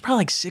I was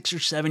probably like 6 or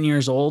 7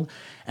 years old,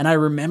 and I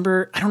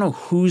remember, I don't know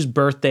whose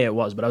birthday it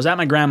was, but I was at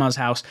my grandma's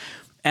house,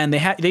 and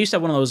they used to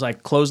have one of those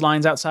like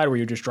clotheslines outside where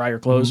you just dry your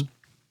clothes.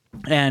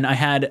 Mm-hmm. And I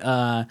had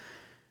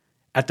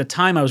at the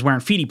time, I was wearing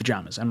feety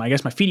pajamas, and I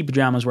guess my feety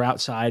pajamas were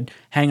outside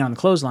hanging on the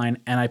clothesline,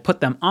 and I put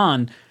them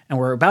on, and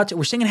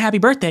we're singing happy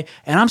birthday,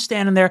 and I'm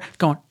standing there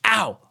going,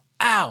 ow,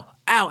 ow,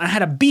 ow. wow, and I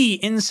had a bee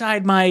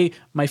inside my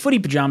footy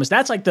pajamas.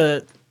 That's like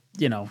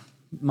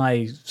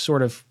my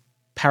sort of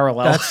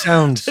parallel. That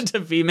sounds to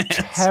V-Man.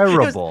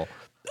 terrible.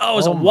 It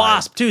was a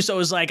wasp too, so it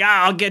was like,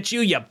 I'll get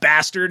you, you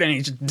bastard, and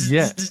he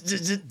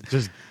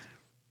just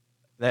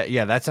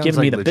that sounds giving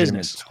like me the legitimate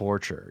business.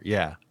 torture.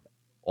 Yeah,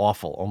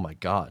 awful. Oh my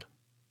god,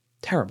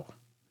 terrible.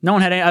 No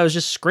one had any. I was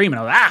just screaming.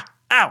 I was like,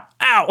 ow,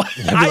 ow.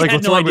 I like,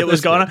 had no idea what was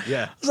going on.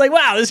 Yeah. I was like,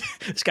 wow,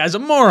 this guy's a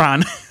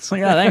moron. It's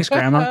like, oh, thanks,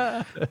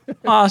 Grandma.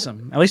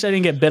 Awesome. At least I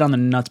didn't get bit on the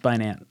nuts by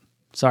an ant.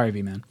 Sorry,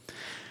 V-Man.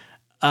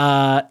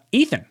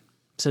 Ethan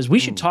says we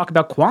should talk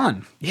about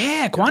Quan.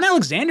 Yeah, Quan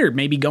Alexander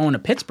may be going to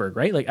Pittsburgh,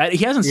 right? Like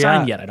he hasn't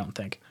signed yet, I don't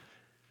think.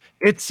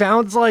 It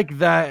sounds like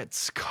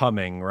that's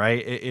coming,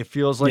 right? It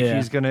feels like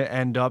he's going to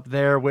end up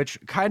there, which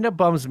kind of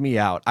bums me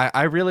out.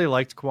 I really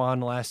liked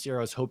Quan last year.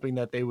 I was hoping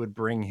that they would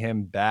bring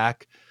him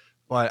back,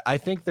 but I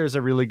think there's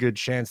a really good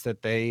chance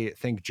that they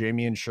think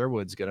Jamie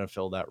Sherwood's going to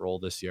fill that role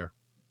this year.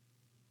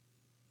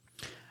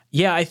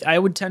 Yeah, I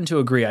would tend to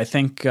agree. I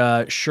think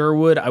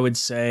Sherwood, I would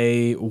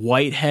say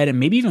Whitehead, and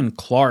maybe even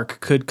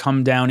Clark could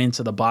come down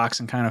into the box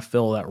and kind of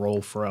fill that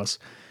role for us.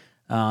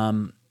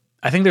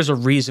 I think there's a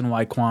reason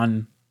why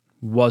Quan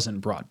wasn't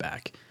brought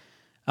back.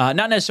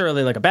 Not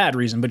necessarily like a bad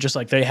reason, but just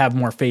like they have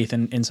more faith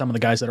in some of the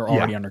guys that are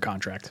already under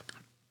contract.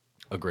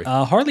 Agree.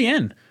 Harley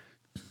N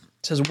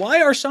says,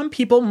 why are some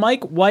people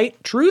Mike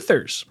White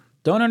truthers?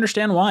 Don't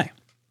understand why.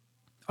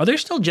 Are there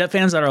still Jet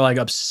fans that are like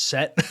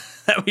upset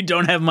that we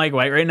don't have Mike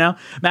White right now?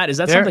 Matt, is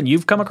that something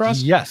you've come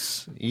across?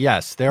 Yes.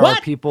 There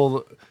are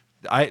people.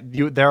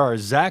 There are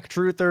Zach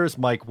truthers,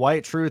 Mike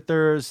White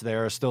truthers.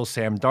 There are still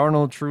Sam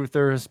Darnold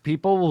truthers.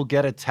 People will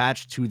get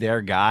attached to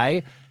their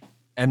guy,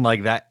 and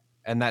like that,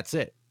 and that's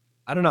it.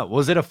 I don't know.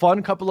 Was it a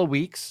fun couple of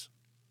weeks?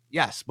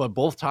 Yes, but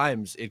both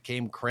times it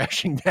came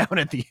crashing down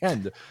at the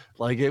end.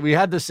 We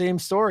had the same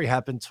story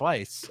happen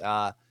twice.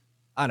 I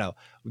don't know.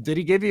 Did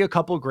he give you a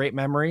couple great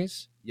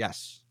memories?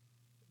 Yes.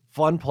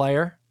 Fun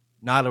player,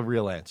 not a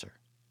real answer.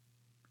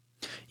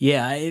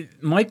 Yeah,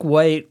 Mike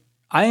White,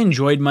 I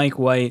enjoyed Mike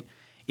White.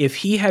 If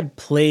he had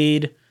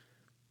played,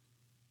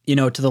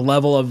 to the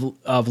level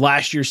of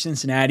last year's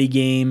Cincinnati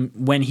game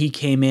when he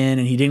came in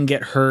and he didn't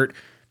get hurt,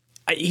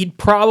 he'd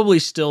probably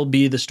still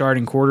be the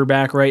starting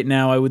quarterback right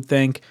now, I would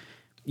think.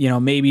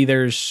 Maybe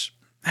there's...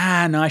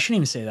 no, I shouldn't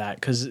even say that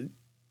because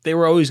they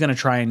were always going to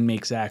try and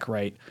make Zach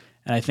right.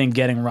 And I think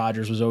getting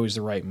Rodgers was always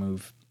the right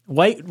move.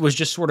 White was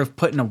just sort of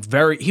put in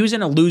he was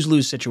in a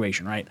lose-lose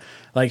situation, right?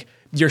 Like,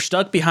 you're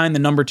stuck behind the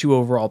number 2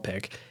 overall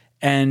pick,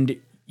 and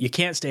you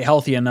can't stay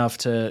healthy enough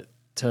to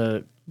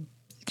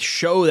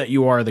show that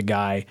you are the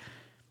guy.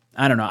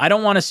 I don't know. I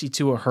don't want to see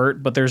Tua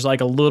hurt, but there's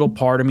like a little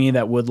part of me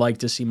that would like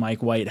to see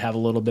Mike White have a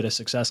little bit of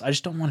success. I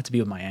just don't want it to be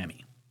with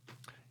Miami.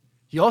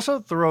 He also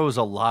throws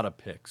a lot of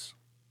picks.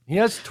 He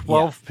has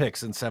 12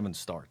 picks and 7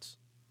 starts.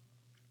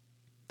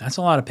 That's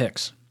a lot of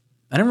picks.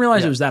 I didn't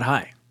realize it was that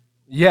high.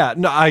 Yeah,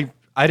 no, I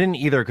didn't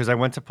either because I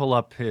went to pull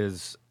up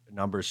his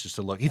numbers just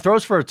to look. He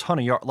throws for a ton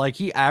of yards. Like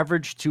he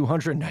averaged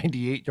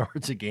 298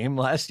 yards a game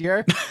last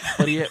year,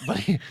 but he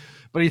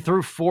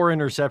threw 4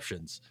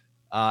 interceptions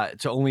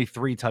to only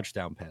 3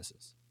 touchdown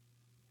passes.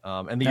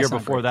 And the year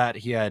before that,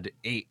 he had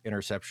 8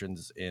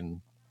 interceptions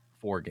in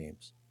 4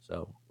 games.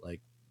 So, I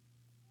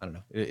don't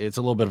know. It's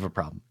a little bit of a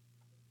problem.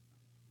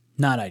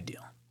 Not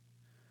ideal.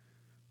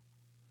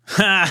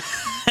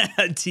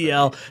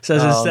 TL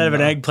says instead of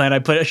an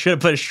eggplant, I should have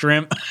put a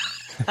shrimp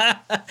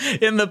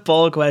in the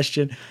poll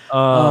question.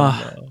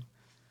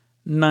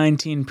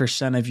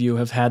 19% of you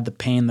have had the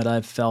pain that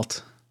I've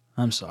felt.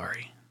 I'm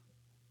sorry.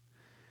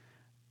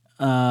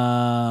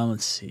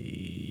 Let's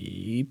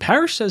see.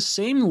 Parrish says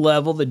same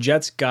level the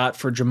Jets got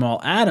for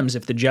Jamal Adams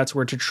if the Jets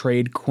were to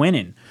trade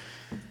Quinnen.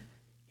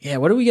 Yeah,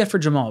 what do we get for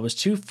Jamal? It was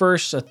 2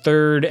 firsts, a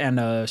third, and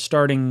a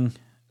starting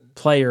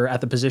player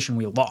at the position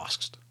we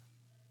lost.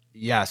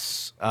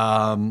 Yes.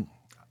 I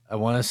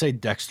want to say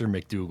Dexter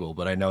McDougal,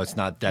 but I know it's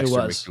not Dexter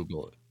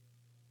McDougal.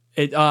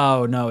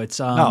 No, it's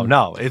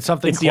no, it's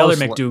something. It's the other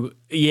McDougal.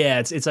 Yeah,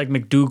 it's like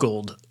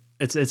McDougal.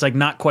 It's like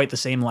not quite the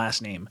same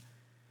last name.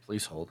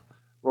 Please hold.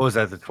 What was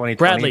that? The 2020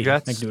 Bradley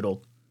Jets?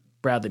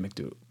 Bradley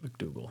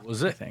McDougal.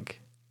 Was it? I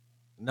think.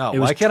 No.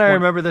 Why can't I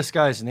remember this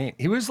guy's name?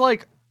 He was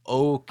like,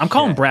 okay. I'm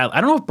calling Bradley.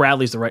 I don't know if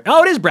Bradley's the right.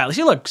 Oh, it is Bradley.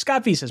 See, look,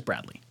 Scott V says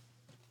Bradley.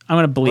 I'm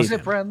gonna believe. Was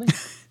it Bradley?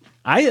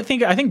 I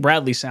think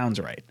Bradley sounds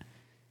right.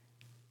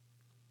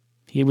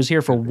 He was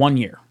here for 1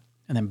 year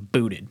and then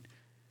booted.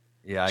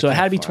 Yeah. So it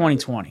had to be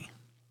 2020.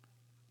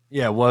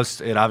 Yeah, it was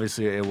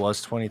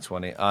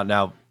 2020.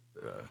 Now,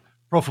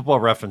 Pro Football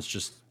Reference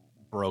just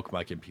broke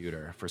my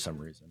computer for some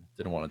reason.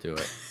 Didn't want to do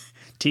it.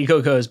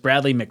 Tico goes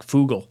Bradley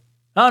McFougal.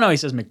 Oh no, he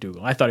says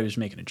McDougal. I thought he was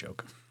making a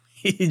joke.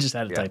 He just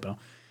had a typo.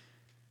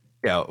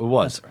 Yeah, it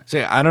was. Right. See,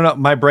 I don't know.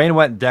 My brain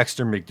went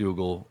Dexter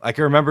McDougal. I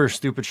can remember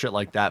stupid shit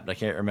like that, but I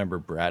can't remember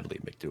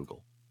Bradley McDougal.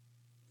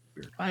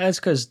 Weird. That's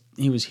because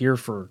he was here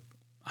for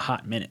a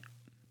hot minute.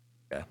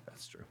 Yeah,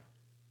 that's true.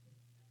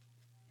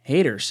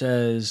 Hater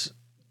says,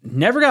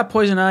 never got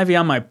poison ivy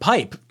on my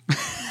pipe,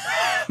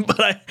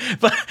 but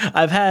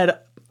I've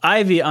had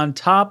ivy on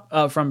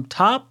top from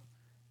top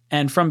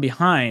and from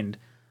behind,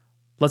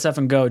 let's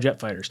effing go, jet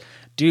fighters.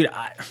 Dude,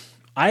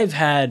 I've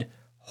had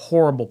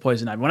horrible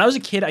poison ivy. When I was a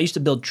kid, I used to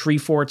build tree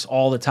forts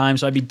all the time,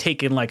 so I'd be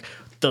taking like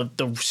the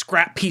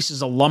scrap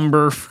pieces of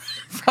lumber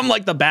from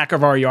like the back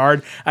of our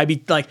yard. I'd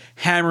be like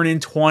hammering in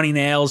 20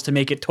 nails to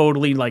make it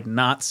totally like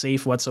not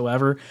safe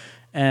whatsoever.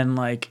 And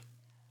like,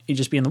 you'd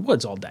just be in the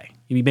woods all day.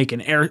 You'd be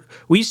making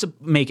we used to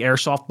make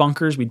airsoft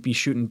bunkers. We'd be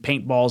shooting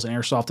paintballs and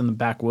airsoft in the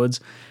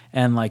backwoods.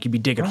 And like, you'd be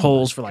digging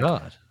holes for like,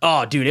 God.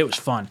 Oh dude, it was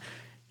fun.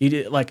 You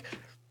did like,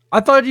 I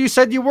thought you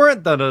said you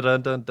weren't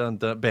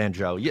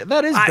banjo. Yeah,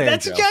 that is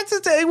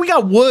banjo. We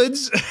got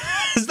woods.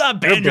 It's not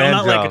banjo. I'm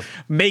not like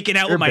making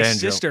out with my banjo.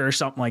 Sister or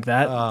something like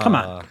that. Come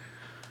on.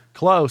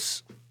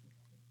 Close.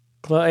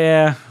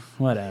 Yeah,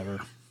 whatever.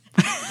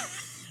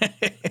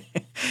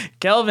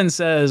 Kelvin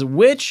says,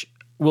 which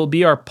will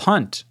be our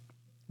punt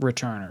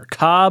returner,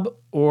 Cobb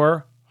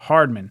or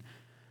Hardman?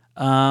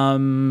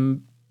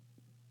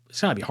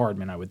 It's gotta be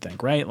Hardman, I would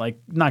think, right? Like,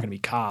 not gonna be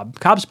Cobb.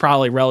 Cobb's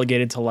probably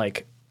relegated to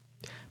like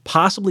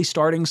possibly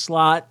starting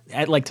slot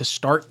at like to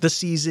start the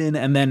season,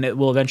 and then it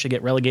will eventually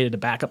get relegated to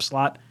backup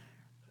slot.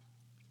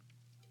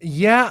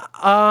 Yeah,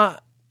 I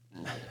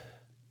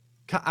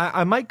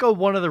might go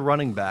one of the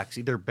running backs,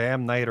 either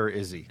Bam Knight or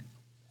Izzy.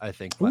 I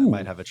think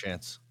might have a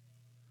chance,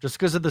 just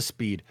because of the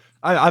speed.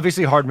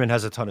 Obviously, Hardman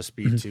has a ton of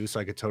speed too,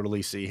 so I could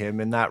totally see him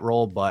in that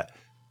role. But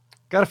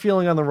got a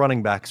feeling on the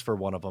running backs for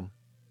one of them.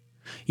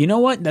 You know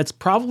what? That's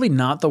probably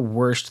not the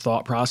worst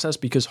thought process,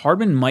 because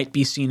Hardman might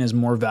be seen as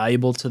more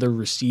valuable to the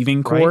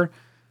receiving core. Right?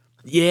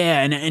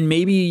 Yeah, and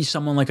maybe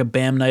someone like a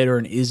Bam Knight or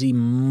an Izzy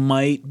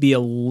might be a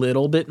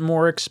little bit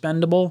more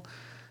expendable.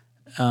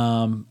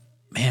 Man,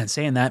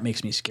 saying that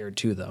makes me scared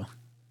too, though,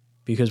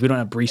 because we don't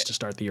have Breece to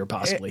start the year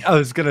possibly. I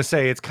was going to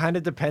say, it's kind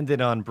of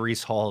dependent on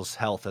Breece Hall's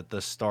health at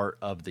the start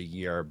of the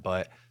year,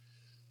 but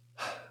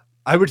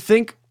I would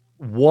think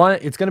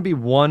it's going to be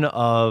one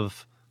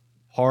of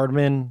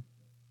Hardman,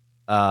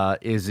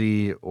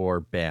 Izzy, or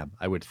Bam,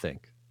 I would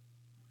think.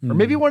 Or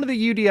maybe one of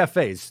the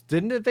UDFAs.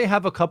 Didn't they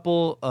have a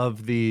couple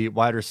of the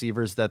wide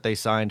receivers that they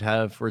signed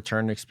have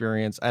return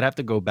experience? I'd have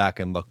to go back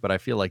and look, but I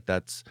feel like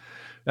that's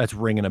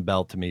ringing a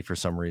bell to me for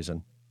some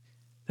reason.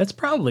 That's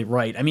probably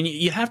right. I mean,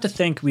 you have to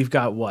think we've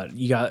got what?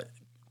 You got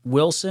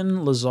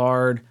Wilson,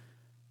 Lazard,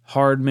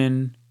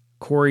 Hardman,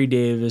 Corey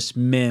Davis,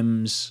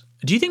 Mims.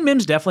 Do you think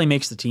Mims definitely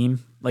makes the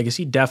team? Like, is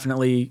he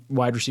definitely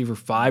wide receiver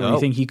 5? Or do you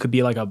think he could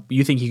be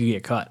you think he could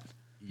get cut?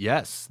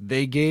 Yes,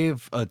 they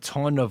gave a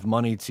ton of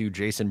money to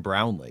Jason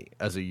Brownlee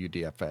as a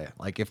UDFA.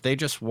 Like, if they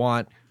just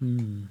want,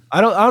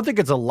 I don't think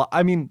it's a lot.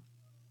 I mean,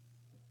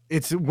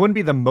 it wouldn't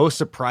be the most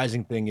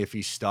surprising thing if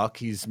he's stuck.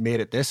 He's made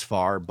it this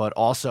far, but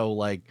also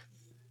like,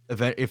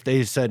 if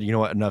they said, you know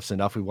what, enough's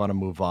enough, we want to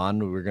move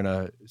on, we're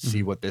gonna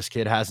see what this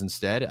kid has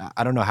instead.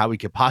 I don't know how we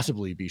could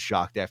possibly be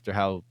shocked after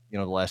how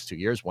the last 2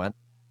 years went.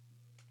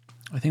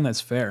 I think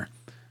that's fair.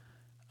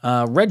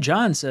 Red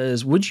John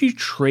says, would you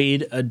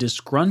trade a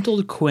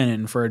disgruntled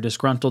Quinnen for a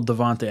disgruntled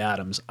Davante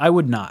Adams? I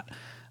would not.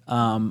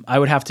 I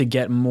would have to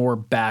get more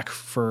back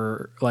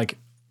for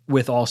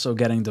with also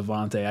getting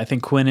Davante. I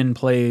think Quinnen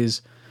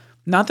plays,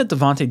 not that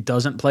Davante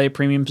doesn't play a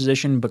premium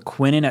position, but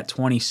Quinnen at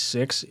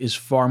 26 is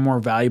far more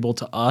valuable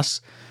to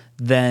us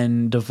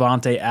than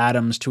Davante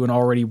Adams to an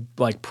already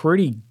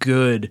pretty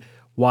good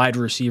wide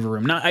receiver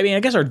room. I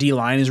guess our D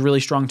line is really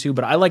strong too,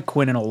 but I like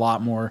Quinnen a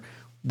lot more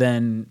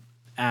than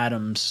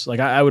Adams.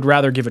 I would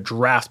rather give a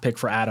draft pick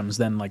for Adams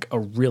than a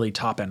really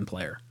top end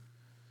player.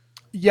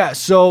 Yeah,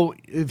 so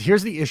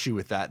here's the issue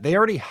with that. They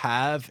already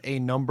have a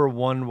number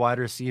 1 wide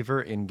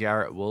receiver in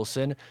Garrett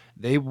Wilson.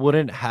 They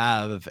wouldn't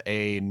have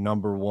a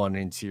number 1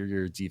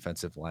 interior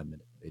defensive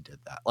lineman if they did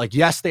that.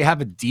 Yes, they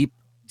have a deep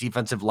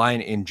defensive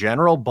line in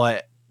general,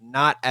 but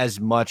not as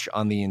much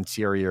on the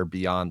interior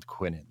beyond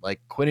Quinnen.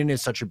 Quinnen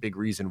is such a big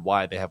reason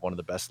why they have one of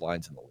the best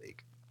lines in the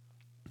league.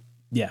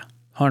 Yeah,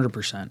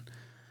 100%.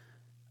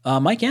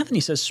 Mike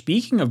Anthony says,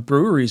 speaking of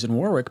breweries in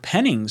Warwick,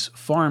 Penning's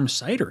Farm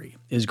Cidery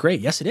is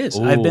great. Yes, it is.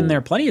 Ooh. I've been there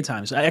plenty of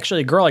times.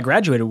 Actually, a girl I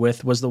graduated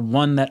with was the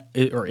one that,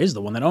 or is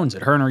the one that owns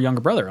it. Her and her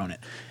younger brother own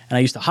it. And I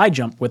used to high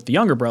jump with the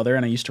younger brother,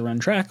 and I used to run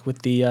track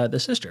with the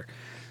sister.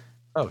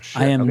 Oh,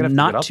 shit. I am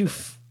not too...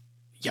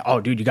 Yeah, oh,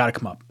 dude, you got to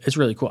come up. It's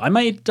really cool. I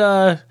might...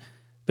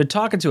 been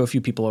talking to a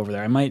few people over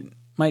there. I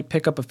might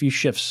pick up a few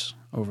shifts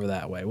over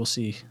that way. We'll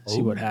see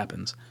what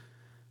happens.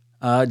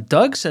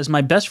 Doug says,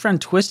 my best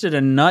friend twisted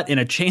a nut in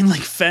a chain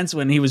link fence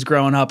when he was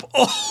growing up.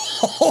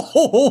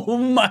 Oh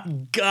my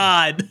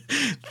God.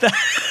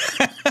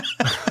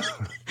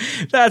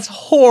 That's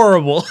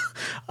horrible.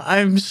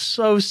 I'm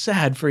so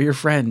sad for your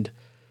friend.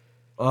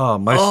 Oh,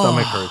 my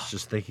stomach hurts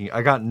just thinking.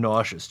 I got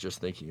nauseous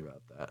just thinking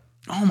about that.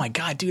 Oh my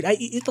God, dude.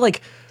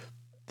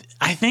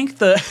 I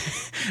think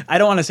I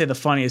don't want to say the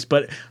funniest,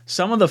 but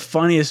some of the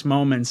funniest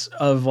moments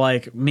of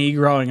me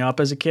growing up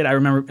as a kid, I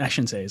remember, I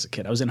shouldn't say as a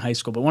kid, I was in high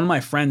school, but one of my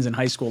friends in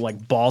high school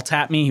ball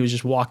tapped me. He was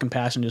just walking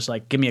past and just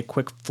give me a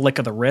quick flick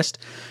of the wrist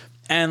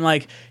and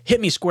hit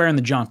me square in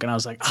the junk. And I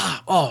was like,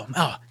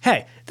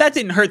 hey, that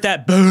didn't hurt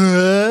that.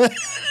 And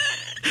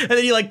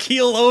then you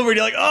keel over and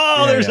you're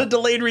like, there's a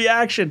delayed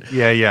reaction.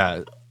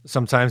 Yeah.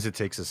 Sometimes it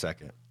takes a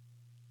second.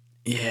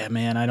 Yeah,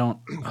 man, I don't.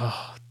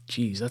 Oh,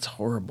 geez, that's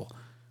horrible.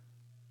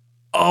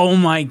 Oh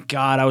my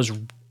God,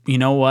 you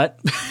know what?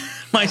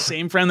 My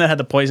same friend that had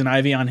the poison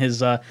ivy on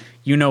his,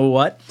 you know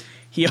what?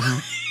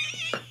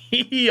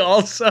 He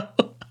also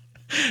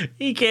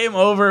he came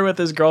over with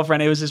his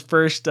girlfriend. It was his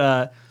first.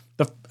 I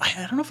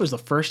don't know if it was the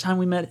first time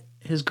we met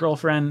his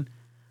girlfriend,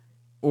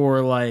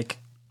 or like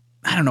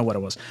I don't know what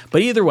it was.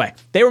 But either way,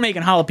 they were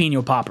making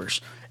jalapeno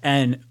poppers,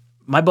 and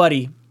my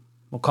buddy,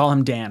 we'll call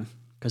him Dan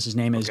because his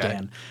name is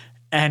Dan,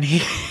 and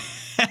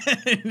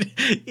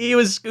he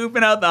was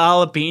scooping out the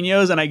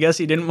jalapenos, and I guess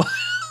he didn't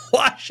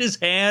wash his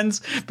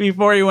hands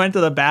before he went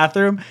to the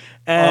bathroom,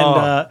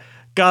 and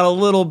got a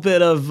little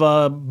bit of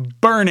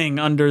burning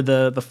under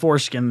the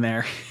foreskin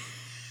there.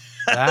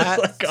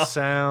 That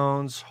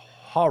sounds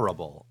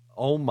horrible.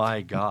 Oh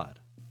my God.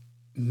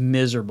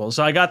 Miserable.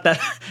 So I got that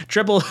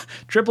triple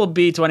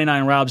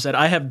B29. Rob said,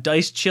 I have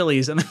diced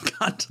chilies and then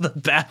got to the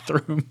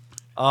bathroom.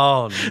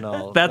 Oh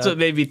no. That's what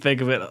made me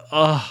think of it.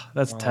 Oh,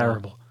 that's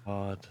terrible.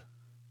 God.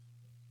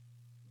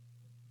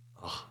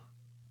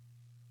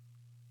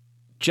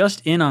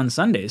 Just in on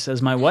Sunday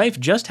says, my wife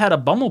just had a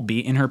bumblebee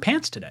in her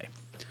pants today.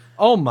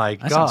 Oh my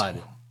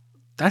God.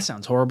 That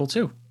sounds horrible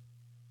too.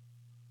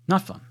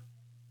 Not fun.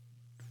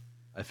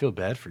 I feel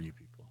bad for you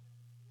people.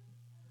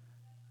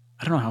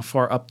 I don't know how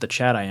far up the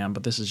chat I am,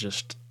 but this is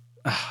just,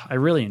 I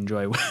really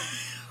enjoy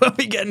when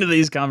we get into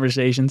these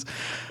conversations.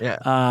 Yeah.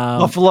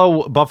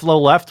 Buffalo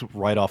left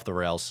right off the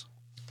rails.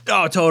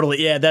 Oh,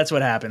 totally. Yeah, that's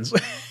what happens.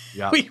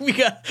 Yeah. we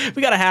got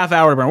a half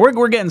hour to burn.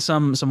 We're getting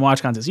some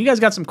watch content. So you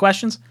guys got some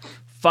questions?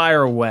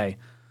 Fire away.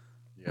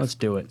 Yes, let's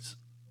do it.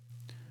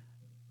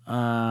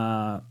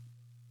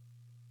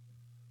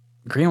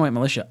 Green and White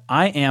Militia.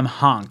 I am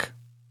Honk.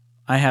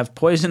 I have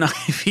poison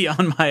ivy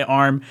on my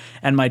arm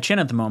and my chin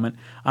at the moment.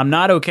 I'm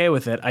not okay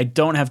with it. I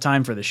don't have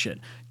time for this shit.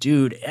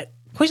 Dude,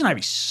 poison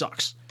ivy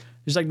sucks.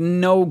 There's like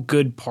no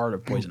good part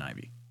of poison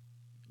ivy.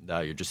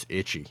 No, you're just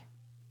itchy.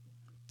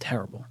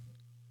 Terrible.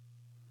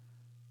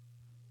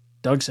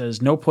 Doug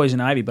says, no poison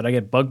ivy, but I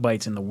get bug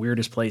bites in the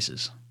weirdest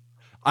places.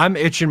 I'm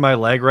itching my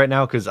leg right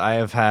now because I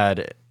have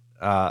had,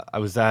 I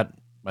was at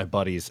my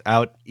buddy's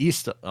out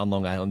east on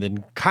Long Island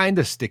in kind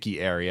of sticky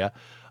area.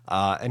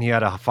 And he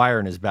had a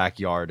fire in his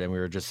backyard, and we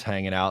were just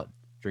hanging out,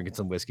 drinking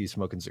some whiskey,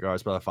 smoking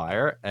cigars by the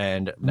fire.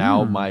 And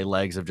now my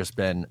legs have just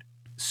been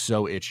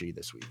so itchy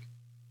this week.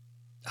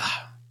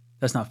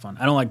 That's not fun.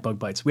 I don't like bug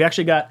bites. I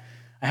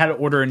had to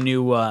order a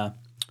new,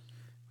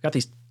 got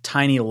these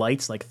tiny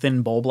lights, like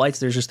thin bulb lights.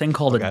 There's this thing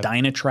called a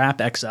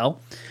Dynatrap XL.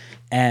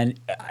 And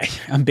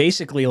I'm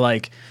basically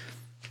like,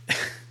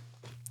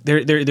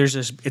 there's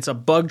this, it's a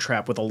bug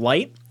trap with a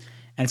light,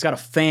 and it's got a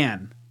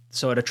fan.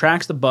 So it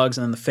attracts the bugs,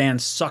 and then the fan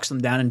sucks them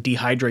down and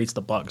dehydrates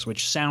the bugs,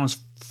 which sounds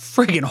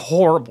friggin'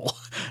 horrible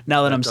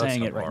now that I'm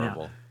saying it right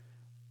now.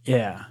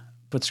 Yeah,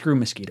 but screw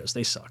mosquitoes.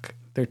 They suck.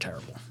 They're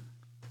terrible.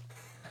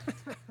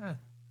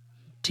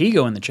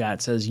 Tigo in the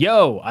chat says,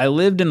 yo, I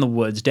lived in the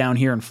woods down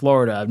here in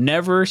Florida. I've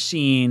never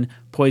seen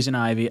poison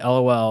ivy,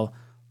 LOL,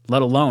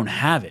 let alone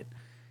have it.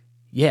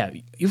 Yeah,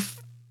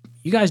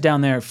 you guys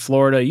down there in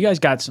Florida, you guys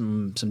got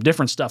some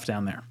different stuff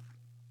down there.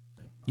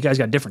 You guys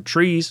got different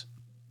trees.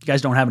 You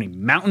guys don't have any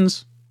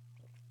mountains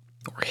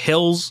or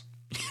hills.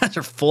 You guys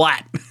are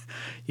flat.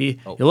 You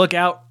look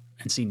out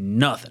and see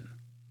nothing.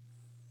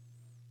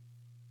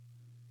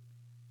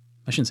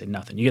 I shouldn't say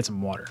nothing. You get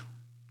some water.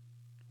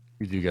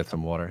 You do get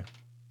some water.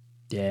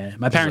 Yeah.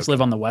 My parents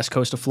live on the west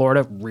coast of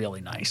Florida.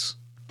 Really nice.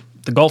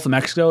 The Gulf of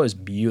Mexico is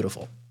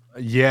beautiful.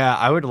 Yeah,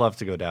 I would love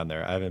to go down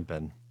there. I haven't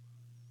been.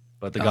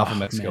 But the Gulf of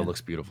Mexico looks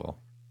beautiful.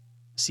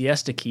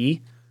 Siesta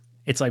Key.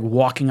 It's like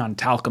walking on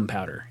talcum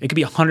powder. It could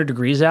be 100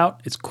 degrees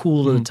out. It's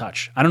cool to the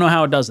touch. I don't know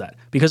how it does that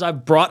because I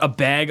brought a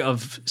bag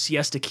of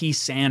Siesta Key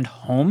sand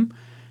home,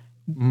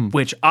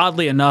 which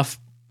oddly enough,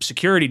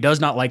 security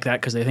does not like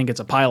that because they think it's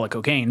a pile of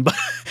cocaine.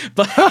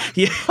 But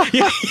you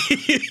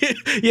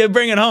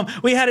bring it home.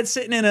 We had it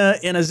sitting in a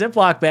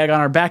Ziploc bag on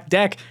our back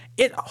deck.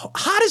 It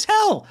hot as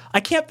hell.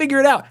 I can't figure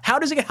it out. How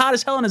does it get hot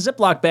as hell in a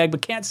Ziploc bag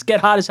but can't get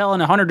hot as hell in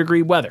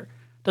 100-degree weather?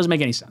 Doesn't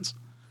make any sense.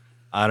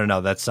 I don't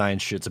know. That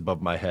science shit's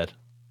above my head.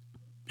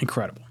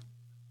 Incredible.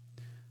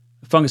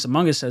 Fungus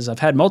Among Us says, I've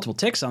had multiple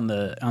ticks on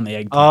the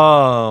eggplant.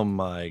 Oh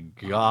my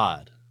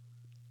God.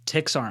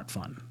 Ticks aren't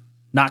fun.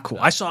 Not cool.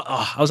 I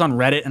was on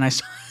Reddit and I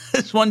saw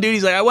this one dude,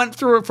 he's like, I went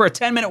through it for a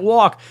 10-minute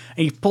walk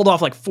and he pulled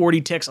off like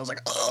 40 ticks. I was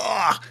like,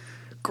 ugh,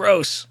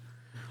 gross.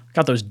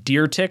 Got those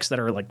deer ticks that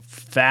are like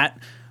fat.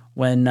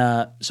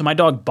 So my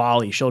dog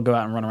Bolly, she'll go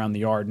out and run around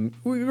the yard and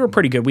we were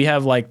pretty good. We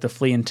have like the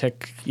flea and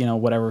tick,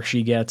 whatever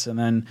she gets. And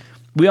then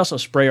we also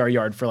spray our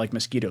yard for like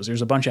mosquitoes.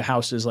 There's a bunch of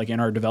houses like in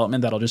our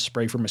development that'll just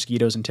spray for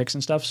mosquitoes and ticks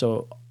and stuff.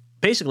 So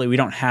basically we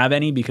don't have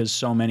any because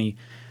so many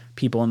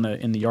people in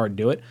the yard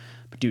do it.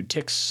 But dude,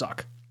 ticks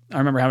suck. I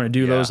remember having to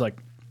do those like,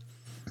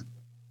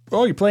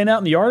 oh, you're playing out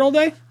in the yard all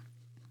day?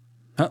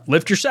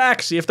 Lift your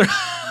sack, see if they're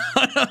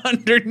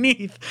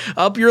underneath,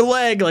 up your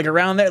leg, like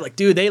around there. Like,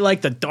 dude, they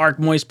like the dark,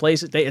 moist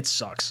places. It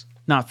sucks.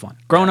 Not fun.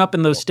 Growing up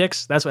in those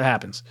sticks, that's what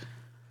happens.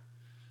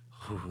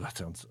 Ooh, that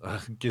sounds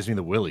gives me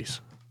the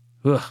willies.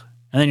 Ugh.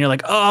 And then you're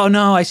like, oh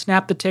no, I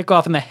snapped the tick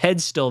off and the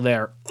head's still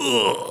there.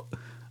 Ugh.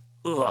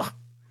 Ugh.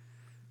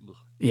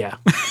 Yeah.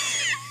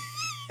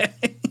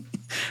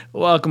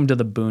 Welcome to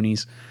the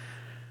boonies.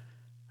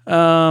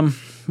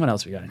 What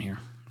else we got in here?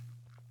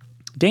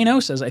 Dano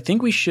says, I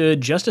think we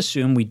should just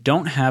assume we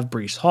don't have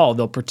Breece Hall.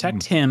 They'll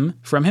protect him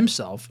from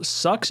himself.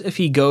 Sucks if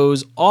he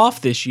goes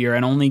off this year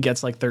and only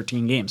gets like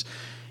 13 games.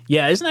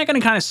 Yeah, isn't that going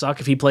to kind of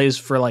suck if he plays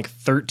for like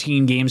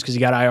 13 games because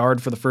he got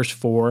IR'd for the first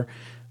 4?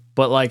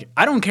 But like,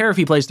 I don't care if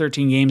he plays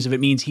 13 games if it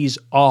means he's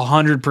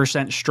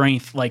 100%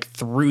 strength like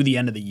through the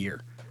end of the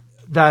year.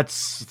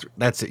 That's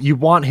it. You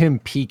want him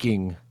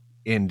peaking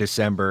in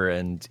December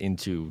and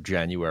into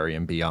January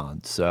and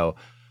beyond. So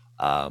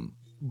I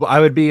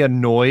would be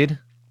annoyed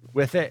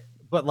with it,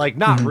 but like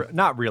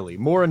not really.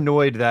 More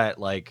annoyed that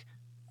like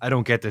I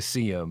don't get to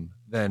see him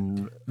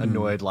than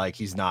annoyed like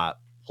he's not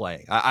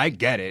playing. I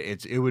get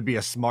it. It would be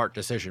a smart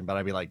decision, but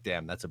I'd be like,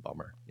 damn, that's a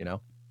bummer, you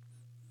know?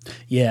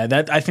 Yeah,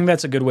 I think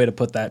that's a good way to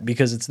put that,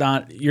 because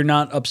you're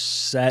not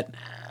upset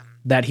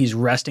that he's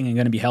resting and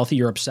going to be healthy.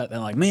 You're upset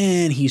that like,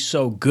 man, he's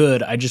so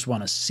good. I just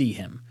want to see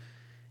him.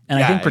 And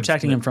I think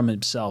protecting him from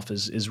himself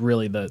is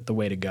really the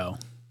way to go.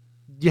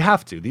 You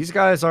have to. These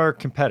guys are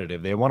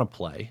competitive. They want to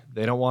play.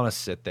 They don't want to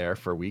sit there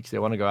for weeks. They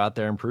want to go out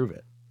there and prove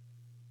it.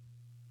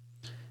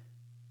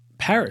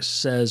 Paris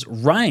says,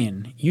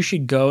 Ryan, you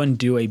should go and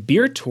do a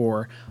beer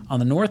tour on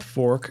the North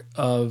Fork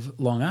of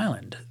Long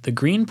Island. The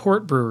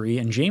Greenport Brewery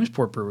and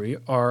Jamesport Brewery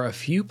are a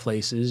few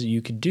places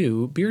you could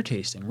do beer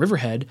tasting.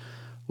 Riverhead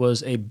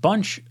has a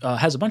bunch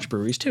of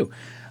breweries too.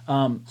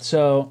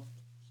 So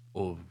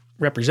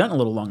representing a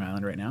little Long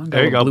Island right now.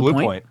 There you go, Blue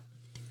Point.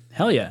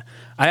 Hell yeah.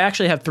 I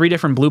actually have 3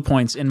 different Blue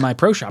Points in my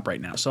pro shop right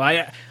now. So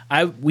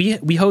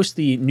we host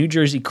the New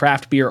Jersey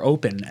Craft Beer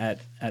Open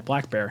at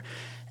Black Bear,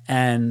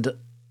 and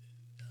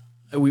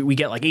we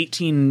get like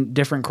 18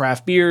 different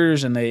craft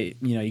beers, and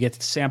you get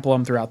to sample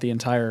them throughout the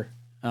entire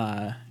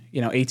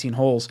 18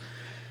 holes.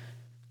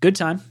 Good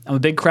time. I'm a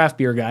big craft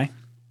beer guy.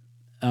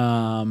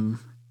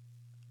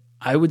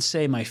 I would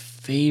say my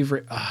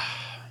favorite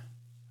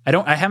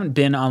I haven't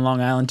been on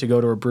Long Island to go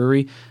to a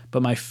brewery,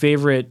 but my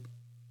favorite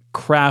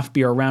craft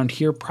beer around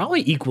here,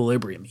 probably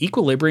Equilibrium.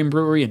 Equilibrium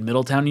Brewery in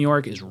Middletown, New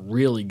York is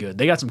really good.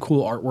 They got some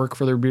cool artwork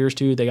for their beers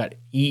too. They got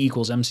E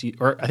equals MC,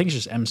 or I think it's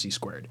just MC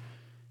squared.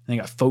 And they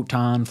got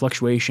Photon,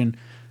 Fluctuation,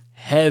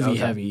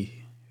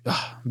 heavy,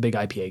 big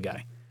IPA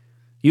guy.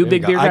 You a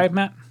big beer guy,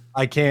 Matt?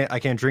 I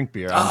can't drink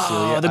beer. I'm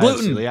celiac. The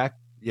gluten. I'm celiac.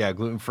 Yeah,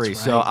 gluten free. Right.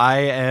 So I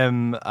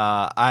am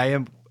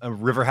a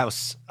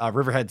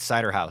Riverhead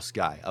Cider House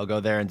guy. I'll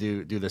go there and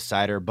do the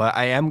cider, but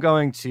I am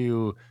going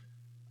to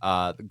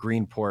the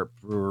Greenport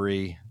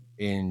Brewery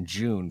in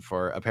June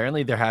for,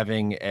 apparently they're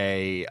having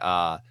a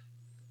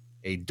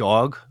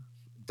dog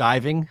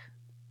diving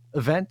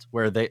event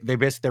where they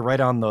basically, they're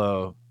right on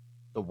the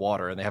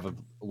water, and they have a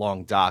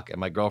long dock, and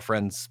my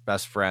girlfriend's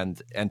best friend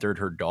entered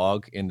her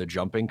dog in the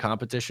jumping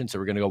competition, so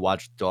we're going to go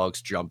watch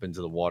dogs jump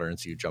into the water and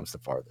see who jumps the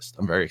farthest.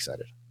 I'm very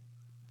excited.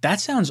 That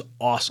sounds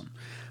awesome.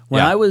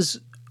 When I was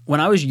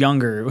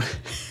younger,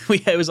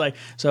 it was like,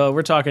 so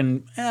we're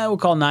talking, we'll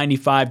call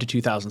 95 to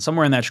 2000,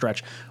 somewhere in that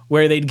stretch,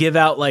 where they used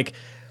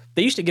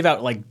to give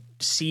out like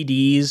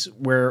CDs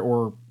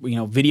or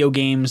video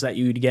games that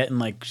you'd get in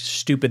like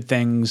stupid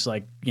things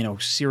like,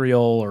 cereal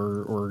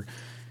or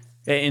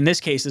in this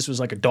case, this was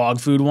like a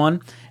dog food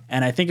one.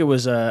 And I think it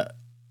was a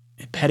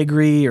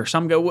Pedigree or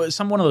some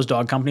one of those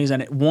dog companies.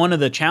 And one of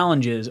the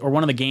challenges or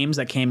one of the games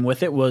that came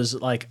with it was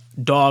like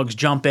dogs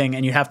jumping,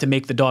 and you have to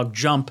make the dog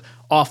jump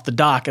off the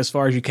dock as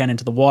far as you can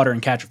into the water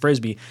and catch a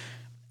Frisbee.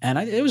 And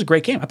it was a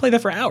great game. I played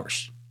that for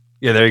hours.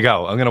 Yeah, there you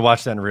go. I'm going to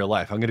watch that in real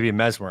life. I'm going to be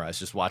mesmerized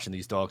just watching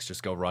these dogs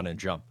just go run and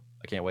jump.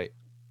 I can't wait.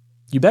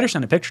 You better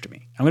send a picture to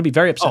me. I'm going to be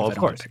very upset if I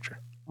don't get a picture.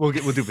 We'll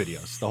do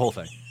videos, the whole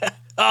thing.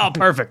 Oh,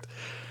 perfect.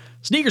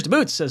 Sneakers to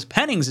Boots says,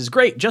 Pennings is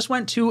great. Just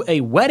went to a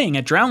wedding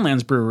at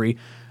Drownlands Brewery.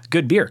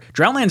 Good beer.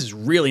 Drownlands is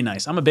really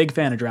nice. I'm a big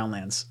fan of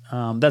Drownlands.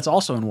 That's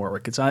also in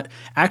Warwick. It's not,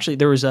 actually,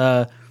 there's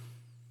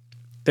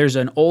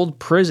an old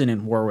prison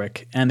in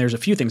Warwick, and there's a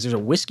few things. There's a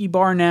whiskey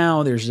bar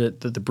now. There's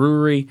the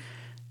brewery.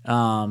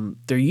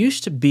 There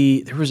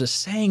was a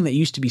saying that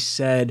used to be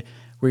said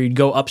where you'd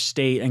go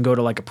upstate and go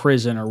to like a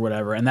prison or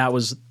whatever, and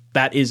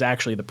that is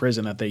actually the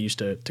prison that they used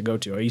to go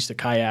to. I used to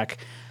kayak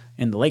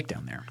in the lake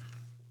down there.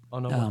 Oh,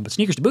 no. But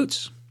Sneakers to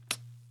Boots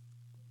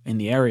in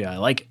the area, I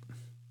like it.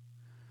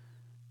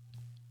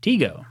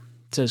 Tigo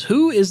says,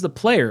 who is the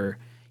player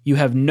you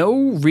have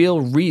no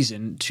real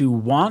reason to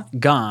want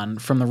gone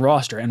from the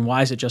roster, and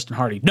why is it Justin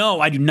Hardy?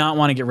 No, I do not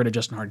want to get rid of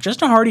Justin Hardy.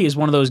 Justin Hardy is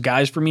one of those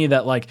guys for me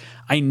that, like,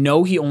 I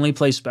know he only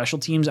plays special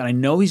teams, and I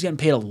know he's getting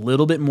paid a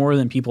little bit more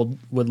than people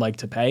would like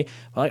to pay,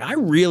 but like, I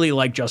really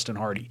like Justin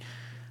Hardy.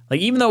 Like,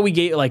 even though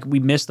we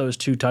missed those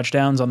 2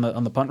 touchdowns on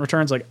the punt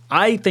returns, like,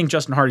 I think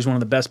Justin Hardy's one of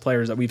the best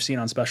players that we've seen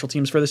on special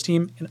teams for this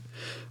team,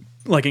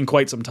 in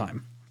quite some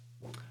time.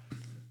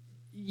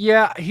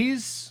 Yeah,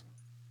 he's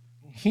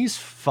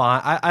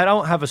fine. I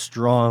don't have a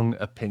strong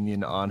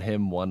opinion on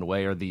him one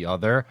way or the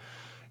other.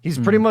 He's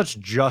pretty much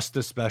just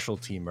a special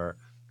teamer.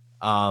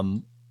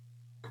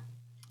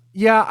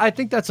 Yeah, I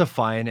think that's a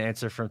fine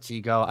answer from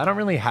Tigo. I don't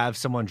really have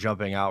someone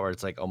jumping out where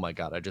it's like, oh my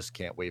God, I just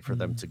can't wait for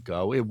them to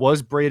go. It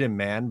was Braden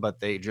Mann, but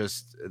they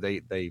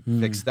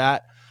fixed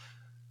that.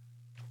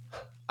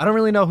 I don't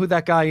really know who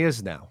that guy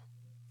is now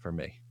for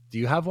me. Do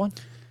you have one?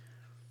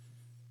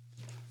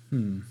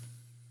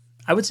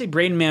 I would say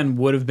Braden Mann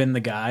would have been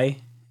the guy.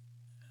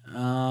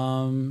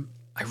 I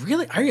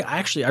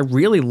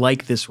really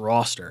like this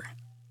roster.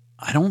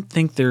 I don't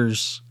think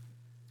there's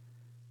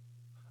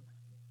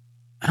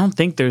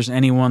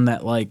anyone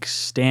that like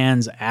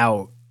stands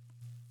out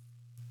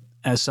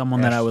as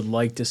someone that I would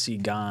like to see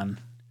gone.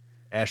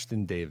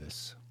 Ashton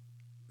Davis.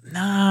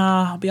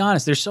 Nah, I'll be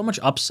honest. There's so much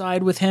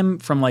upside with him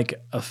from like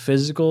a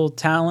physical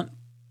talent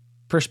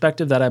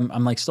perspective that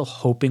I'm like still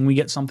hoping we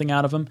get something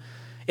out of him.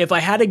 If I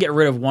had to get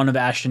rid of one of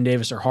Ashton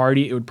Davis or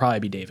Hardy, it would probably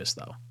be Davis,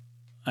 though.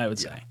 I would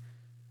say.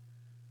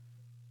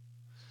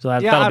 So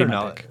that'll be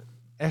my pick.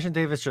 Ashton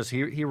Davis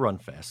he run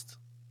fast.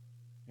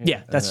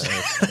 Yeah, that's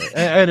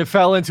and it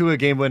fell into a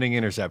game-winning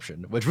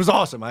interception, which was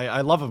awesome.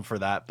 I love him for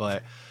that,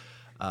 but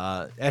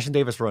Ashton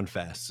Davis run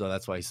fast, so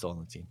that's why he's still on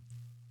the team.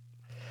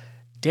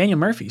 Daniel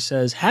Murphy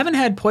says, haven't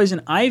had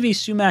poison ivy,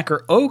 sumac,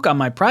 or oak on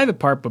my private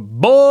part, but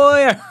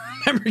boy, I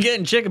remember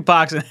getting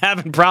chickenpox and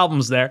having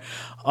problems there.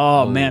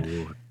 Oh,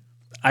 man.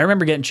 I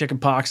remember getting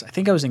chickenpox. I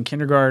think I was in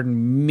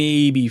kindergarten,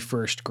 maybe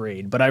first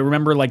grade, but I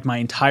remember like my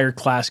entire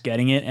class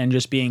getting it and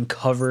just being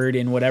covered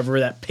in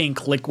whatever that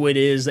pink liquid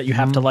is that you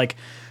have to like,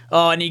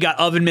 and you got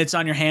oven mitts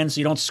on your hands so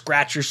you don't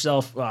scratch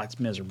yourself. Oh, it's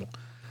miserable.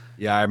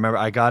 Yeah, I remember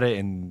I got it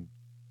in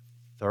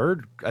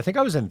I think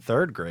I was in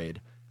third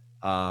grade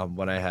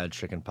when I had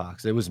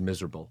chickenpox. It was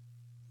miserable.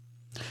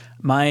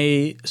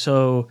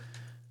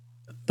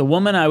 The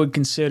woman I would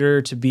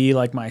consider to be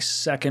like my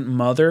second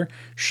mother,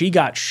 she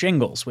got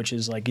shingles, which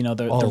is like, the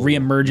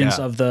reemergence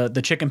of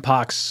the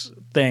chickenpox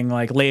thing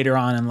like later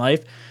on in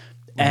life.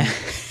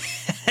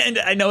 And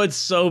I know it's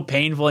so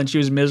painful and she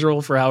was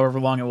miserable for however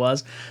long it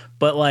was,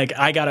 but like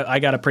I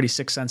got a pretty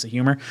sick sense of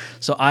humor.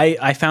 So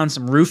I found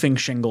some roofing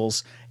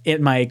shingles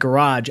in my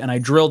garage and I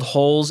drilled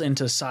holes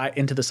into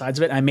the sides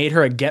of it. I made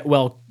her a get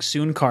well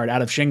soon card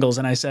out of shingles.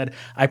 And I said,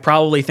 I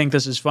probably think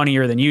this is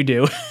funnier than you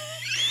do.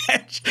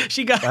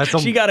 She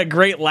got a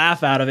great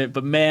laugh out of it,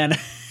 but man,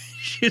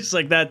 she's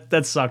like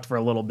that sucked for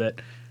a little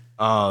bit.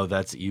 Oh,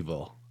 that's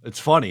evil. It's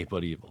funny,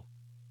 but evil.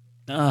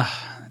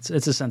 It's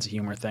a sense of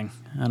humor thing.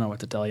 I don't know what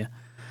to tell you.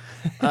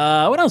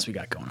 What else we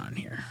got going on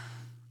here?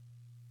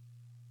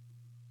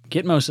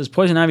 Gitmo says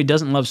poison ivy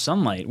doesn't love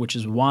sunlight, which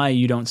is why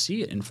you don't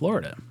see it in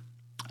Florida.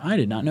 I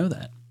did not know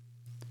that.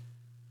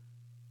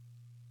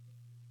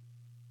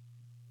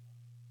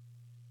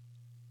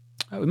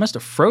 We must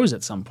have froze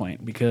at some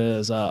point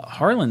because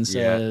Harlan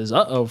says,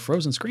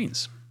 frozen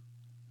screens.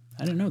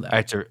 I didn't know that.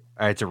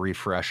 I had to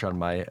refresh on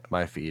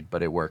my feed,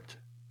 but it worked.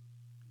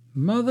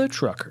 Mother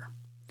trucker.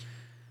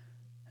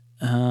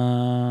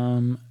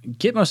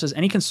 Gitmo says,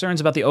 any concerns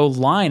about the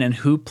O-line and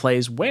who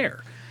plays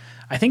where?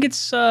 I think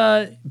it's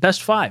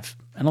best five.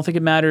 I don't think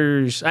it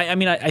matters.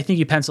 I think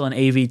you pencil in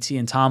AVT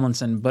and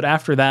Tomlinson, but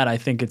after that, I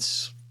think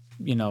it's,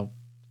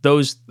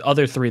 those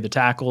other three, the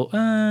tackle.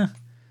 I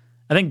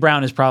think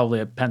Brown is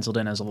probably penciled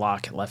in as a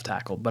lock at left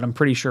tackle, but I'm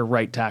pretty sure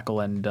right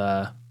tackle and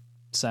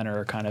center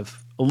are kind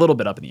of a little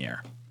bit up in the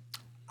air.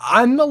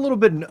 I'm a little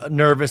bit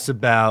nervous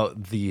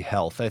about the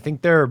health. I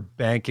think they're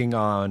banking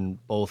on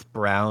both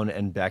Brown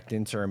and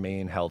Becton to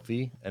remain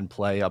healthy and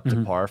play up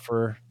to par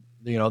for,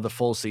 the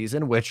full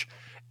season, which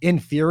in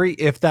theory,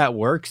 if that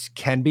works,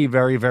 can be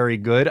very, very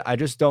good. I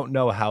just don't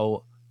know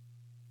how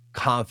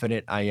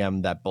confident I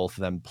am that both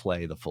of them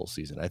play the full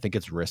season. I think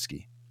it's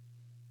risky.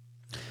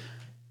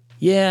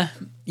 Yeah,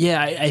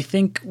 I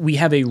think we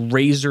have a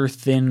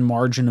razor-thin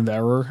margin of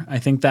error. I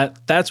think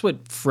that's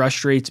what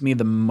frustrates me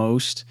the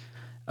most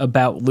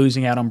about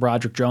losing out on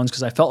Broderick Jones,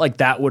 because I felt like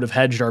that would have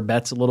hedged our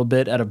bets a little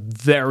bit at a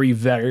very,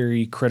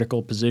 very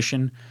critical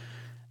position.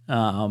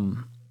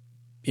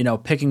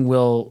 Picking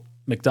Will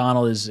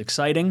McDonald is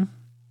exciting,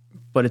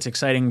 but it's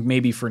exciting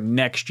maybe for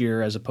next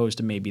year as opposed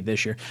to maybe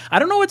this year. I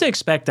don't know what to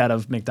expect out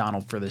of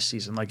McDonald for this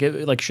season.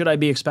 Should I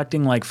be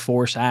expecting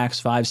 4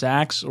 sacks, 5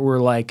 sacks, or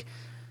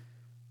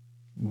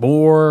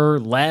more,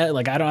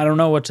 I don't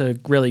know what to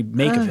really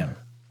make of him.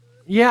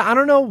 Yeah, I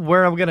don't know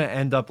where I'm going to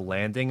end up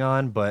landing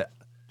on, but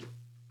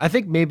I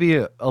think maybe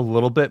a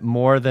little bit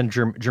more than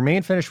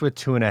Jermaine finished with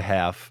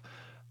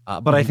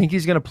 2.5. But I think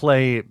he's going to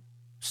play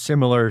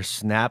similar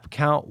snap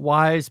count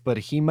wise, but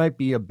he might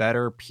be a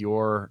better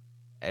pure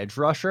edge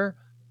rusher.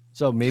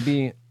 So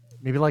maybe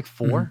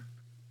 4,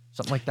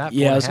 something like that.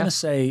 Yeah, I was going to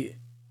say,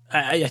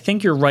 I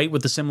think you're right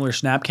with the similar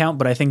snap count,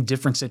 but I think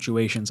different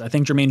situations. I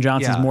think Jermaine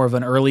Johnson's more of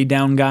an early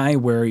down guy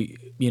where,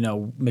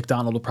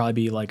 McDonald will probably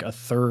be like a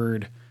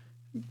third,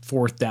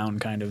 fourth down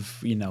kind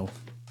of,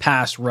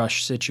 pass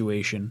rush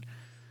situation.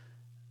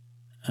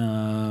 What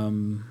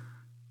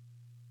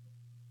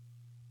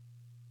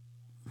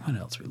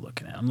else are we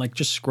looking at? I'm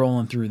just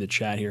scrolling through the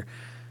chat here.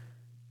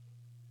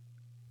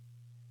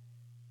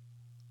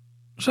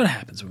 That's what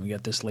happens when we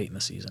get this late in the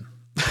season.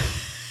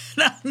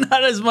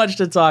 not as much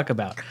to talk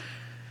about.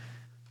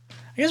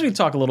 I guess we can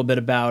talk a little bit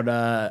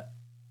about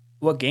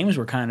what games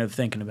we're kind of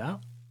thinking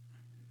about.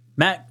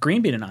 Matt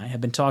Greenbean and I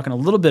have been talking a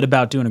little bit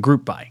about doing a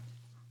group buy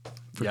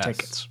for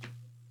tickets.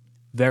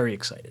 Very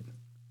excited.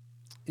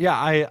 Yeah,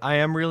 I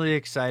am really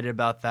excited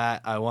about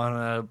that. I want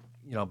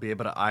to, be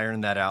able to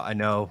iron that out. I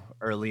know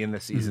early in the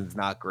season's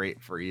not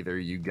great for either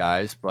you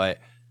guys, but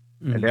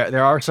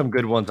there are some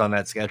good ones on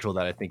that schedule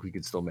that I think we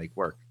could still make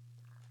work.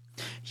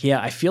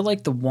 Yeah, I feel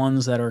like the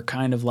ones that are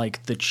kind of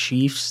like the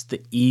Chiefs,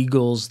 the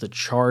Eagles, the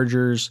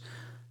Chargers.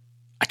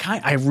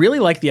 I really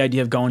like the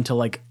idea of going to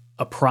like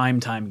a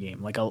primetime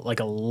game, like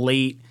a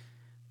late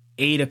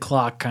 8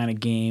 o'clock kind of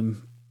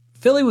game.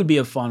 Philly would be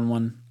a fun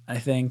one, I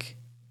think.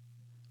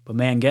 But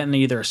man, getting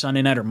either a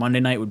Sunday night or Monday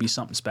night would be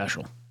something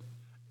special.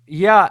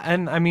 Yeah,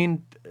 and I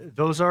mean,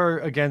 those are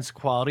against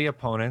quality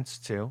opponents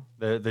too.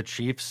 The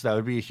Chiefs, that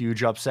would be a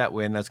huge upset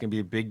win. That's going to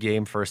be a big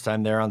game. First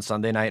time there on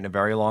Sunday night in a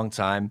very long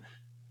time.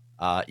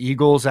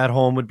 Eagles at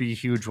home would be a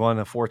huge one,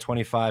 a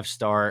 4:25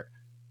 start.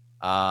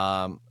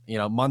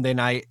 Monday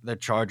night, the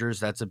Chargers,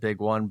 that's a big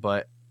one.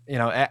 But,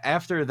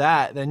 after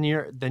that, then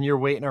you're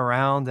waiting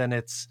around, and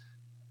it's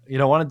we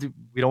don't want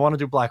to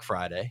do Black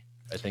Friday,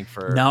 I think,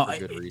 for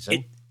good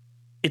reason.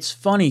 It's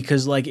funny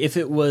because like if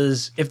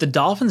the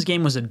Dolphins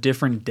game was a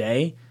different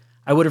day,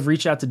 I would have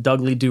reached out to Doug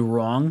Lee Do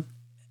Wrong,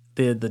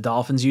 the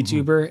Dolphins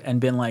YouTuber,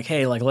 and been like,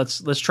 hey, like let's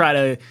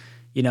try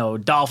to,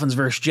 Dolphins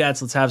versus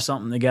Jets, let's have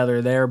something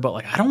together there. But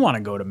like I don't want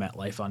to go to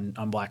MetLife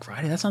on Black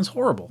Friday. That sounds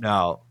horrible.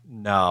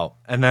 No.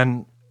 And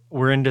then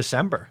we're in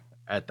December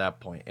at that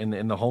point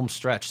in the home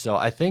stretch. So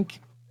I think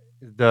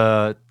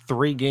the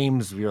 3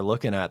 games we are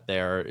looking at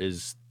there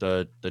is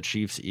the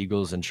Chiefs,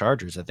 Eagles, and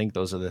Chargers. I think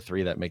those are the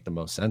 3 that make the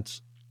most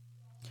sense.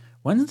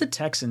 When's the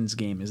Texans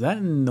game? Is that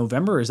in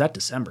November or is that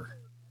December?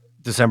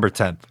 December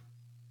 10th.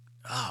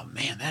 Oh,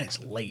 man, that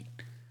is late.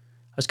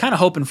 I was kind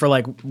of hoping for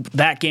like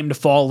that game to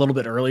fall a little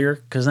bit earlier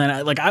because then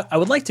I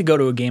would like to go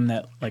to a game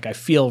that like I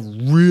feel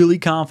really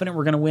confident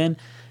we're going to win.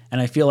 And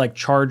I feel like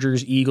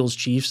Chargers, Eagles,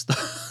 Chiefs,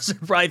 those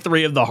are probably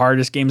 3 of the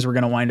hardest games we're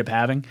going to wind up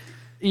having.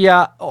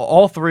 Yeah,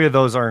 all 3 of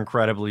those are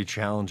incredibly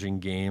challenging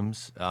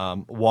games.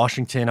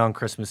 Washington on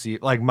Christmas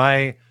Eve. Like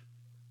my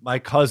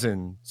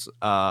cousins,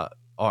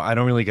 I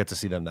don't really get to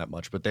see them that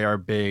much, but they are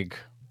big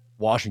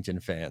Washington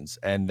fans,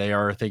 and they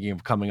are thinking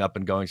of coming up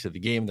and going to the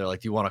game. They're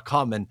like, do you want to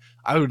come? And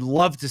I would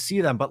love to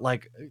see them, but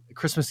like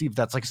Christmas Eve,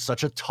 that's like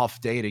such a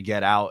tough day to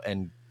get out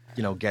and,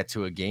 get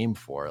to a game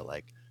for.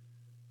 Like,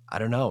 I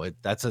don't know.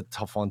 That's a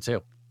tough one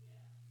too.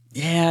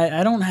 Yeah,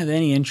 I don't have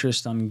any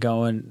interest on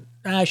going.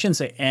 I shouldn't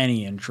say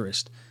any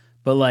interest,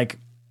 but like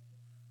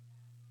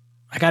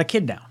I got a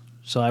kid now,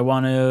 so I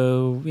want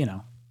to,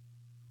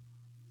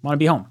 want to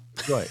be home.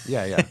 Right.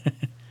 Yeah.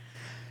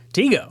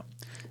 Tigo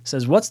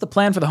says, what's the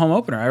plan for the home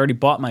opener? I already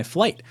bought my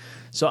flight.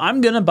 So I'm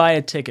going to buy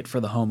a ticket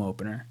for the home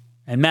opener.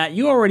 And Matt,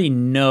 you already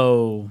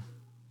know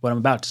what I'm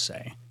about to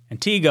say. And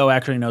Tigo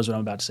actually knows what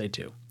I'm about to say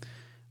too.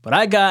 But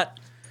I got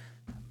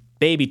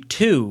baby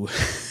 2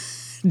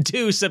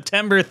 due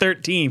September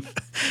 13th.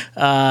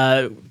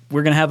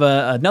 We're going to have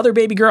another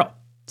baby girl.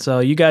 So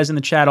you guys in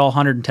the chat, all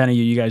 110 of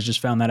you guys just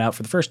found that out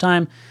for the first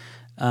time.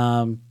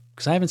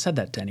 Because I haven't said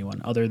that to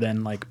anyone other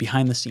than like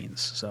behind the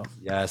scenes. So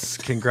yes,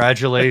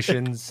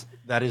 congratulations.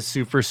 That is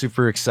super,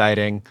 super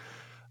exciting.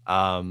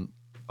 Oh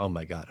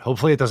my God.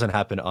 Hopefully it doesn't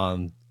happen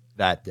on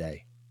that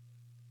day.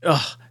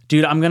 Ugh,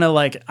 dude, I'm going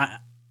to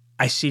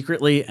I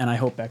secretly, and I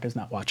hope Becca's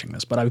not watching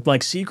this, but I'm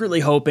like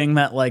secretly hoping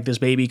that like this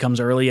baby comes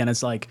early and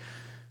it's like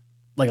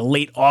a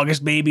late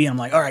August baby. And I'm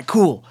like, all right,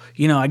 cool.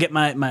 I get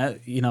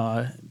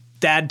my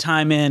dad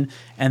time in,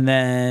 and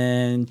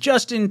then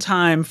just in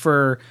time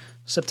for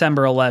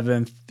September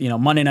 11th,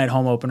 Monday night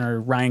home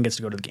opener, Ryan gets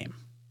to go to the game.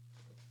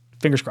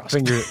 Fingers crossed.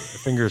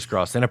 Fingers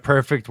crossed. In a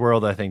perfect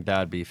world, I think that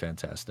would be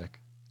fantastic.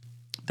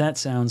 That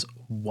sounds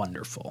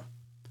wonderful.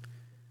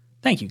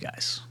 Thank you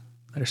guys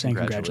that are saying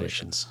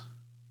congratulations.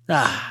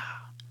 I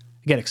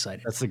get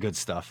excited. That's the good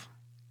stuff.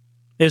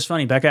 It was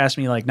funny. Becca asked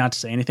me like not to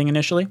say anything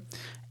initially,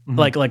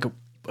 like a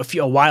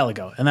while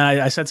ago, and then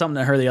I said something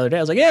to her the other day.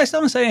 I was like, "Yeah, I still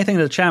haven't said anything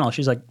to the channel."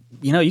 She's like,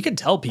 "You can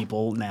tell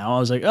people now." I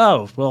was like,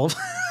 "Oh, well."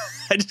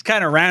 I just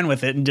kind of ran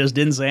with it and just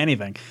didn't say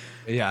anything.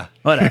 Yeah,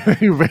 whatever.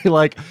 You really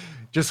like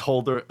just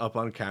hold her up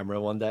on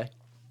camera one day.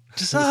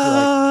 Just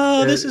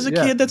this is a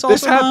kid that's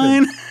also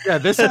mine. Yeah,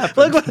 this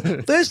happened. Look,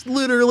 this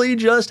literally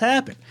just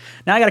happened.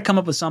 Now I got to come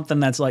up with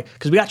something that's like,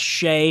 because we got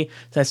Shea.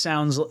 That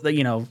sounds,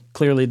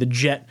 clearly the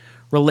Jet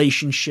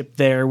relationship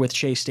there with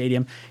Shea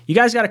Stadium. You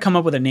guys got to come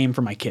up with a name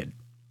for my kid.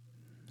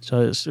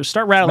 So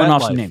start rattling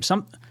off some names.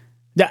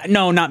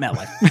 No, not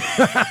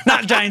MetLife.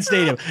 Not Giant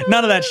Stadium.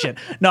 None of that shit.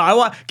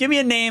 No, give me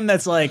a name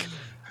that's like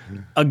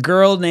a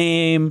girl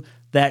name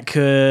that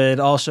could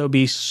also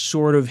be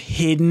sort of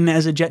hidden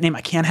as a Jet name.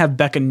 I can't have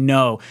Becca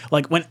know.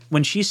 Like when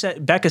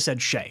Becca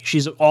said Shea,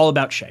 she's all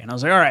about Shea. And I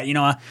was like, all right,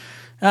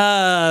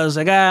 I was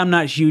like, I'm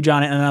not huge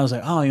on it. And I was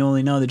like, oh, you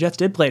only know the Jets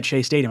did play at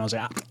Shea Stadium. I was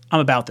like,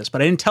 I'm about this.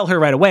 But I didn't tell her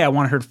right away. I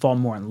wanted her to fall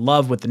more in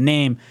love with the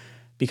name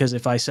because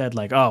if I said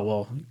like, oh,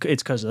 well,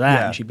 it's because of that,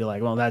 Yeah. and she'd be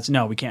like, well,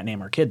 no, we can't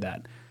name our kid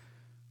that.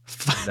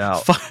 No.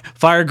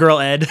 Fire Girl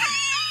Ed.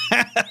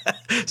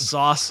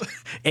 Sauce.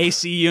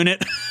 AC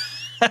unit.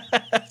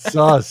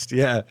 Sauce,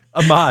 yeah.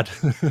 Ahmad.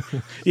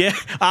 Yeah.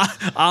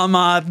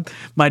 Ahmad,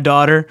 my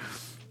daughter.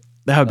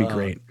 That would be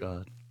great.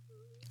 God.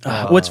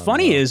 What's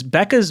funny is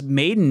Becca's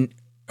maiden,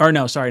 or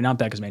no, sorry, not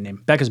Becca's maiden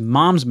name. Becca's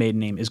mom's maiden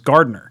name is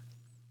Gardner.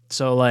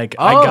 So like,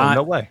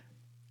 No way.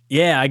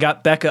 Yeah, I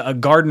got Becca a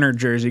Gardner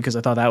jersey because I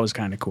thought that was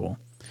kind of cool.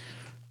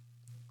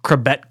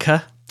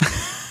 Krebetka.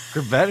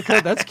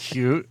 Krebetka, that's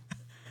cute.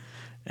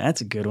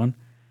 That's a good one.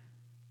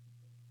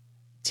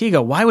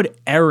 Tigo, why would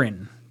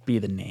Erin be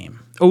the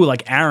name? Oh,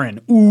 like Aaron.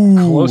 Ooh.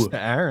 Close to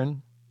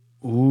Aaron.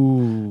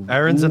 Ooh.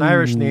 Aaron's an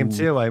Irish name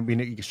too. I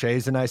mean,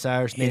 Shay's a nice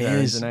Irish name. It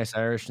Aaron's is. a nice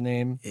Irish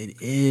name.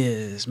 It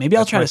is. Maybe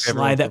I'll try to my favorite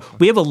slide one. that.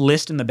 We have a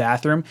list in the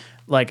bathroom.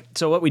 Like,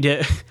 so what we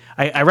did,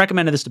 I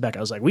recommended this to Becca.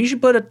 I was like, we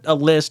should put a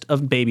list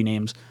of baby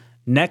names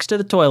next to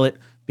the toilet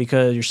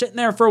because you're sitting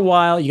there for a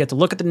while. You get to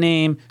look at the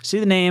name, see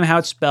the name, how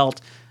it's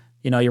spelt.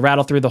 You know, you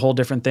rattle through the whole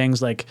different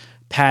things like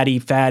Patty,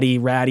 Fatty,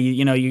 Ratty.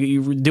 You know,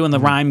 you're doing the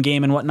rhyme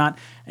game and whatnot.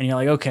 And you're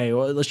like, okay,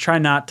 well, let's try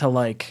not to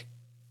like,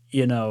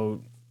 you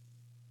know,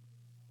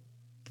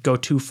 go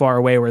too far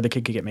away where the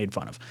kid could get made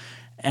fun of.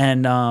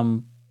 And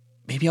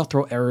maybe I'll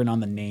throw Erin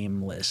on the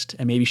name list,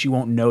 and maybe she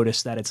won't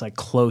notice that it's like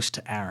close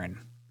to Aaron.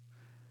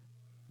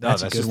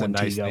 That's a good just one, a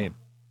nice Tigo. name.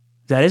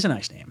 That is a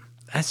nice name.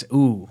 That's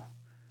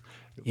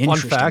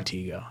interesting, fact.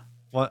 Tigo.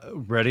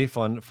 Ready?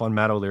 Fun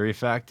Matt O'Leary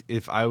fact.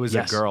 If I was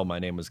Yes. a girl, my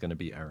name was going to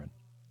be Erin.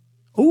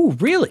 Ooh,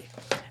 really?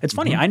 It's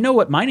funny. I know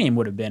what my name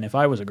would have been if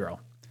I was a girl,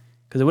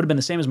 because it would have been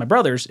the same as my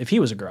brother's if he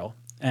was a girl,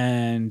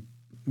 and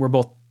we're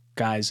both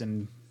guys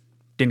and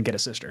didn't get a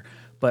sister.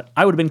 But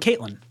I would have been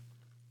Caitlin.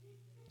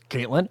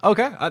 Caitlin?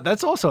 Okay.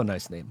 That's also a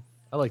nice name.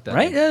 I like that.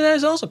 Right? name. That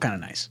is also kind of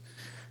nice.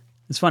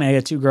 It's funny. I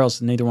got two girls,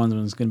 and neither one of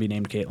them is going to be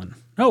named Caitlin.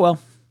 Oh, well.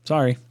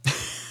 Sorry.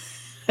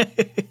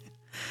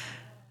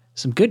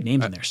 Some good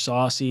names in there.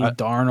 Saucy,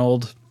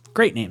 Darnold.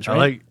 Great names, right? I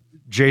like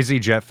Jay-Z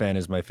Jet fan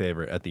is my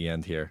favorite at the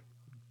end here.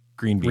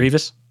 Green Bean.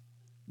 Revis?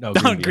 No,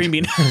 Green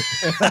Bean.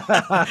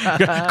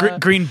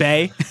 Green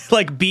Bay.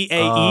 Like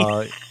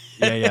B-A-E.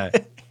 Yeah.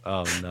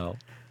 Oh, no.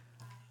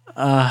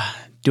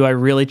 Do I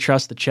really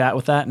trust the chat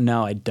with that?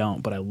 No, I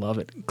don't, but I love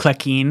it.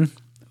 Klekeen.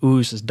 Ooh,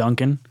 this is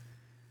Duncan.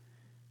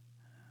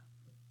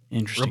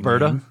 Interesting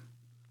Roberta. name.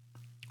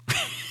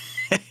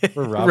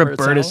 For Robert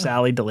Roberta Sally?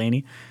 Sally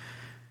Delaney.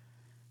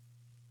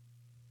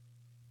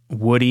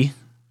 Woody.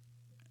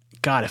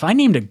 God, if I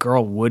named a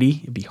girl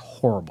Woody, it'd be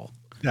horrible.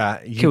 Yeah,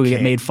 Kid would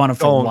get made fun of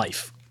for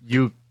life.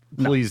 You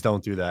please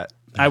don't do that.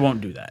 I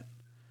won't do that.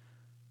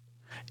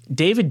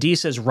 David D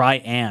says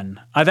Ryan.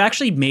 I've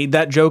actually made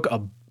that joke a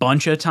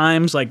bunch of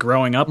times, like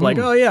growing up, like,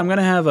 oh yeah, I'm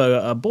gonna have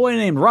a boy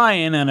named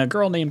Ryan and a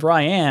girl named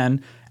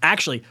Ryan.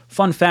 Actually,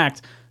 fun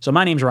fact, so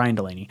my name's Ryan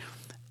Delaney.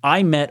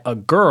 I met a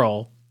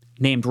girl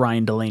named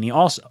Ryan Delaney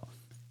also.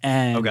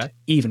 And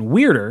even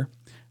weirder,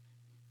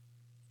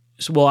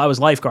 so, well, I was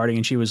lifeguarding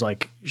and she was one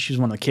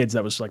of the kids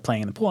that was like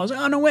playing in the pool. I was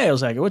like, oh, no way. I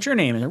was like, what's your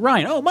name? And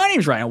Ryan. Oh, my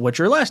name's Ryan. What's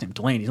your last name?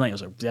 Delaney. I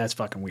was like, that's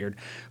fucking weird.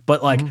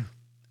 But like,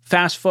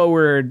 fast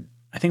forward,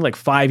 I think like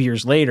 5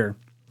 years later,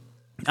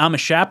 I'm a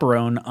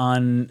chaperone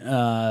on,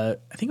 I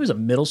think it was a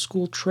middle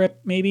school trip,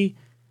 maybe.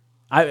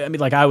 I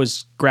mean, like I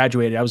was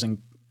graduated. I was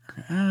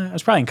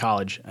probably in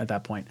college at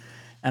that point.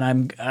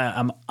 And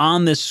I'm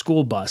on this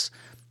school bus.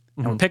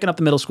 And we're picking up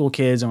the middle school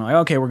kids, and we're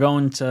like, okay, we're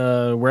going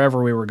to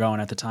wherever we were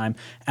going at the time.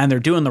 And they're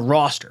doing the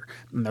roster.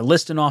 And they're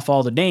listing off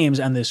all the names.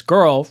 And this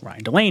girl,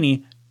 Ryan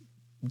Delaney,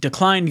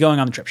 declined going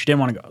on the trip. She didn't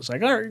want to go. I was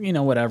like, all right, you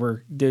know,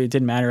 whatever. It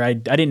didn't matter. I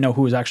didn't know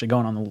who was actually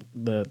going on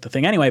the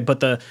thing anyway.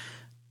 But the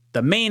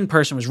main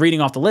person was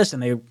reading off the list,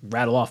 and they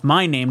rattle off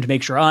my name to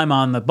make sure I'm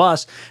on the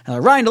bus. And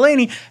they're like, Ryan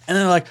Delaney. And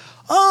they're like,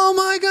 oh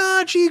my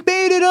God, she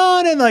made it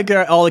on. And like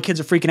all the kids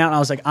are freaking out. And I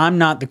was like, I'm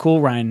not the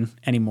cool Ryan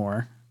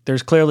anymore.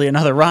 There's clearly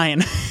another Ryan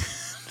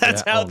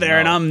that's out there,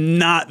 and I'm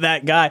not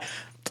that guy.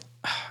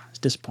 I was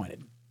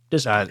disappointed.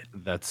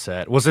 That's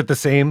sad. Was it the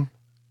same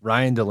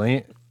Ryan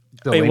Delaney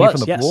It was,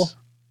 from the yes. pool?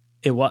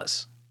 It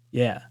was.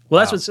 Yeah.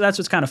 Well, that's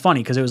what's kind of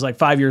funny, because it was like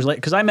 5 years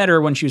later. Because I met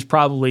her when she was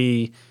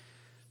probably,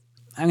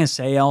 I'm going to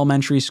say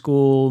elementary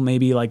school,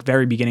 maybe like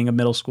very beginning of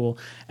middle school.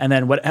 And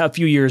then a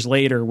few years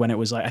later, when it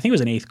was like, I think it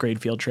was an 8th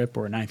grade field trip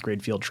or a 9th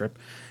grade field trip.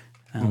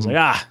 And I was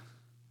like,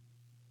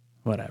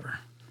 whatever.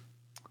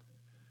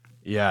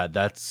 Yeah,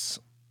 that's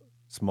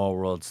small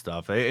world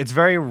stuff. It's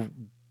very,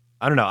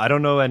 I don't know. I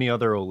don't know any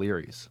other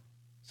O'Learys,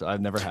 so I've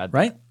never had.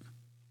 Right?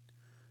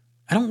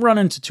 I don't run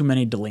into too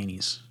many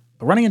Delaney's,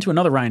 but running into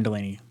another Ryan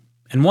Delaney,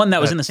 and one that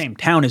was in the same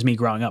town as me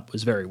growing up,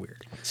 was very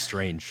weird.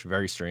 Strange,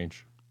 very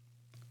strange.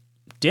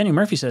 Daniel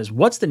Murphy says,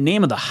 what's the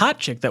name of the hot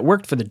chick that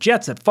worked for the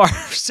Jets that Favre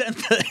sent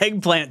the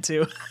eggplant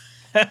to?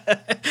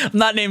 I'm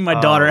not naming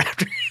my daughter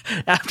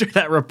after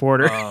that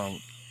reporter.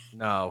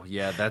 No,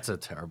 yeah, that's a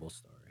terrible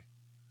story.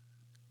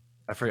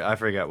 I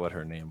forget what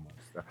her name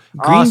was.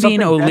 Green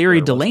Bean O'Leary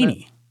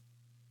Delaney.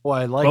 Well,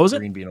 I like What was it?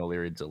 Green Bean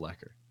O'Leary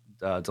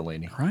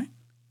Delaney. Right?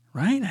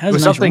 It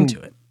has a nice ring to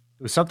it.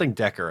 It was something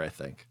Decker, I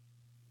think.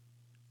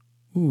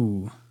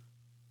 Ooh.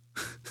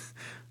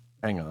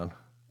 Hang on.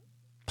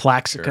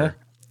 Plaxica. Sure.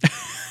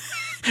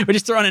 We're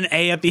just throwing an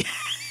A at the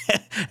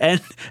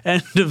end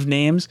of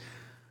names.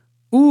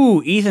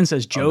 Ooh, Ethan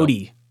says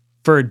Jody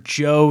for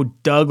Joe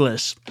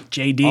Douglas.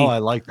 JD. Oh, I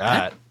like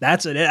that.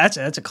 That's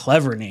a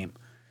clever name.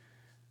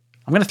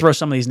 I'm going to throw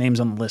some of these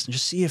names on the list and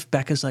just see if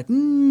Becca's like,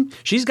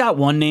 She's got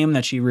one name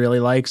that she really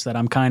likes that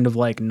I'm kind of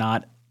like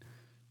not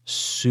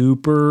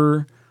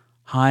super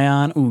high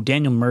on. Ooh,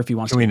 Daniel Murphy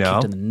wants to get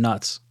kicked in the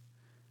nuts.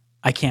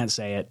 I can't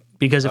say it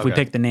because if we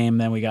pick the name,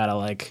 then we got to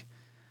like,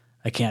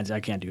 I can't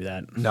do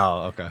that.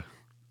 No, okay.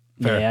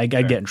 Fair, I'd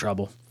get in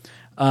trouble.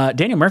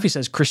 Daniel Murphy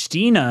says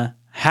Christina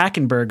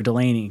Hackenberg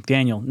Delaney.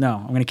 Daniel, no,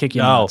 I'm going to kick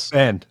you in the nuts.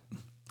 And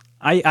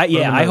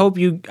I hope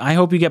you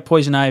get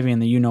poison ivy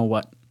and the you know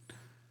what.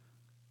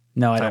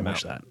 No, I don't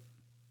wish that.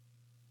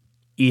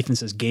 Ethan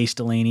says Gase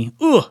Delaney.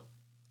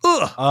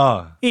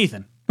 Ugh.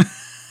 Ethan,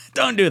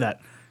 don't do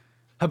that.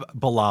 How about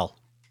Bilal.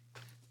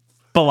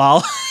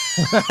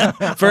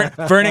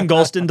 Vernon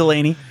Golston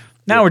Delaney.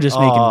 Now we're just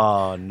making.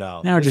 Oh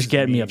no! Now we're just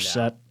getting me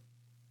upset.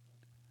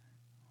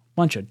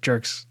 Bunch of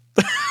jerks.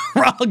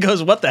 Ronald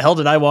goes, "What the hell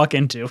did I walk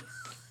into?"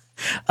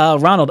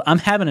 Ronald, I'm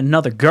having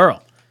another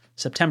girl.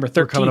 September 13th.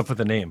 We're coming up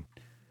with a name.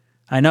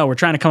 I know. We're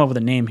trying to come up with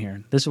a name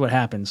here. This is what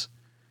happens.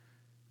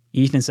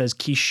 Ethan says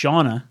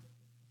Keyshauna.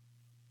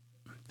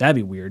 That'd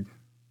be weird.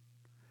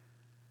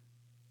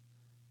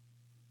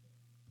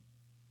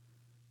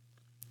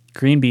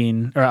 Green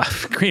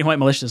and White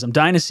Malicious. I'm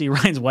dying to see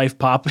Ryan's wife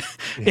pop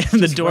in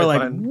the door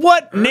like,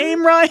 what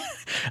name, Ryan?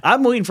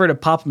 I'm waiting for her to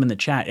pop him in the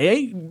chat.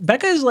 Hey,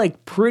 Becca is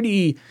like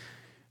pretty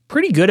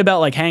good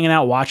about like hanging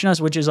out watching us,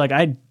 which is like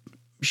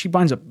she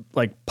winds up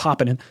like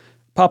popping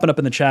up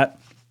in the chat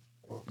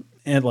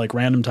at like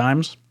random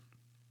times.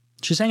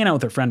 She's hanging out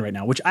with her friend right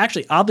now, which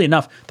actually, oddly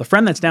enough, the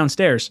friend that's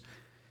downstairs,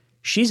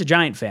 she's a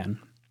Giant fan.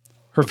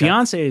 Her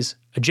fiance is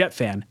a Jet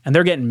fan, and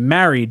they're getting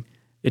married.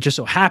 It just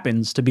so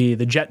happens to be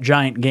the Jet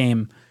Giant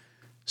game.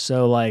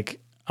 So, like,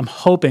 I'm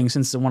hoping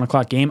since the 1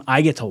 o'clock game,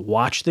 I get to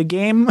watch the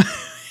game,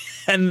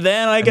 and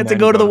then I get to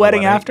go to the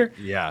wedding after.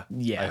 Yeah.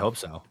 I hope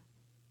so.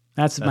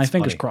 That's my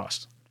fingers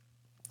crossed.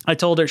 I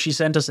told her, she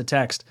sent us a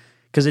text,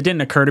 because it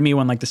didn't occur to me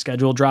when, like, the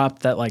schedule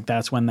dropped that, like,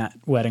 that's when that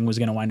wedding was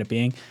going to wind up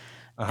being.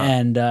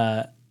 And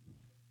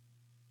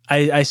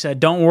I said,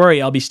 don't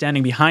worry, I'll be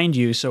standing behind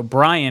you so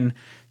Brian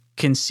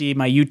can see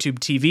my YouTube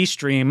TV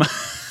stream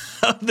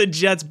of the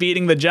Jets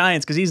beating the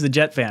Giants because he's the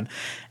Jet fan.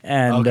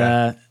 And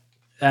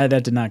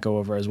that did not go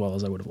over as well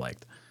as I would have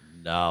liked.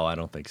 No, I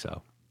don't think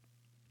so.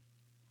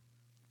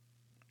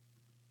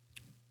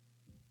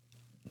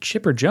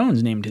 Chipper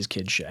Jones named his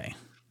kid Shay.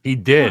 He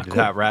did,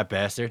 that rat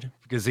bastard,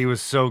 because he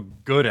was so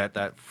good at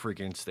that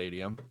freaking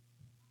stadium.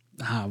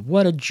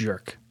 What a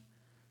jerk.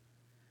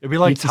 It'd be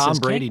like Tom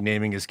Brady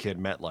naming his kid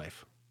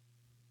MetLife.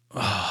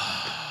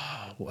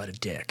 Oh, what a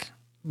dick.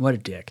 What a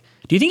dick.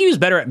 Do you think he was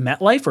better at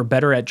MetLife or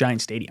better at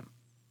Giant Stadium?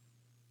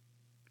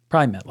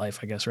 Probably MetLife,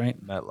 I guess, right?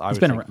 It's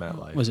been around.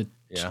 MetLife. Was it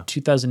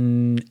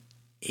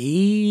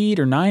 2008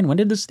 or 9? When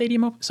did the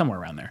stadium open? Somewhere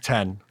around there.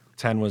 10.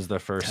 10 was the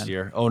first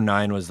year.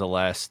 09 was the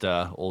last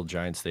old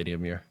Giant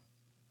Stadium year.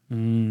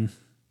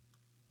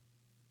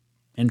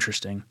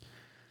 Interesting.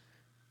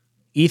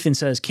 Ethan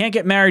says, can't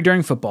get married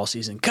during football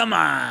season. Come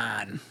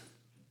on.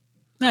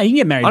 No, you can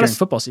get married during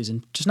football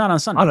season, just not on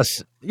Sunday.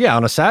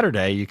 On a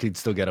Saturday, you could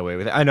still get away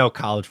with it. I know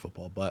college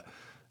football, but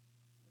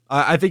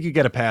I think you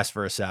get a pass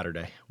for a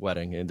Saturday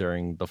wedding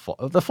during the fall.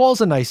 The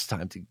fall's a nice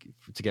time to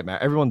get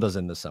married. Everyone does it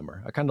in the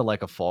summer. I kind of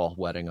like a fall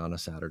wedding on a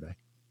Saturday.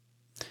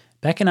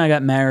 Beck and I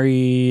got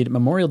married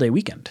Memorial Day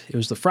weekend. It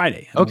was the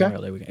Friday of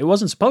Memorial Day weekend. It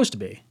wasn't supposed to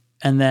be.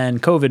 And then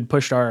COVID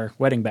pushed our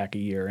wedding back a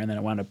year, and then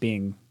it wound up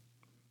being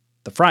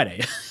the Friday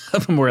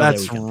of Memorial Day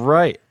weekend. That's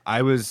right.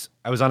 I was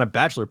on a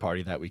bachelor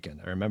party that weekend,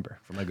 I remember,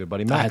 for my good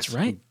buddy Max. That's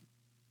right.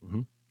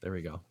 Mm-hmm. There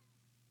we go.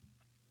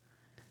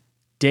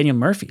 Daniel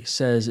Murphy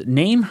says,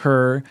 name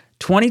her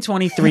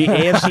 2023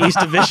 AFC East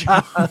Division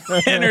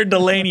winner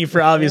Delaney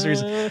for obvious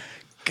reasons.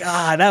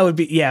 God, that would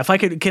be, if I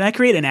could, can I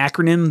create an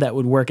acronym that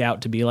would work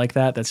out to be like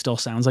that? That still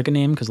sounds like a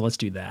name, because let's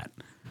do that.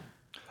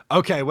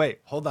 Okay, wait,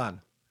 hold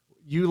on.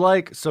 You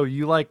like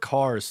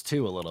cars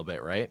too a little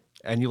bit, right?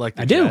 And you like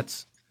the I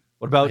Jets. Do.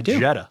 What about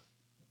Jetta?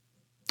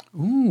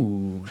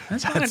 Ooh,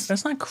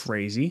 that's not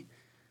crazy.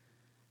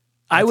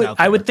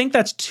 I would think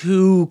that's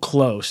too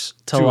close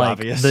to like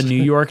obvious. The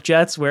New York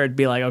Jets, where it'd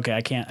be like, okay,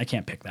 I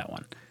can't pick that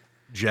one.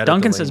 Jetta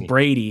Duncan Delaney. says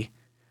Brady.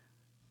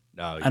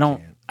 No,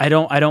 I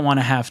don't want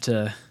to have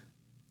to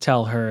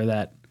tell her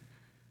that.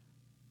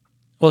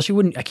 Well, she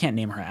wouldn't. I can't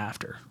name her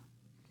after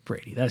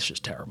Brady. That's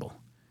just terrible.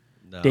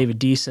 No. David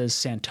D says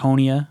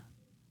Santonia.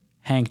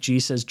 Hank G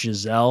says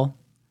Giselle.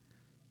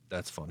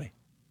 That's funny.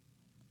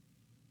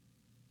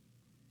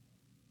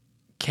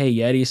 K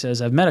Yeti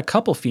says, I've met a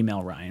couple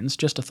female Ryans.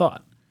 Just a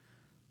thought.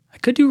 I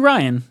could do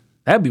Ryan.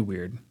 That'd be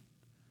weird.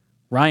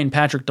 Ryan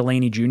Patrick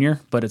Delaney Jr.,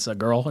 but it's a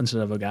girl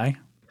instead of a guy.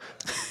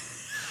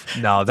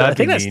 No, that'd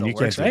be mean. You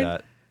can't do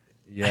that.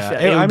 Yeah.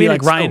 It would be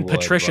like Ryan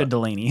Patricia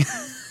Delaney.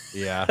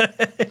 Yeah.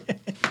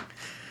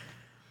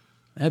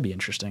 That'd be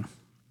interesting.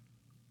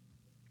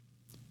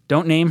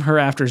 Don't name her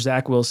after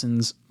Zach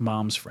Wilson's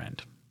mom's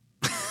friend.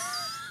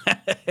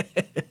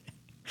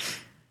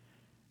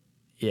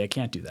 Yeah,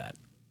 can't do that.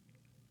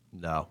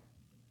 No.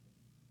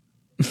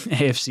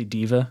 AFC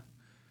Diva.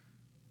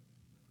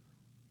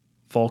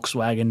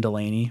 Volkswagen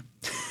Delaney.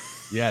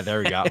 Yeah, there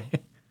we go.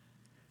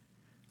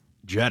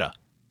 Jetta.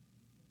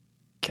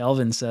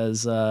 Kelvin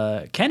says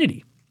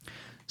Kennedy.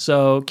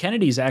 So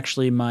Kennedy's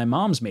actually my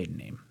mom's maiden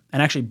name.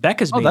 And actually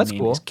Becca's maiden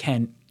name is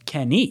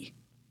Kenny,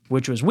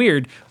 which was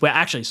weird. Well,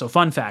 actually, so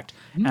fun fact,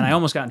 and I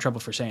almost got in trouble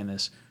for saying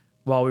this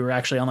while we were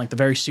actually on like the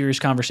very serious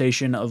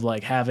conversation of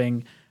like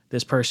having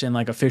this person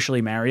like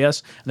officially marry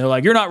us. And they're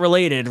like, you're not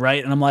related,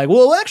 right? And I'm like,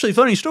 well, actually,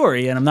 funny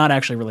story. And I'm not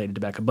actually related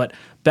to Becca, but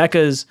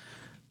Becca's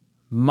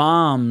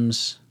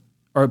last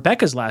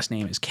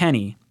name is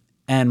Kenny,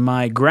 and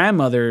my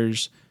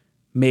grandmother's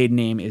maiden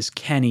name is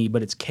Kenny,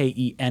 but it's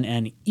Kenney.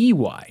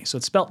 So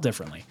it's spelt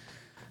differently.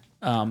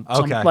 So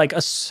I'm like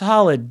a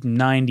solid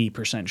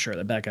 90% sure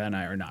that Becca and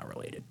I are not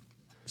related.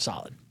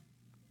 Solid.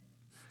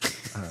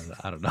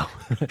 I don't know.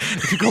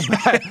 If you go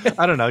back,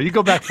 I don't know. You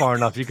go back far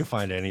enough, you can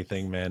find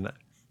anything, man.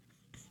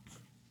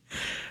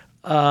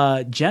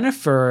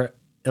 Jennifer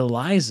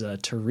Eliza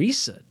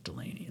Teresa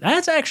Delaney.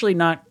 That's actually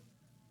not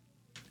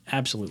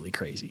absolutely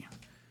crazy.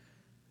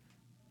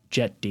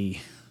 Jet D.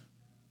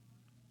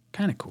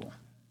 Kind of cool.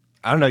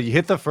 I don't know. You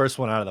hit the first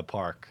one out of the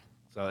park,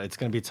 so it's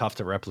going to be tough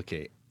to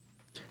replicate.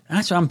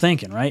 That's what I'm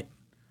thinking, right?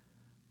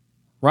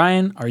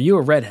 Ryan, are you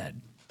a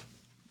redhead?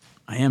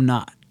 I am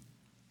not.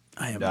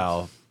 I am.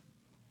 No.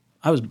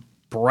 I was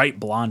bright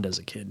blonde as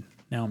a kid.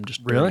 Now I'm just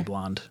really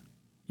blonde.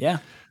 Yeah.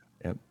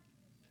 Yep.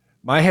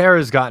 My hair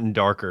has gotten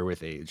darker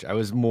with age. I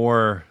was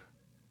more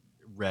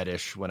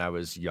reddish when I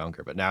was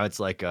younger, but now it's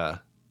like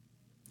a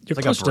You're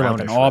like close a to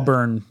like an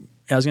auburn.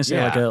 I was gonna say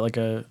Yeah. like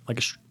a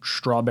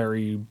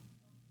strawberry.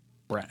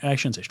 I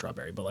shouldn't say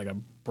strawberry, but like a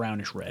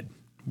brownish red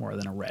more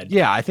than a red.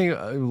 Yeah, I think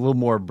a little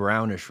more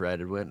brownish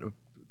red. When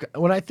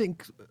I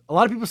think a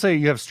lot of people say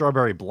you have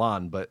strawberry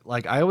blonde, but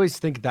like I always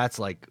think that's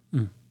like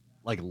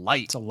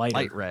light. It's a lighter.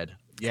 light red.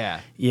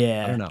 Yeah.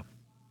 Yeah. I don't know.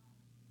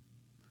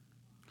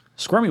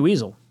 Squirmy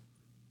Weasel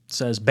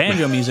says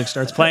banjo music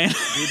starts playing.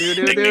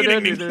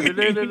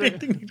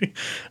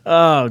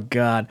 Oh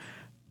God.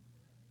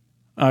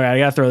 All right, I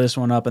gotta throw this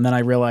one up, and then I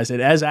realized it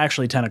is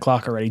actually 10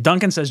 o'clock already.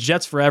 Duncan says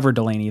Jets forever,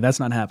 Delaney. That's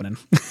not happening.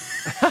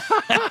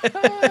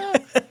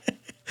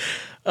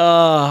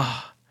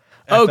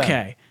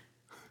 Okay.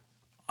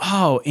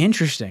 Oh,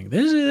 interesting.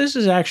 This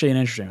is actually an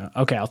interesting one.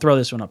 Okay, I'll throw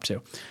this one up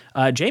too.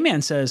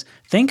 J-Man says,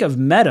 think of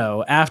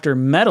Meadow after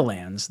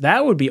Meadowlands.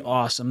 That would be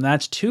awesome.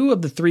 That's 2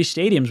 of the 3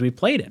 stadiums we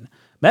played in.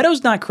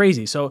 Meadow's not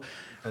crazy. So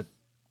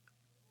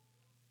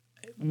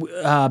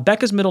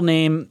Becca's middle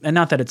name, and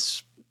not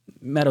that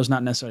Meadow's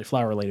not necessarily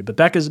flower related, but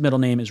Becca's middle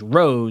name is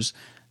Rose.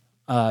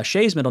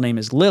 Shay's middle name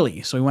is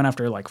Lily. So we went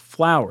after like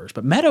flowers.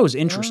 But Meadow is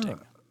interesting.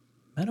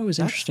 Meadow is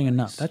interesting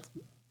enough.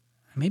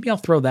 Maybe I'll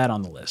throw that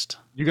on the list.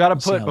 You got to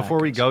put, before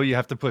we go, you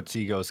have to put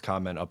Tigo's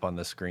comment up on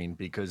the screen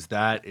because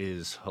that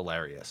is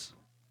hilarious.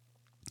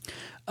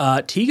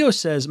 Tigo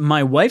says,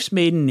 my wife's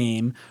maiden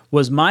name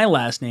was my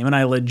last name, and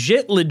I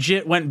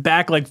legit went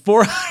back like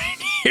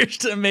 400 years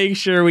to make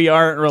sure we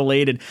aren't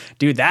related.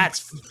 Dude, that's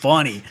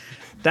funny.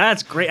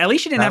 That's great. At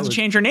least you didn't have to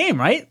change her name,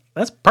 right?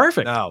 That's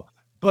perfect. No,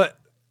 but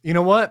you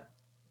know what?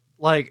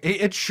 Like,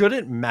 it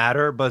shouldn't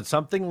matter, but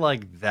something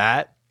like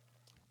that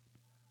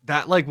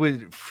like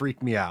would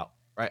freak me out,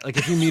 right? Like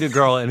if you meet a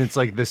girl and it's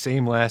like the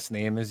same last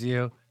name as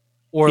you,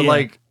 or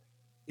like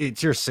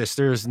it's your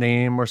sister's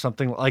name or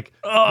something, like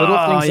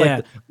little things like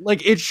that.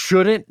 Like it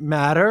shouldn't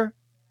matter,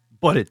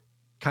 but it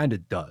kind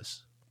of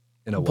does.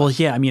 In a way. Well,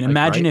 yeah. I mean,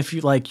 imagine if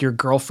you like your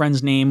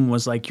girlfriend's name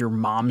was like your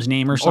mom's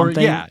name or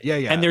something. Yeah.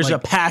 And there's a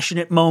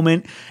passionate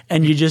moment,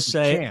 and you just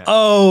say,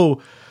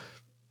 "Oh,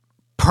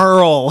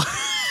 Pearl."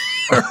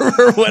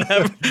 or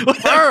whatever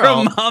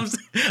mom's.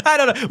 I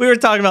don't know. We were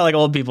talking about like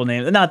old people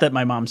names. Not that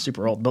my mom's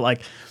super old, but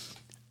like,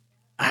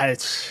 I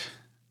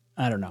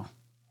don't know.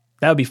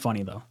 That would be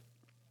funny though.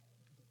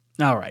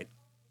 All right,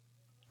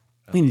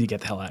 we need to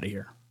get the hell out of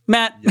here.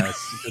 Matt,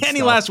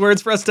 any last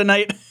words for us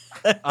tonight?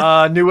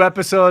 New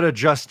episode of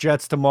Just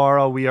Jets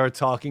tomorrow. We are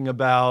talking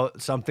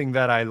about something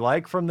that I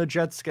like from the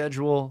Jets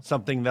schedule,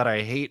 something that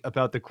I hate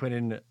about the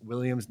Quinnen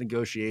Williams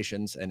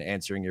negotiations, and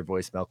answering your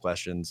voicemail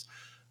questions.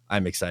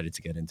 I'm excited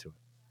to get into it.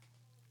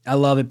 I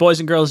love it. Boys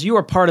and girls, you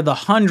are part of the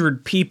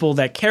 100 people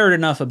that cared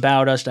enough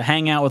about us to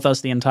hang out with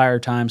us the entire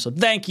time. So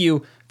thank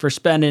you for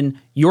spending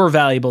your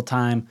valuable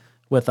time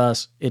with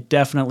us. It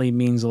definitely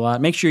means a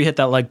lot. Make sure you hit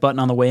that like button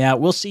on the way out.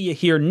 We'll see you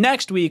here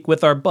next week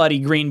with our buddy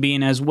Green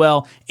Bean as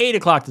well, 8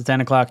 o'clock to 10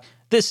 o'clock.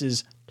 This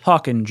is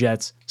Talkin'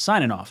 Jets,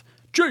 signing off.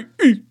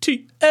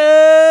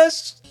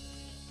 Jets!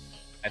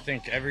 I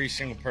think every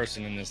single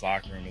person in this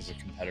locker room is a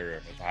competitor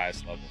at the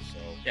highest level. So,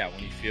 yeah,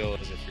 when you feel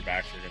as if your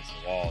backs are against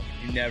the wall,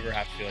 you never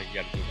have to feel like you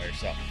got to do it by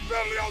yourself.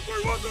 Unbelievable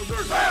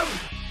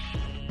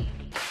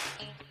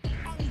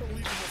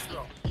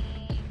throw.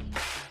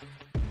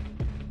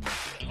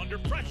 Under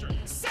pressure,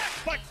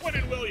 sacked by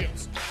Quinnen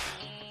Williams.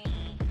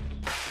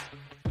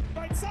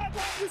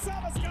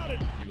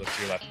 You look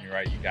to your left and your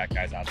right, you got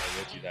guys out there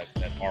with you that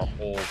our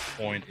whole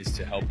point is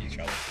to help each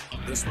other.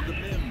 This one to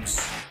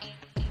Mims.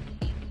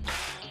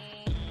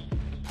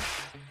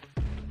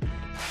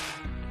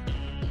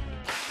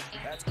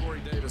 That's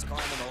Corey Davis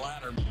climbing the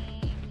ladder.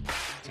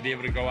 To be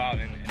able to go out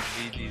and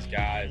lead these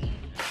guys,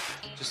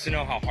 just to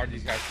know how hard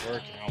these guys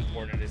work and how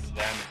important it is to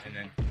them, and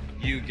then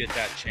you get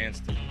that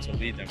chance to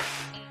lead them.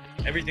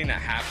 Everything that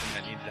happened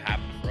that needed to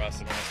happen for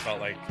us, it almost felt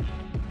like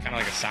kind of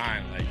like a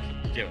sign, like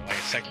give it like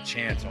a second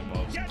chance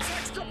almost. Gets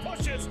extra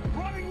pushes,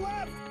 running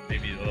left.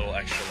 Maybe a little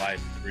extra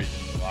life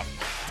breathing in the locker room.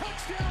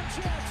 Touchdown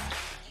Jets.